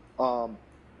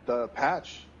 The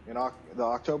patch, the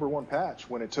October 1 patch,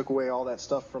 when it took away all that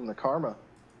stuff from the Karma,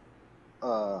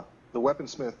 the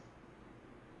weaponsmith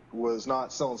was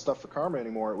not selling stuff for Karma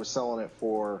anymore. It was selling it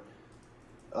for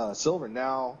silver.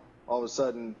 Now all of a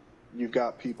sudden you've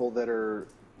got people that are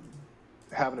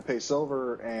having to pay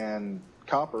silver and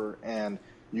copper, and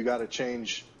you got to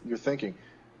change your thinking.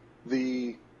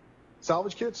 The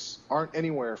salvage kits aren't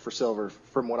anywhere for silver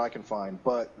from what I can find,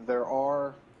 but there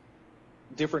are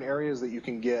different areas that you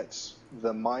can get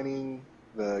the mining,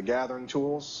 the gathering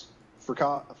tools for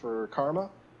Karma.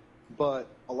 But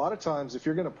a lot of times, if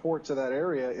you're going to port to that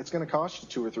area, it's going to cost you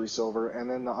 2 or 3 silver, and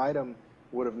then the item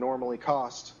would have normally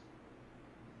cost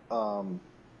 4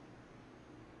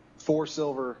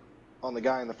 silver on the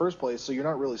guy in the first place, so you're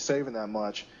not really saving that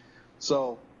much.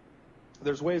 So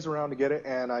there's ways around to get it,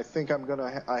 and I think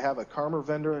I have a Karma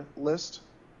vendor list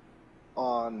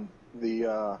on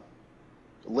the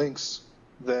links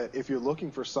that if you're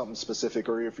looking for something specific,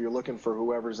 or if you're looking for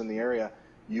whoever's in the area,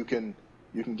 you can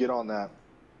get on that.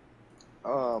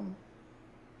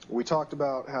 We talked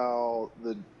about how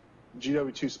the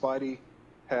GW2 Spidey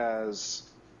has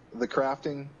the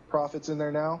crafting profits in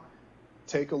there now.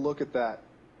 Take a look at that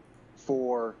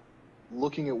for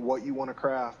looking at what you want to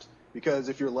craft, because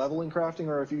if you're leveling crafting,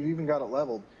 or if you've even got it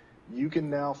leveled, you can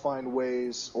now find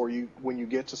ways, or when you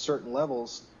get to certain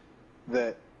levels,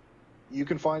 that you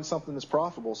can find something that's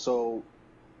profitable. So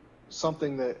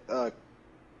something that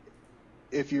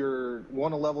if you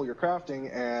want to level your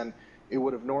crafting, and it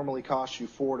would have normally cost you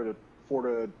 4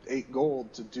 to 8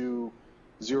 gold to do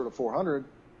 0 to 400,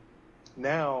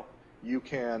 now you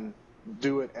can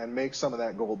do it and make some of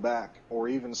that gold back, or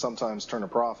even sometimes turn a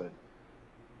profit.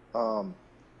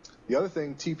 The other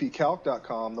thing,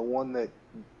 tpcalc.com, the one that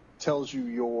tells you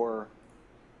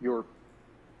your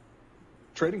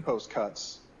trading post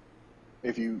cuts,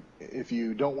 if you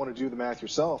don't want to do the math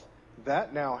yourself,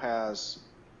 that now has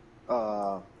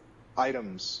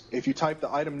items. If you type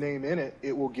the item name in it,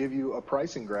 it will give you a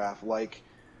pricing graph like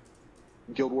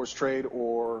Guild Wars Trade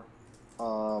or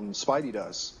Spidey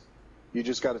does. You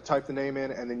just got to type the name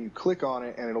in, and then you click on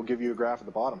it, and it'll give you a graph at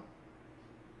the bottom.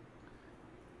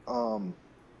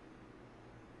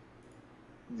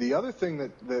 The other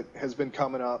thing that has been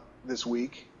coming up this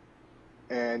week,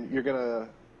 and you're gonna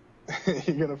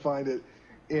find it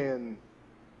in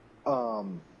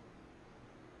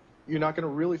you're not gonna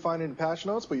really find it in patch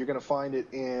notes, but you're gonna find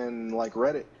it in like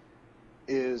Reddit,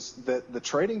 is that the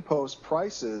trading post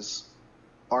prices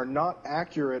are not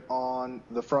accurate on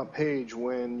the front page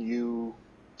when you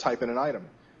type in an item.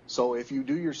 So if you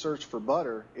do your search for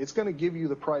butter, it's going to give you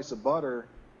the price of butter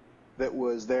that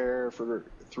was there for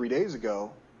 3 days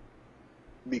ago,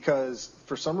 because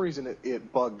for some reason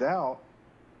it bugged out,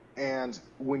 and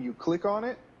when you click on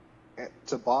it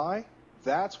to buy,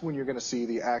 that's when you're going to see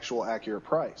the actual accurate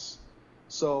price.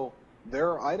 So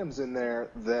there are items in there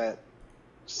that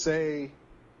say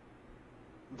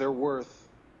they're worth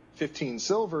 15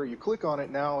 silver, you click on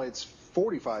it, now it's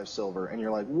 45 silver, and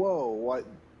you're like, whoa, what?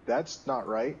 That's not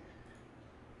right.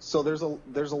 So there's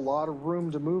a lot of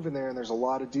room to move in there, and there's a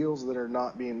lot of deals that are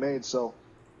not being made. So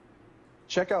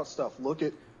check out stuff.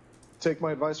 Take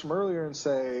my advice from earlier and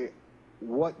say,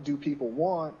 what do people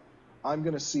want? I'm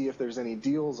going to see if there's any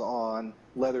deals on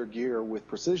leather gear with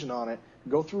precision on it.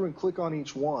 Go through and click on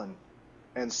each one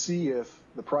and see if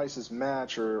the prices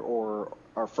match or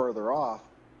are further off,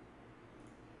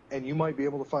 and you might be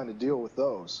able to find a deal with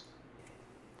those.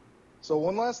 So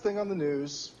one last thing on the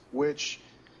news, which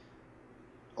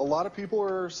a lot of people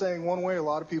are saying one way, a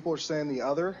lot of people are saying the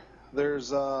other.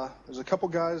 There's a couple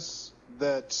guys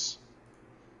that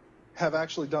have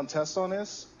actually done tests on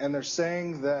this, and they're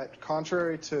saying that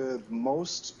contrary to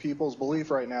most people's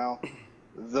belief right now,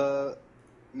 the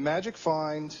Magic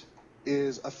Find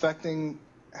is affecting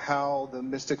how the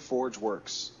Mystic Forge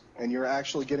works, and you're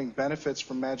actually getting benefits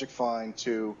from Magic Find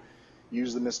to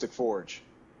use the Mystic Forge.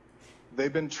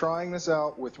 They've been trying this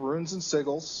out with runes and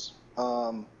sigils.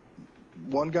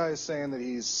 One guy is saying that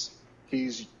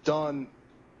he's done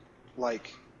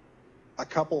like a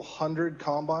couple hundred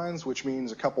combines, which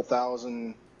means a couple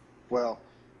thousand. Well,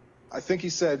 I think he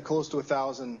said close to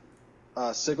 1,000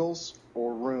 sigils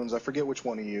or runes. I forget which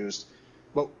one he used,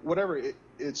 but whatever.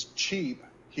 It's cheap.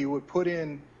 He would put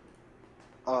in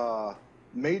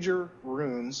major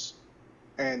runes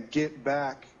and get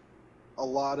back. A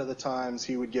lot of the times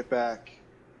he would get back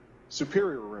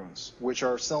superior runes, which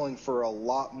are selling for a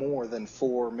lot more than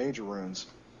 4 major runes.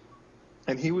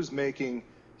 And he was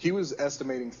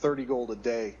estimating 30 gold a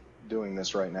day doing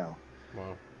this right now.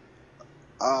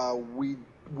 Wow. We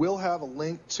will have a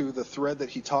link to the thread that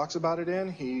he talks about it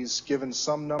in. He's given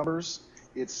some numbers.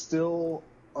 It's still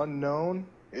unknown.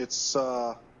 It's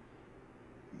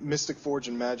Mystic Forge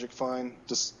and Magic Find,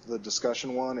 just the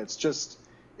discussion one.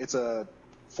 It's a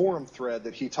forum thread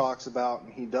that he talks about,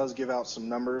 and he does give out some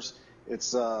numbers.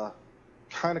 It's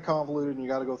kind of convoluted, and you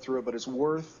got to go through it, but it's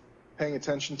worth paying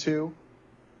attention to.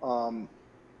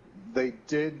 They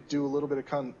did do a little bit of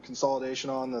consolidation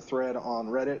on the thread on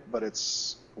Reddit, but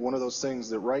it's one of those things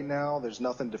that right now there's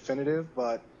nothing definitive,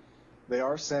 but they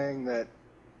are saying that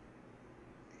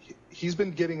he's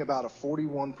been getting about a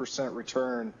 41%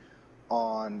 return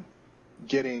on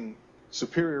getting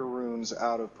superior runes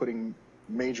out of putting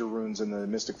major runes in the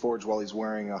Mystic Forge, while he's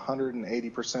wearing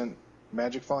 180%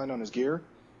 Magic Find on his gear.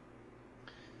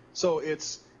 So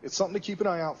it's something to keep an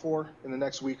eye out for in the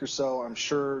next week or so. I'm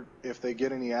sure if they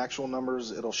get any actual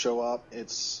numbers, it'll show up.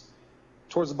 It's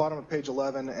towards the bottom of page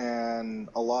 11, and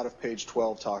a lot of page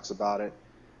 12 talks about it.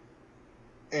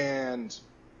 And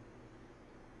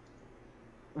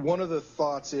one of the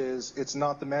thoughts is it's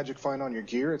not the Magic Find on your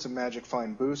gear, it's a Magic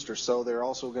Find booster. So they're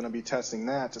also going to be testing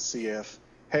that to see if,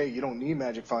 hey, you don't need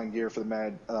Magic Find gear for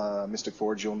the Mystic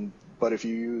Forge, but if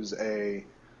you use a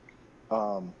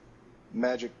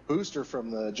Magic booster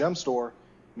from the gem store,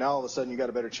 now all of a sudden you got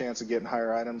a better chance of getting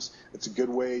higher items. It's a good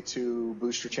way to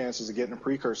boost your chances of getting a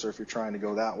precursor if you're trying to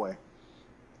go that way.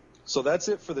 So that's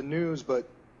it for the news, but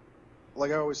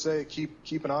like I always say,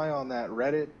 keep an eye on that.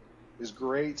 Reddit is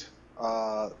great.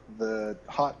 The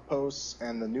hot posts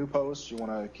and the new posts, you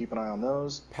want to keep an eye on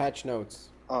those. Patch notes.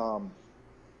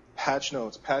 Patch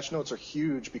notes. Patch notes are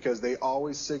huge because they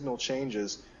always signal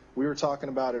changes. We were talking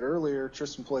about it earlier.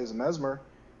 Tristan plays a Mesmer,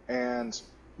 and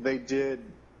they did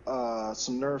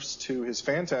some nerfs to his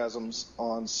phantasms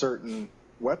on certain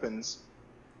weapons.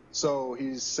 So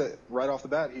right off the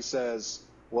bat, he says,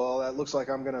 well, that looks like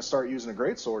I'm going to start using a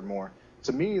greatsword more.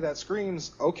 To me, that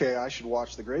screams, okay, I should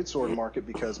watch the greatsword market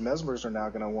because Mesmers are now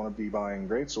going to want to be buying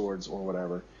greatswords or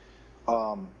whatever.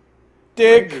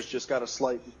 Dick. Rangers just got a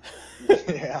slight,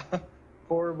 yeah,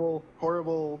 horrible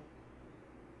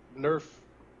nerf.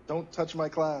 Don't touch my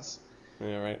class.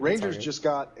 Yeah, right. Rangers just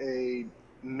got a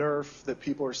nerf that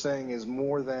people are saying is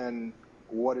more than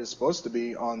what is supposed to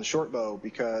be on the short bow,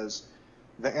 because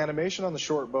the animation on the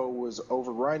short bow was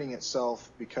overriding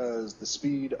itself because the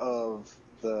speed of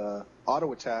the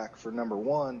auto attack for number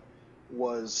 1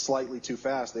 was slightly too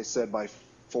fast. They said by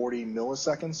 40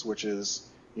 milliseconds, which is,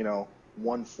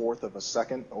 1/4 of a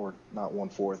second, or not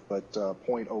 1/4, but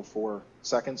 0.04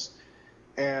 seconds.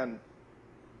 And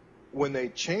when they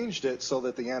changed it so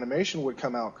that the animation would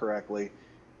come out correctly,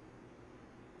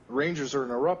 Rangers are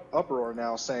in an uproar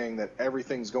now saying that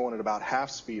everything's going at about half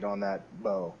speed on that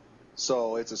bow.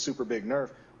 So it's a super big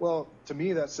nerf. Well, to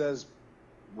me that says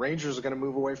Rangers are going to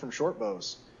move away from short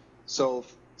bows. So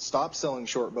stop selling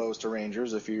short bows to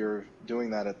Rangers if you're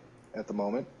doing that at the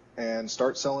moment, and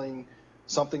start selling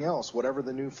something else, whatever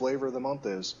the new flavor of the month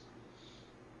is.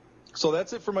 So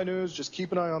that's it for my news. Just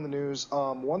keep an eye on the news.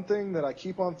 One thing that I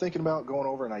keep on thinking about going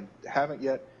over, and I haven't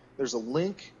yet, there's a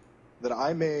link that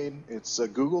I made. It's a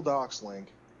Google Docs link.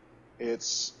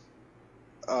 It's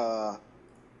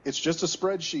just a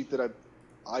spreadsheet that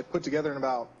I put together in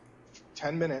about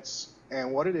 10 minutes.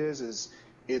 And what it is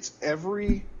it's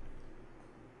every...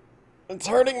 It's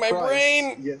hurting my price.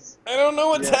 brain. Yes. I don't know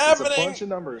what's happening. It's a bunch of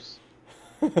numbers.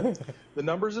 The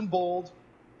numbers in bold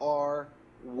are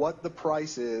what the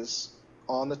price is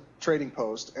on the trading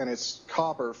post, and it's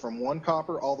copper, from 1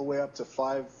 copper all the way up to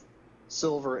 5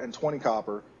 silver and 20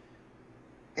 copper.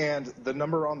 And the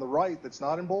number on the right that's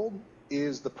not in bold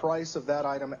is the price of that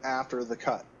item after the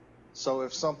cut. So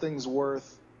if something's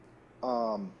worth,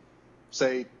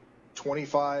 say,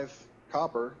 25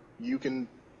 copper, you can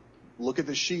look at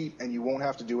the sheet and you won't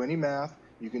have to do any math.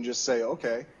 You can just say,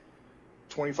 okay,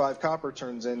 25 copper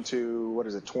turns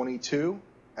into, 22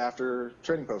 after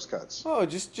trading post cuts. Oh,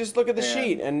 just look at the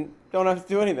sheet and don't have to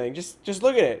do anything. Just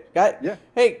look at it. Yeah.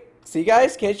 Hey, see,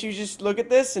 guys, can't you just look at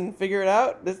this and figure it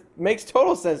out? This makes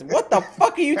total sense. What the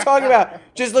fuck are you talking about?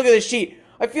 Just look at the sheet.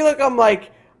 I feel like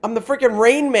I'm the freaking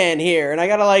Rain Man here, and I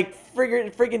gotta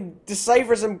freaking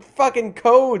decipher some fucking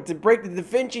code to break the Da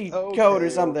Vinci code or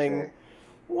something. Okay.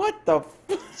 What the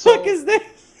fuck is this?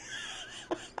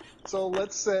 So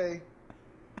let's say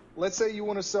you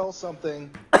want to sell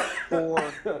something for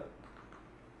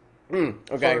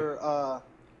for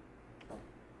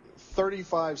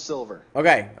 35 silver.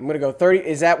 Okay, I'm gonna go 30.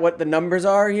 Is that what the numbers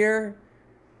are here?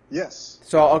 Yes.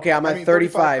 So okay, I'm at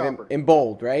 35 in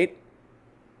bold, right?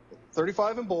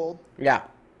 35 in bold. Yeah.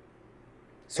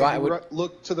 So and I would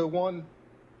look to the one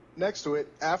next to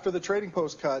it after the trading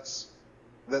post cuts.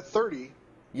 That 30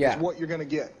 is what you're going to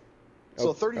get.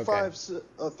 So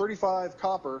 35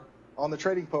 copper on the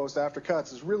trading post after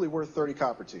cuts is really worth 30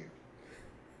 copper to you.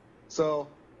 So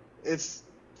it's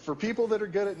for people that are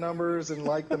good at numbers and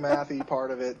like the mathy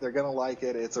part of it. They're going to like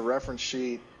it. It's a reference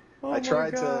sheet. Oh I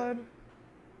tried my God.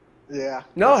 Yeah.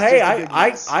 No, hey,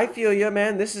 I feel you,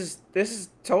 man. This is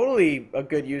totally a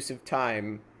good use of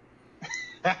time.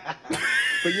 But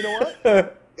you know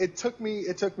what? It took me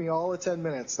all of 10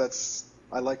 minutes.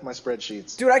 I like my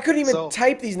spreadsheets. Dude, I couldn't even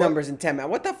type these numbers in 10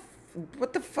 minutes.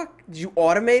 What the fuck? Did you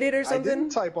automate it or something? I didn't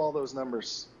type all those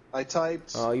numbers. I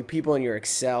typed... Oh, you people in your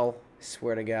Excel. I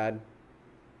swear to God.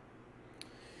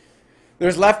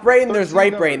 There's left brain and there's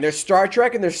right brain. There's Star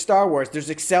Trek and there's Star Wars. There's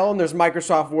Excel and there's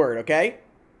Microsoft Word, okay?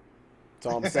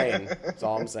 That's all I'm saying. That's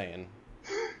all I'm saying.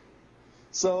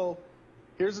 So,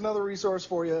 here's another resource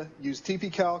for you. Use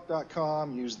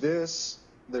tpcalc.com. Use this.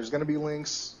 There's going to be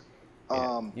links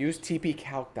Yeah. Use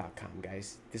tpcalc.com,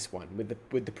 guys. This one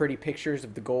with the pretty pictures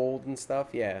of the gold and stuff.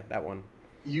 Yeah, that one.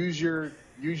 Use your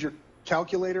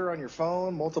calculator on your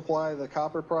phone. Multiply the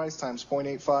copper price times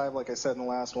 0.85, like I said in the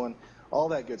last one. All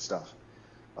that good stuff.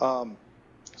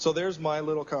 So there's my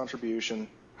little contribution.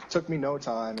 It took me no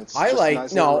time. It's I just like a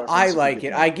nice no, little I reference like to it.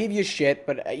 get I give you shit,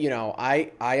 but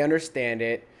I understand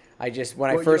it. I just when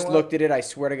I Well, you first know what? looked at it, I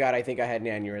swear to God, I think I had an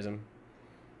aneurysm.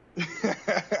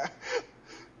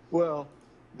 Well,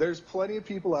 there's plenty of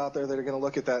people out there that are going to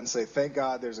look at that and say, "Thank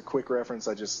God, there's a quick reference."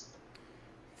 If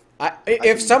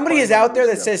can somebody find is out there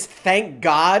that myself. says thank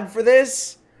God for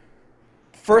this,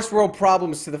 first world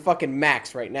problems to the fucking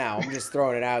max right now. I'm just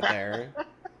throwing it out there.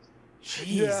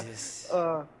 Jesus.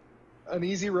 Yeah, an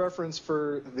easy reference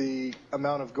for the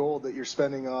amount of gold that you're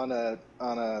spending on a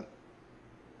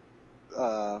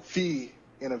fee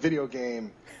in a video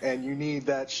game, and you need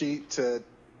that sheet to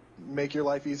make your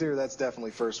life easier. That's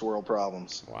definitely first world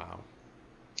problems. Wow.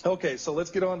 Okay, so let's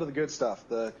get on to the good stuff.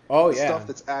 The Oh, the yeah. stuff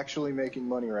that's actually making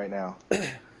money right now.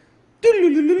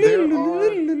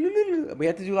 We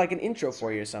have to do like an intro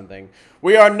for you or something.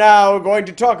 We are now going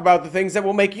to talk about the things that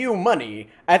will make you money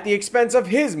at the expense of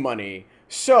his money.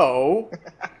 So,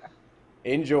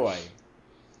 enjoy.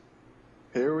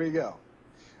 Here we go.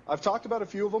 I've talked about a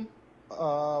few of them.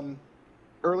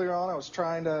 Earlier on, I was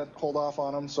trying to hold off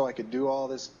on them so I could do all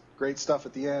this great stuff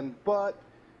at the end, but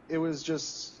it was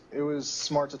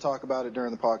smart to talk about it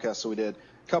during the podcast, so we did.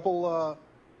 Couple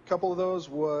of those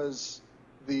was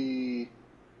the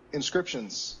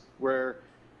inscriptions, where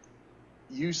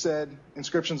you said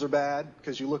inscriptions are bad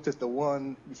because you looked at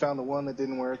you found the one that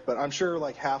didn't work, but I'm sure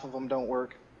like half of them don't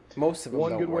work. Most of them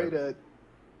don't work.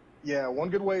 One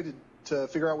good way to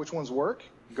figure out which ones work,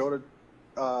 go to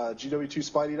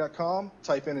GW2Spidey.com,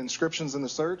 type in inscriptions in the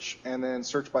search, and then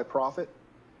search by profit.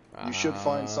 You should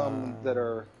find some that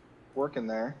are working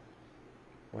there.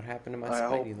 What happened to my I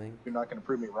hope Spidey link? you're not going to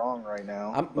prove me wrong right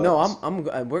now. I'm gonna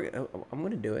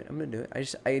do it. I'm gonna do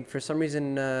it. I for some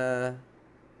reason I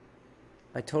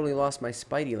totally lost my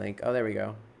Spidey link. Oh, there we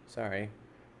go. Sorry,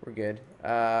 we're good. All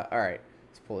right,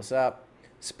 let's pull this up.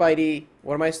 Spidey.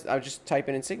 What am I? I'll just type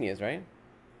in insignias, right?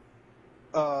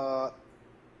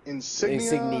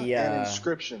 Insignia and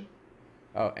inscription.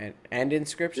 Oh, and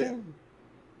inscription. Yeah.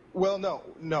 Well,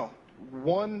 no.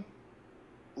 One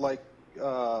like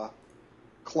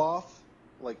cloth,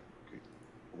 like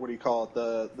what do you call it?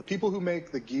 The people who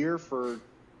make the gear for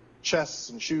chests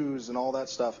and shoes and all that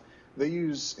stuff, they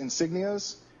use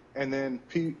insignias, and then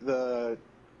the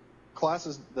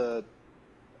classes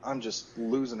I'm just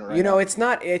losing it right now. It's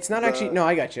not actually. No,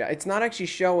 I got you. It's not actually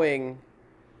showing.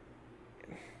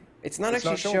 It's not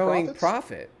actually showing profits?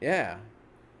 profit. Yeah.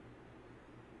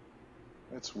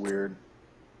 That's weird.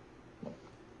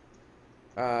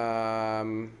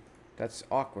 That's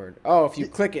awkward. Oh, if you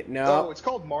click it, no. Oh, it's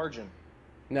called margin.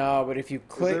 No, but if you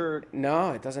click, there-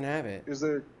 no, it doesn't have it. Is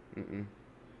there? Mm-mm.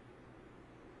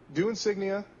 Do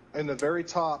insignia in the very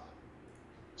top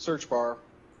search bar,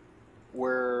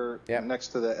 where Yep. next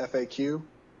to the FAQ,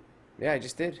 Yeah, I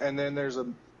just did. and then there's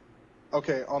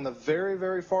okay, on the very,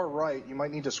 very far right, you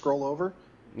might need to scroll over.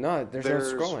 No, there's no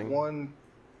scrolling. One.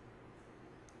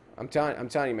 I'm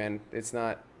telling you, man, it's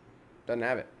not. Doesn't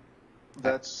have it.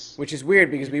 That's Which is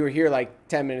weird because we were here like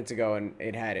 10 minutes ago and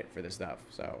it had it for the stuff.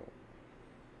 So.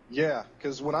 yeah,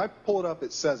 because when I pull it up,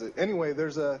 it says it. Anyway,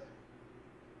 there's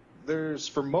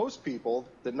for most people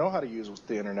that know how to use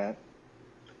the internet,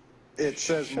 it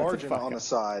says Shut the margin fuck on up. the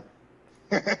side.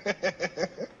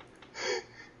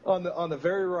 On the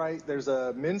very right, there's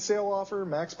a min sale offer,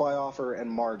 max buy offer, and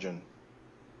margin,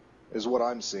 is what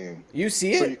I'm seeing. You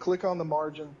see it? So you click on the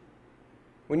margin.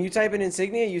 When you type in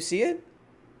insignia, you see it?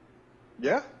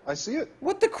 Yeah, I see it.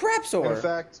 What the crap, Sor? In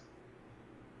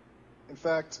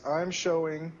fact, I'm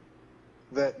showing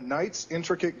that Knight's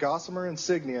Intricate Gossamer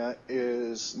Insignia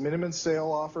is minimum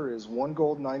sale offer is 1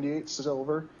 gold, 98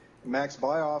 silver. Max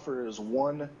buy offer is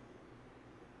 1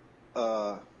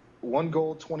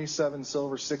 gold, 27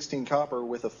 silver, 16 copper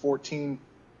with a 14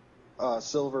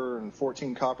 silver and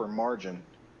 14 copper margin.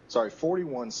 Sorry,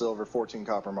 41 silver, 14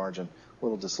 copper margin. A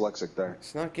little dyslexic there.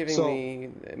 It's not giving So- me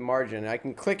margin. I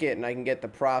can click it and I can get the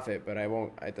profit, but I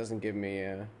won't. It doesn't give me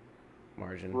a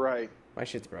margin. Right. My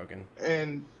shit's broken.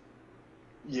 And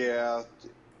yeah,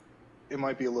 it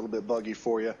might be a little bit buggy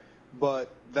for you, but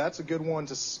that's a good one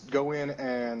to go in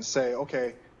and say,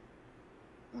 okay,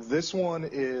 this one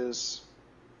is,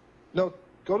 no,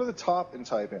 go to the top and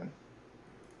type in.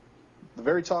 The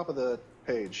very top of the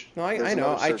page. No, There's I know.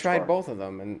 another I search tried bar. both of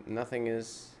them and nothing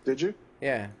is. Did you?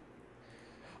 Yeah.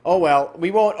 Oh well,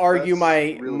 we won't argue That's my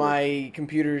really weird. my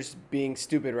computer's being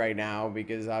stupid right now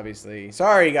because obviously.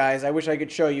 Sorry guys, I wish I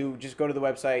could show you. Just go to the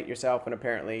website yourself and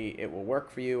apparently it will work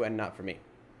for you and not for me.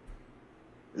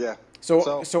 Yeah.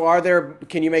 So are there,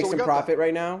 can you make So we some got profit that.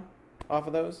 right now off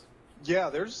of those?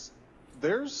 Yeah, there's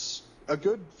a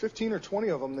good 15 or 20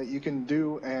 of them that you can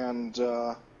do and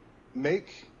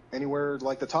make anywhere.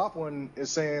 Like the top one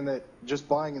is saying that just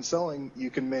buying and selling,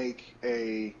 you can make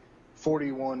a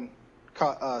 41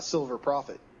 silver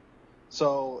profit.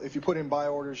 So if you put in buy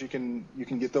orders, you can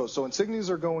get those. So insignias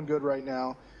are going good right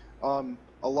now.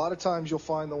 A lot of times you'll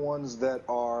find the ones that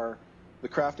are the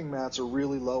crafting mats are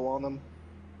really low on them.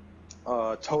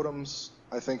 Totems,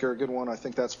 I think, are a good one. I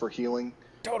think that's for healing.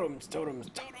 Totems.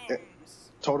 Eh,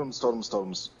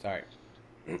 Totems. Sorry.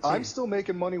 I'm still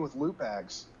making money with loot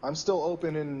bags. I'm still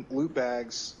opening loot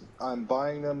bags. I'm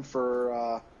buying them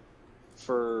for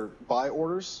buy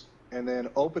orders, and then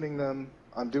opening them.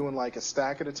 I'm doing like a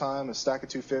stack at a time, a stack of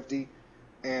 250,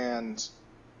 and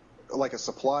like a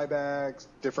supply bag,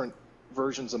 different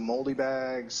versions of moldy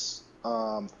bags.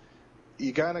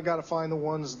 You kind of got to find the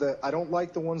ones that I don't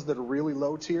like, the ones that are really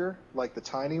low tier, like the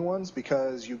tiny ones,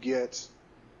 because you get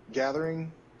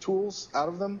gathering tools out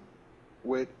of them,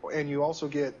 and you also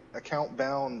get account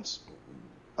bound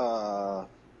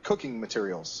cooking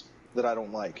materials that I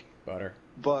don't like. Butter.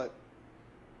 But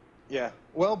yeah,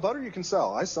 well, butter you can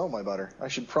sell. I sell my butter. I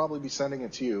should probably be sending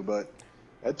it to you, but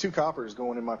I had 2 coppers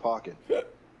going in my pocket.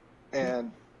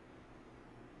 And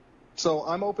so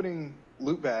I'm opening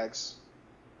loot bags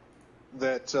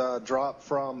that drop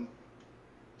from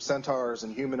centaurs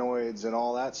and humanoids and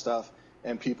all that stuff,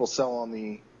 and people sell on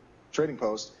the trading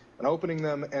post, and opening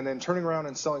them and then turning around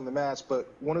and selling the mats. But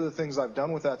one of the things I've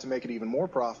done with that to make it even more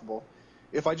profitable,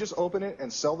 if I just open it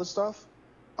and sell the stuff,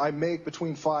 I make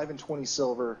between 5 and 20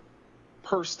 silver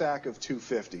per stack of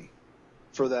 250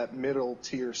 for that middle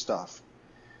tier stuff.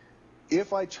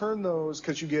 If I turn those,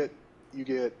 because you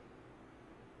get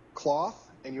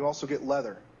cloth and you also get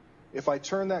leather. If I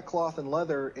turn that cloth and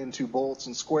leather into bolts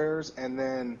and squares and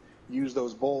then use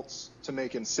those bolts to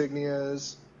make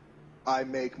insignias, I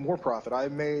make more profit. I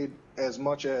made as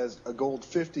much as a gold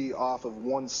 50 off of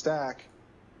 1 stack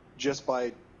just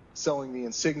by selling the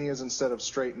insignias instead of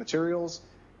straight materials.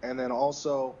 And then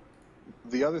also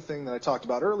the other thing that I talked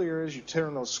about earlier is you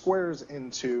turn those squares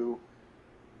into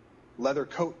leather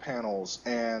coat panels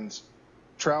and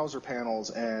trouser panels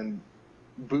and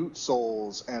boot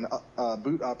soles and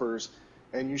boot uppers,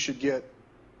 and you should get,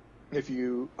 if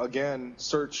you again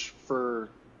search for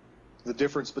the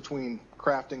difference between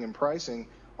crafting and pricing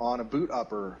on a boot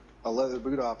upper, a leather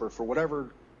boot upper for whatever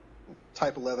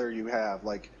type of leather you have.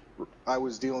 Like I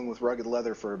was dealing with rugged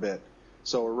leather for a bit,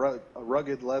 so a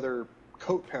rugged leather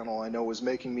coat panel I know was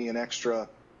making me an extra.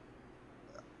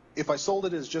 If I sold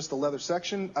it as just the leather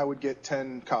section, I would get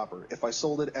 10 copper. If I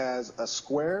sold it as a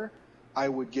square, I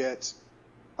would get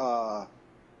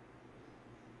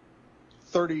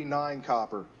 39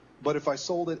 copper. But if I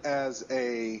sold it as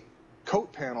a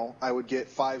coat panel, I would get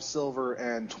 5 silver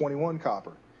and 21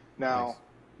 copper. Now, Nice.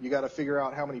 You got to figure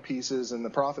out how many pieces and the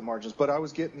profit margins. But I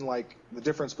was getting like the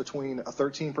difference between a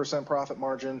 13% profit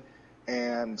margin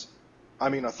and, I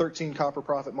mean, a 13 copper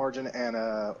profit margin and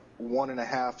a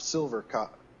 1.5 silver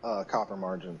copper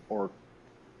margin or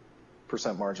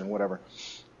percent margin, whatever.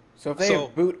 So if they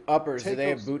have boot uppers, do take they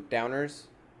have those- boot downers?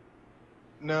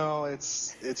 No,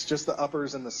 it's just the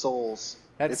uppers and the soles.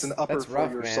 It's an upper that's for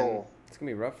rough, your man. soul. It's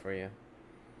gonna be rough for you.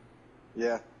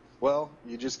 Yeah. Well,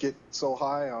 you just get so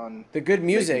high on The good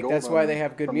music. making gold That's why on- they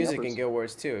have good from the music in uppers. Guild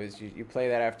Wars too. Is you play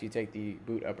that after you take the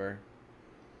boot upper,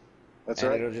 That's and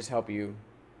right. it'll just help you.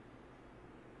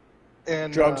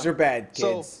 And Drugs are bad,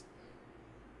 so- kids.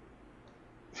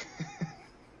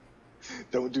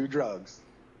 don't do drugs.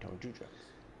 Don't do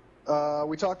drugs.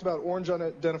 We talked about orange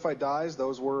unidentified dyes.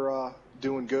 Those were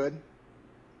doing good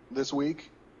this week.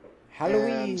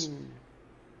 Halloween.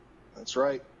 That's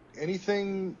right.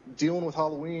 Anything dealing with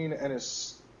Halloween, and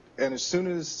as soon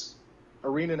as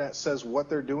ArenaNet says what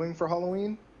they're doing for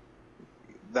Halloween,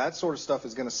 that sort of stuff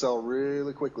is going to sell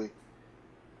really quickly.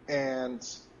 And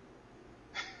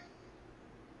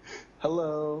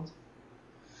hello,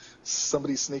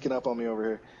 somebody's sneaking up on me over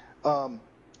here.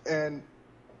 And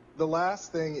the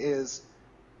last thing is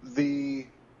the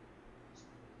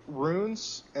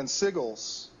runes and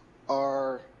sigils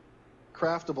are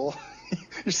craftable.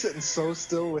 You're sitting so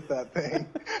still with that thing.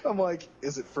 I'm like,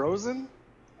 is it frozen?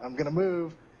 I'm going to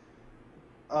move.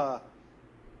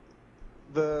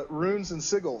 The runes and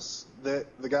sigils that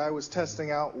the guy was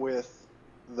testing out with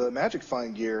the Magic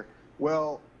Find gear,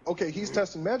 well, okay, he's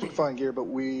testing Magic Find gear, but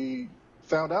we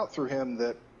found out through him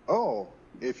that, oh,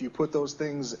 if you put those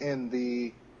things in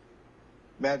the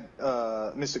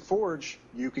Mystic Forge,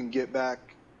 you can get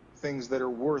back things that are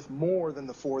worth more than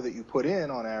the 4 that you put in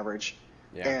on average,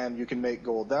 and you can make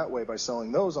gold that way by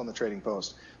selling those on the trading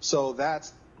post. So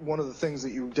that's one of the things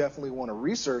that you definitely want to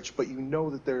research, but you know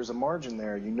that there's a margin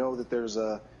there. You know that there's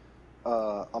a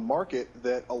market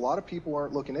that a lot of people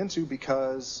aren't looking into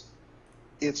because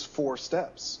it's 4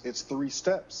 steps. It's 3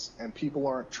 steps, and people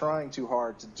aren't trying too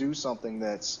hard to do something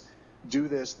that's do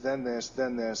this, then this,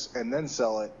 then this, and then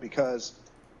sell it, because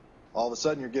all of a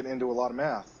sudden you're getting into a lot of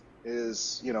math.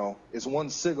 Is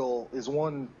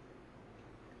one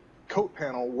coat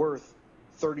panel worth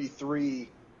 33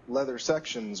 leather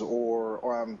sections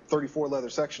or 34 leather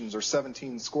sections or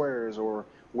 17 squares, or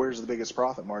where's the biggest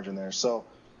profit margin there? So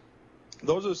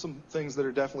those are some things that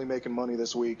are definitely making money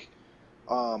this week.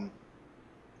 One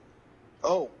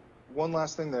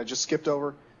last thing that I just skipped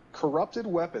over. Corrupted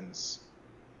weapons.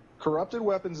 Corrupted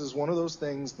weapons is one of those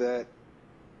things that,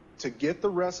 to get the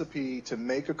recipe to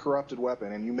make a corrupted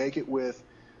weapon, and you make it with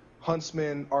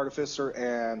Huntsman, Artificer,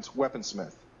 and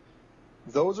Weaponsmith,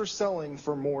 those are selling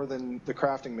for more than the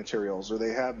crafting materials, or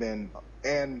they have been,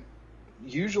 and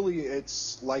usually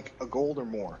it's like a gold or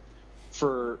more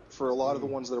for a lot of the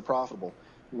ones that are profitable.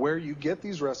 Where you get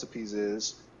these recipes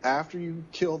is, after you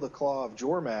kill the Claw of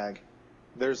Jormag,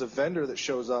 there's a vendor that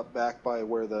shows up back by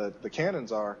where the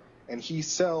cannons are, and he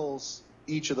sells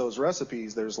each of those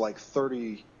recipes. There's like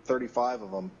 35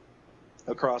 of them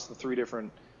across the 3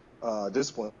 different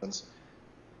disciplines.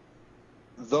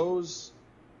 Those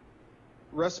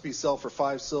recipes sell for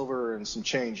 5 silver and some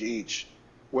change each.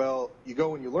 Well, you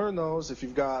go and you learn those. If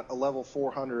you've got a level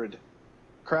 400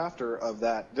 crafter of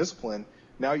that discipline,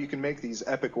 now you can make these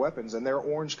epic weapons, and they're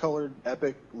orange-colored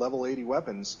epic level 80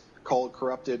 weapons called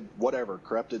corrupted whatever,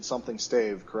 corrupted something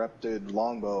stave, corrupted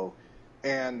longbow,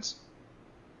 and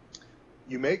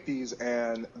you make these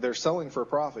and they're selling for a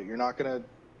profit. You're not going to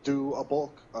do a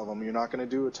bulk of them. You're not going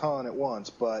to do a ton at once,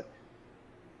 but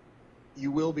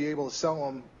you will be able to sell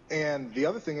them. And the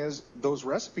other thing is, those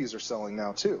recipes are selling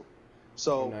now too.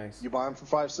 So you buy them for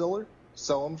 5 silver,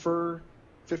 sell them for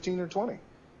 15 or 20.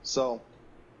 So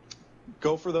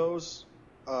go for those.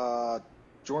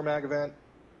 Jormag event,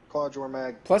 Claw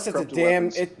Jormag. Plus, it's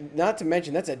not to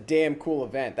mention, that's a damn cool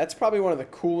event. That's probably one of the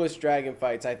coolest dragon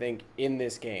fights, I think, in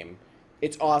this game.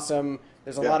 It's awesome.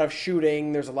 There's a lot of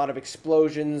shooting. There's a lot of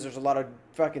explosions. There's a lot of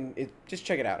just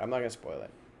check it out. I'm not going to spoil it.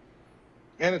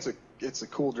 And it's a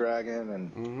cool dragon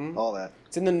and all that.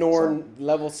 It's in the Norn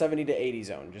level 70 to 80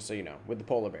 zone, just so you know, with the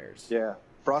polar bears. Yeah.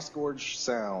 Frostgorge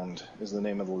Sound is the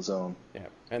name of the zone. Yeah.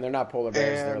 And they're not polar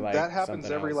bears. And they're like that happens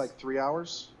every else. 3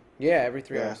 hours? Yeah, every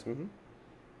 3 hours.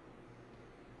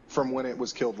 From when it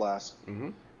was killed last.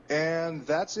 And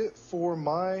that's it for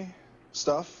my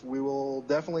stuff. We will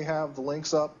definitely have the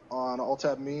links up on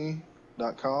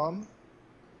altabme.com.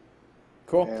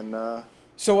 Cool. And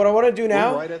so what I want to do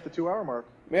now, we're right at the 2 hour mark.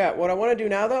 Yeah, what I want to do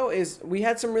now though is we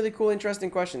had some really cool,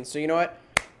 interesting questions. So you know what?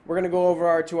 We're going to go over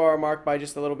our 2 hour mark by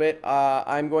just a little bit.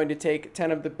 I'm going to take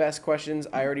 10 of the best questions.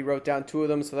 I already wrote down 2 of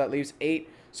them, so that leaves 8.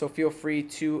 So feel free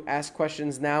to ask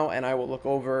questions now, and I will look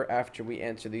over after we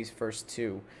answer these first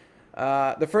 2.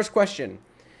 The first question: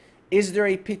 is there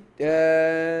a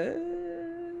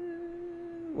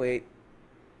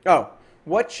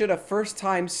what should a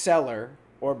first-time seller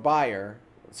or buyer,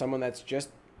 someone that's just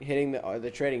hitting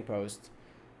the trading post,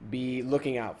 be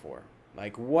looking out for?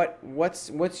 Like,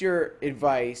 what's your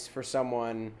advice for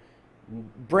someone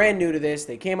brand new to this?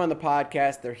 They came on the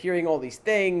podcast, they're hearing all these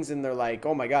things, and they're like,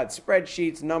 oh my God,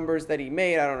 spreadsheets, numbers that he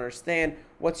made, I don't understand.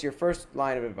 What's your first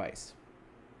line of advice?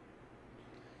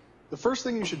 The first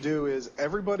thing you should do is,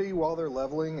 everybody, while they're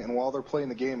leveling and while they're playing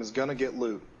the game, is going to get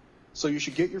loot. So you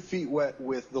should get your feet wet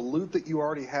with the loot that you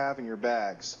already have in your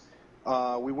bags.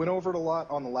 We went over it a lot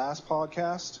on the last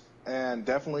podcast, and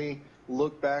definitely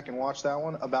look back and watch that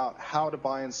one about how to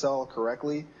buy and sell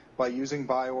correctly by using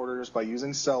buy orders, by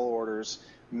using sell orders,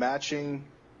 matching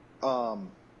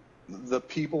the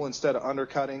people instead of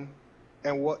undercutting,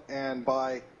 and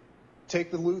by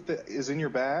take the loot that is in your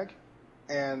bag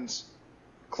and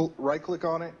right click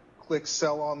on it, click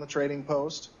sell on the trading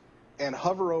post, and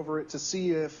hover over it to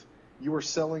see if you are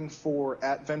selling for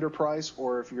at vendor price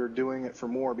or if you're doing it for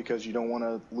more because you don't want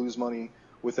to lose money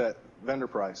with that vendor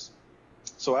price.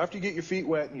 So after you get your feet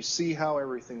wet and you see how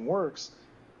everything works,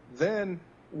 then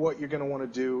what you're going to want to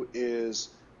do is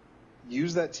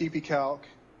use that TP Calc.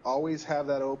 Always have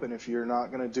that open if you're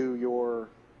not going to do your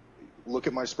look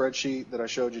at my spreadsheet that I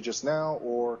showed you just now,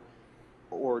 or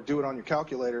do it on your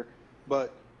calculator.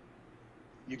 But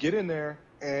you get in there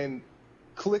and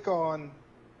click on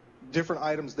different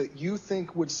items that you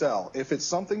think would sell. If it's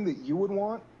something that you would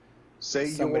want, say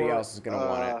somebody else is going to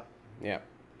want it. Yeah.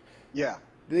 Yeah.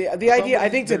 The idea, I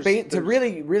think, to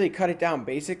really cut it down,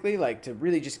 basically, like to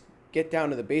really just get down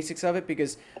to the basics of it,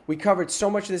 because we covered so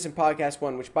much of this in podcast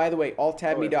 1, which, by the way,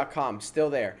 alltabme.com, still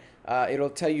there. It'll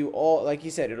tell you all, like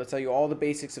you said, it'll tell you all the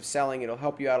basics of selling. It'll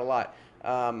help you out a lot.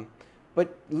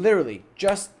 But literally,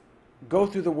 just go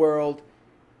through the world.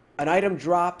 An item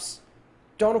drops,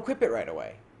 don't equip it right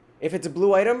away. If it's a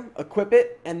blue item, equip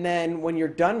it, and then when you're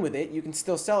done with it, you can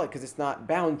still sell it because it's not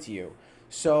bound to you.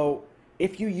 So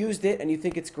if you used it and you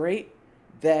think it's great,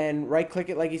 then right-click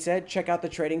it, like you said, check out the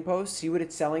trading post, see what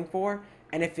it's selling for,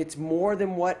 and if it's more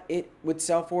than what it would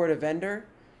sell for at a vendor,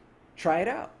 try it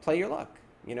out. Play your luck.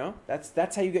 You know,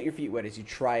 that's how you get your feet wet, is you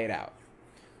try it out.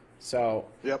 So,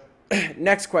 yep.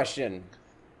 Next question.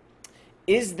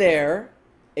 Is there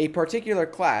a particular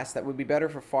class that would be better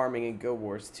for farming in Guild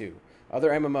Wars 2?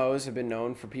 Other MMOs have been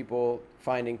known for people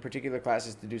finding particular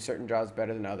classes to do certain jobs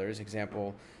better than others.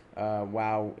 Example,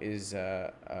 WoW is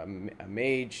a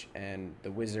mage, and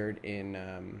the wizard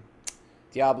in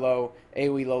Diablo,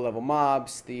 AoE low-level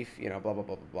mobs, thief, you know, blah, blah,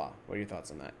 blah, blah, blah. What are your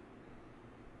thoughts on that?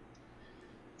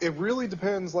 It really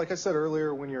depends. Like I said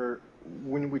earlier,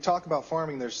 when we talk about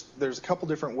farming, there's a couple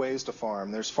different ways to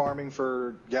farm. There's farming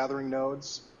for gathering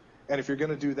nodes, and if you're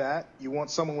going to do that, you want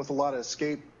someone with a lot of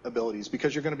escape abilities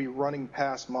because you're going to be running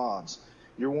past mobs.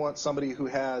 You want somebody who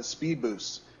has speed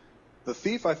boosts. The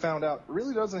thief, I found out,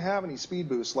 really doesn't have any speed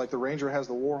boosts. Like the ranger has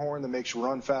the war horn that makes you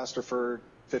run faster for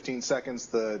 15 seconds.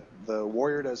 The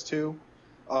warrior does too.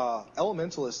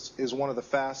 Elementalist is one of the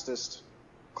fastest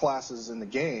classes in the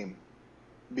game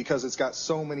because it's got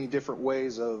so many different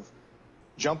ways of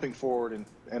jumping forward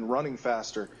and running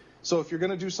faster. So if you're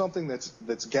going to do something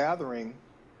that's gathering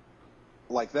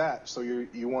like that, so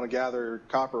you want to gather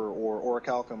copper or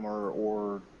orichalcum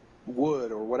or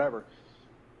wood or whatever,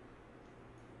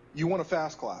 you want a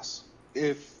fast class.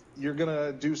 If you're going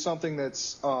to do something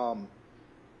that's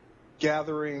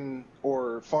gathering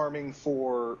or farming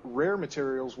for rare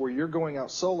materials where you're going out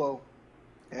solo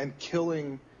and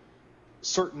killing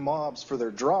certain mobs for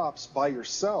their drops by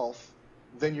yourself,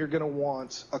 then you're going to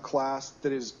want a class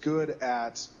that is good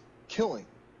at killing,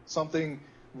 something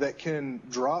that can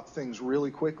drop things really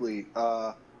quickly.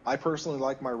 I personally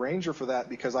like my ranger for that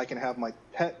because I can have my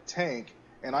pet tank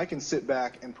and I can sit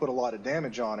back and put a lot of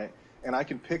damage on it, and I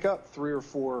can pick up 3 or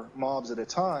 4 mobs at a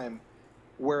time,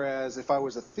 whereas if I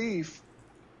was a thief,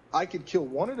 I could kill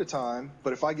 1 at a time,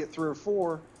 but if I get 3 or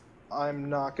 4, I'm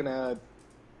not going to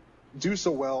do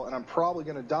so well, and I'm probably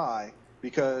going to die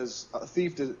because a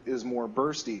thief is more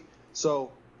bursty.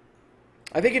 So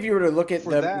I think if you were to look at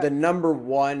the number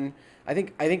one, I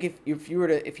think if you were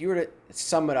to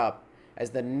sum it up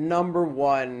as the number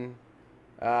one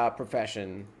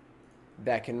profession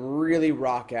that can really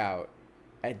rock out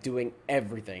at doing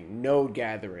everything, node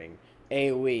gathering,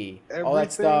 AoE, all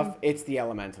that stuff, it's the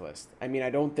Elementalist. I mean, I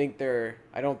don't think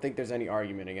there's any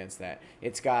argument against that.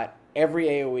 It's got every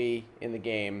AoE in the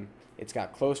game. It's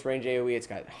got close range AoE, it's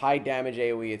got high damage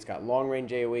AoE, it's got long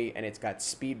range AoE, and it's got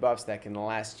speed buffs that can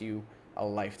last you a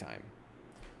lifetime.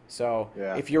 So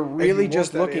if you're really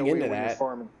just looking into that,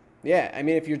 yeah, I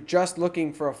mean, if you're just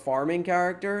looking for a farming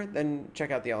character, then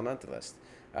check out the Elementalist.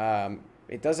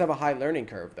 It does have a high learning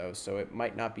curve though, so it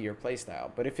might not be your playstyle.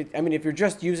 But if you're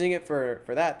just using it for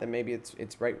that, then maybe it's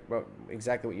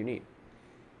exactly what you need.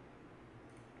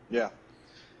 Yeah.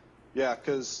 Yeah,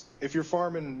 because if you're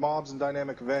farming mobs and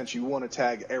dynamic events, you want to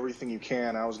tag everything you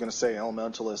can. I was going to say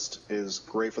Elementalist is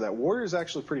great for that. Warrior is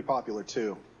actually pretty popular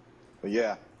too. But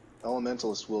yeah,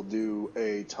 Elementalist will do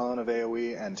a ton of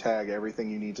AoE and tag everything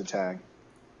you need to tag.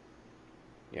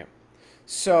 Yeah.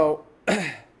 So,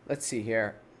 let's see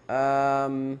here. La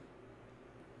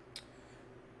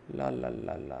la la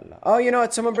la la. Oh, you know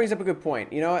what? Someone brings up a good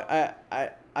point. You know what?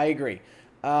 I agree.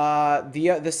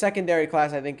 The secondary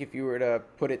class, I think, if you were to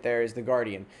put it there, is the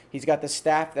Guardian. He's got the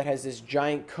staff that has this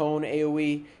giant cone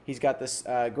AoE. He's got this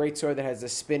great sword that has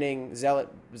this spinning zealot.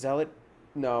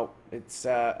 No, it's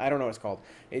I don't know what it's called.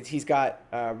 He's got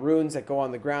runes that go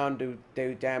on the ground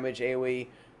do damage AoE,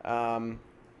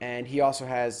 and he also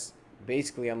has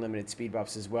basically unlimited speed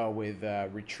buffs as well with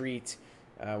retreat,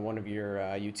 one of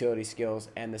your utility skills,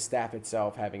 and the staff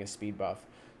itself having a speed buff.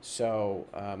 So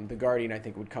the Guardian, I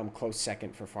think, would come close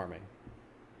second for farming.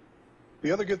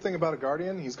 The other good thing about a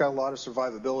Guardian, he's got a lot of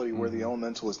survivability where the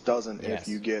Elementalist doesn't. If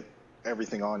you get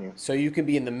everything on you. So you can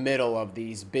be in the middle of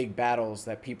these big battles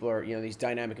that people are, these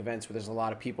dynamic events where there's a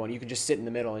lot of people, and you can just sit in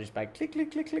the middle and just like click,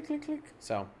 click, click, click, click, click.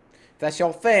 So if that's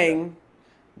your thing,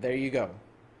 there you go.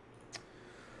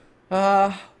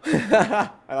 I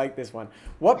like this one.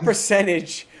 What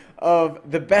percentage of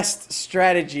the best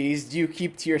strategies do you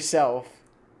keep to yourself?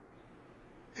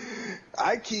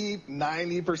 I keep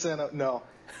 90% of, no.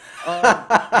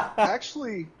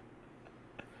 Actually,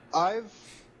 I've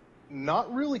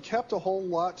not really kept a whole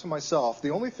lot to myself. The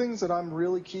only things that I'm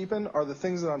really keeping are the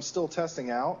things that I'm still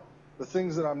testing out, the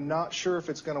things that I'm not sure if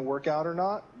it's going to work out or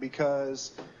not,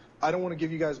 because I don't want to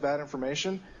give you guys bad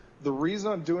information. The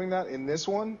reason I'm doing that in this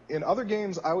one, in other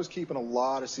games, I was keeping a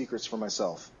lot of secrets for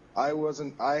myself. I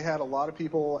had a lot of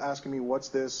people asking me, what's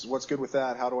this? What's good with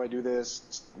that? How do I do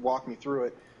this? Walk me through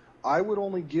it. I would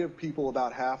only give people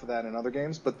about half of that in other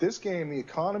games, but this game, the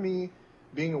economy,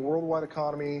 being a worldwide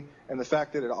economy, and the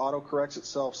fact that it auto-corrects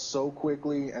itself so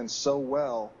quickly and so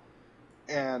well,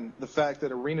 and the fact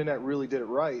that ArenaNet really did it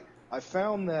right, I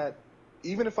found that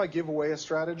even if I give away a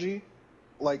strategy,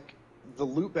 like the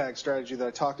loot bag strategy that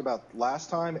I talked about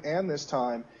last time and this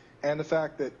time, and the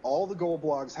fact that all the gold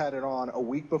blogs had it on a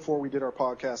week before we did our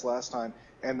podcast last time,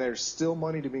 and there's still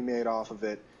money to be made off of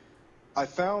it, I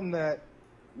found that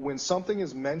when something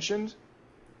is mentioned,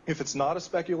 if it's not a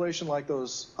speculation like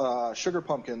those sugar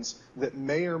pumpkins that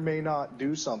may or may not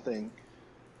do something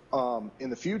in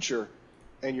the future,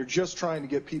 and you're just trying to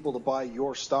get people to buy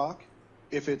your stock,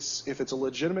 if it's a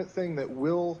legitimate thing that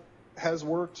has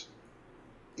worked,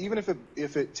 even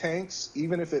if it tanks,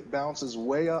 even if it bounces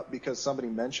way up because somebody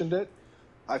mentioned it,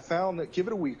 I found that give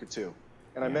it a week or two,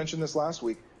 and I mentioned this last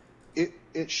week,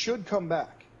 it should come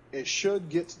back. It should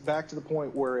get back to the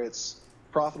point where it's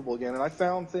profitable again. And I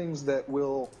found things that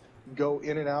will go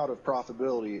in and out of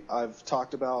profitability. I've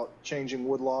talked about changing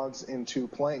wood logs into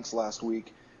planks last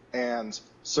week, and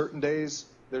certain days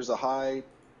there's a high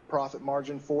profit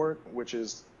margin for it, which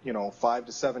is 5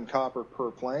 to 7 copper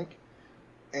per plank,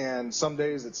 and some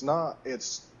days it's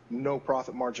no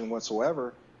profit margin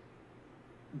whatsoever.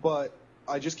 But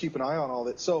I just keep an eye on all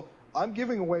that. So I'm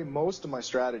giving away most of my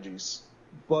strategies,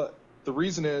 but the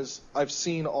reason is I've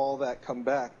seen all that come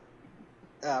back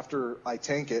after I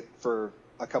tank it for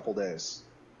a couple days.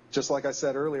 Just like I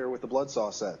said earlier with the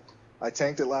Bloodsaw set. I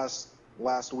tanked it last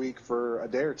week for a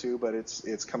day or two, but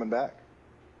it's coming back.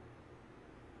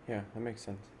 Yeah, that makes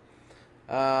sense.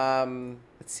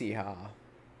 Let's see how.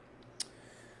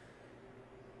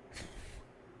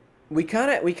 We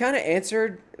kind of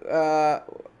answered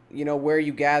where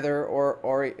you gather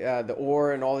or the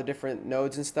ore and all the different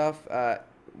nodes and stuff.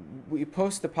 We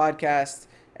post the podcast,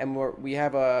 and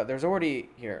there's already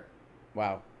here.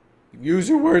 Wow. Use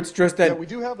your words, Tristan. Yeah, we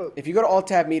do have If you go to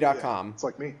alttabme.com, it's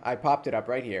like me. I popped it up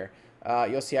right here.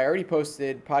 You'll see I already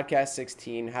posted podcast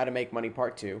 16, How to Make Money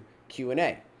Part 2,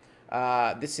 Q&A.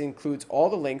 This includes all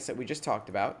the links that we just talked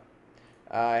about.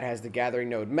 It has the gathering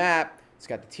node map. It's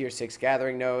got the tier 6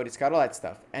 gathering node. It's got all that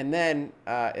stuff. And then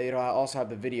it'll also have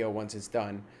the video once it's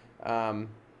done.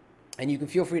 And you can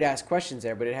feel free to ask questions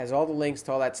there, but it has all the links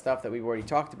to all that stuff that we've already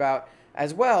talked about.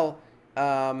 As well,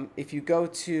 if you go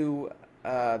to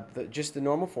just the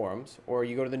normal forums, or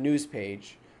you go to the news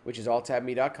page, which is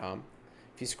alttabme.com,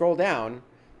 if you scroll down,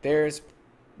 there's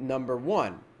number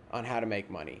 1 on how to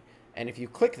make money. And if you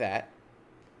click that,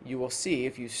 you will see,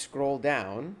 if you scroll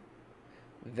down,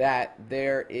 that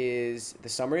there is the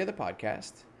summary of the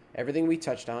podcast, everything we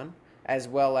touched on, as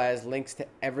well as links to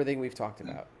everything we've talked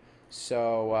about.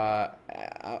 So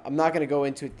I'm not going to go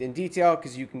into it in detail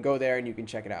because you can go there and you can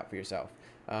check it out for yourself.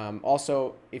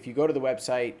 Also, if you go to the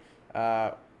website,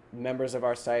 members of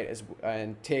our site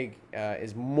and TIG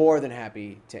is more than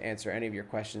happy to answer any of your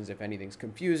questions if anything's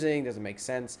confusing, doesn't make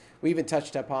sense. We even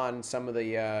touched upon some of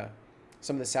the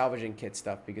salvaging kit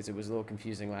stuff because it was a little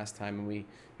confusing last time, and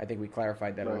I think we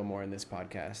clarified that a little more in this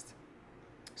podcast.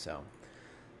 So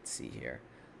let's see here.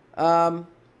 And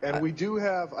I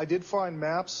did find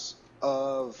maps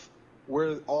of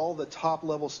where all the top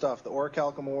level stuff, the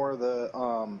orichalcum ore, the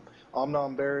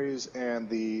omnom berries, and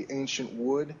the ancient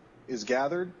wood is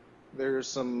gathered. There's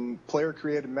some player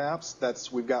created maps.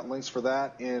 We've got links for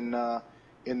that in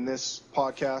this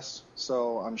podcast.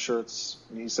 So I'm sure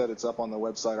he said it's up on the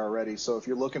website already. So if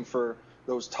you're looking for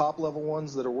those top level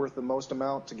ones that are worth the most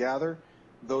amount to gather,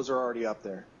 those are already up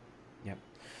there. Yep.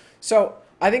 So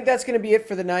I think that's going to be it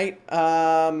for the night.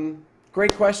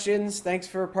 Great questions. Thanks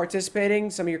for participating.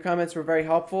 Some of your comments were very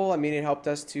helpful. I mean, it helped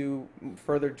us to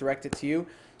further direct it to you.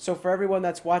 So for everyone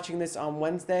that's watching this on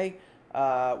Wednesday,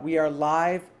 we are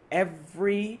live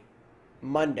every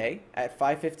Monday at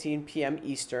 5:15 p.m.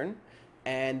 Eastern.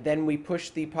 And then we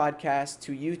push the podcast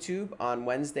to YouTube on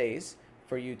Wednesdays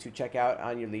for you to check out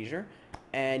on your leisure.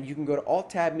 And you can go to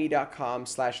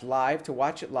alttabme.com/live to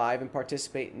watch it live and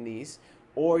participate in these.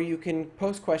 Or you can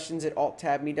post questions at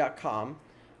alttabme.com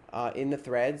in the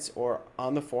threads or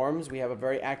on the forums. We have a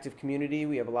very active community.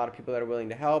 We have a lot of people that are willing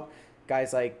to help.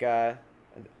 Guys like,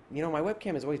 you know, my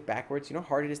webcam is always backwards. You know how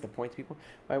hard it is to point to people?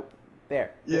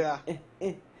 There. Yeah.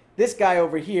 This guy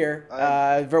over here,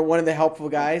 one of the helpful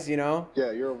guys, you know?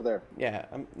 Yeah, you're over there. Yeah.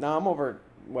 I'm over,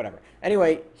 whatever.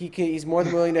 Anyway, he's more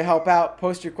than willing to help out.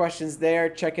 Post your questions there.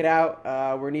 Check it out.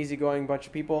 We're an easygoing bunch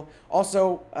of people.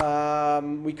 Also,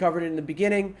 we covered it in the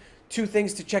beginning. 2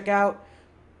 things to check out.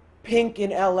 Pink in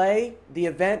LA, the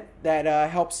event that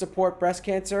helps support breast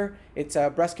cancer. It's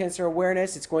breast cancer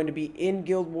awareness. It's going to be in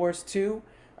Guild Wars 2.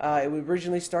 It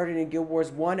originally started in Guild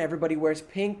Wars 1. Everybody wears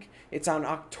pink. It's on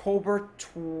October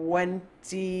 20th.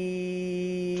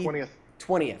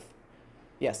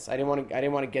 Yes, I didn't want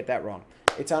to get that wrong.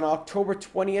 It's on October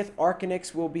 20th.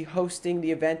 Arcanix will be hosting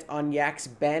the event on Yak's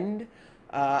Bend.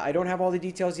 I don't have all the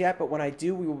details yet, but when I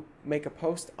do, we will make a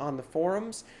post on the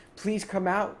forums. Please come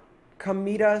out. Come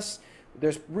meet us.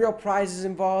 There's real prizes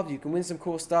involved. You can win some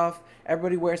cool stuff.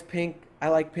 Everybody wears pink. I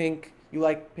like pink. You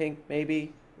like pink,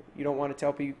 maybe. You don't want to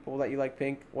tell people that you like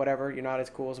pink. Whatever. You're not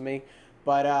as cool as me.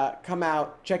 But come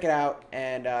out, check it out,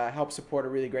 and help support a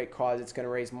really great cause. It's going to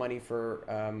raise money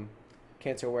for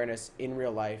cancer awareness in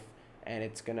real life. And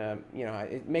it's going to, you know,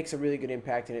 it makes a really good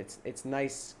impact. And it's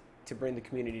nice to bring the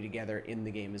community together in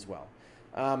the game as well.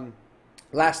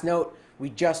 Last note. We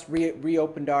just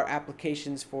reopened our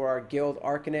applications for our guild,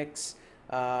 Arcanix.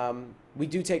 We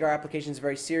do take our applications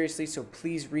very seriously, so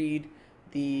please read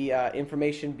the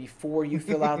information before you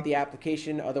fill out the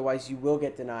application. Otherwise, you will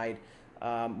get denied.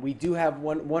 We do have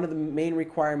one of the main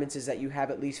requirements is that you have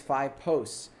at least 5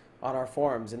 posts on our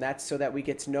forums, and that's so that we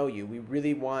get to know you. We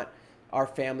really want our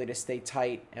family to stay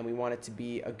tight, and we want it to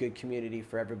be a good community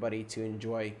for everybody to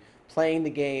enjoy playing the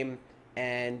game.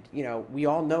 And, you know, we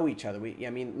all know each other. I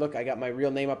mean, look, I got my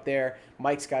real name up there.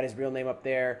 Mike's got his real name up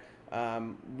there.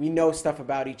 We know stuff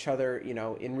about each other, you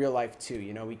know, in real life, too.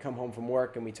 You know, we come home from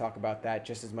work and we talk about that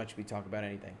just as much as we talk about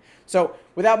anything. So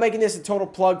without making this a total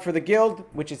plug for the guild,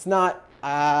 which it's not,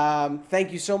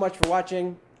 thank you so much for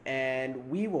watching. And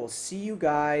we will see you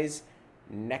guys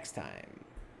next time.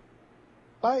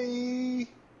 Bye.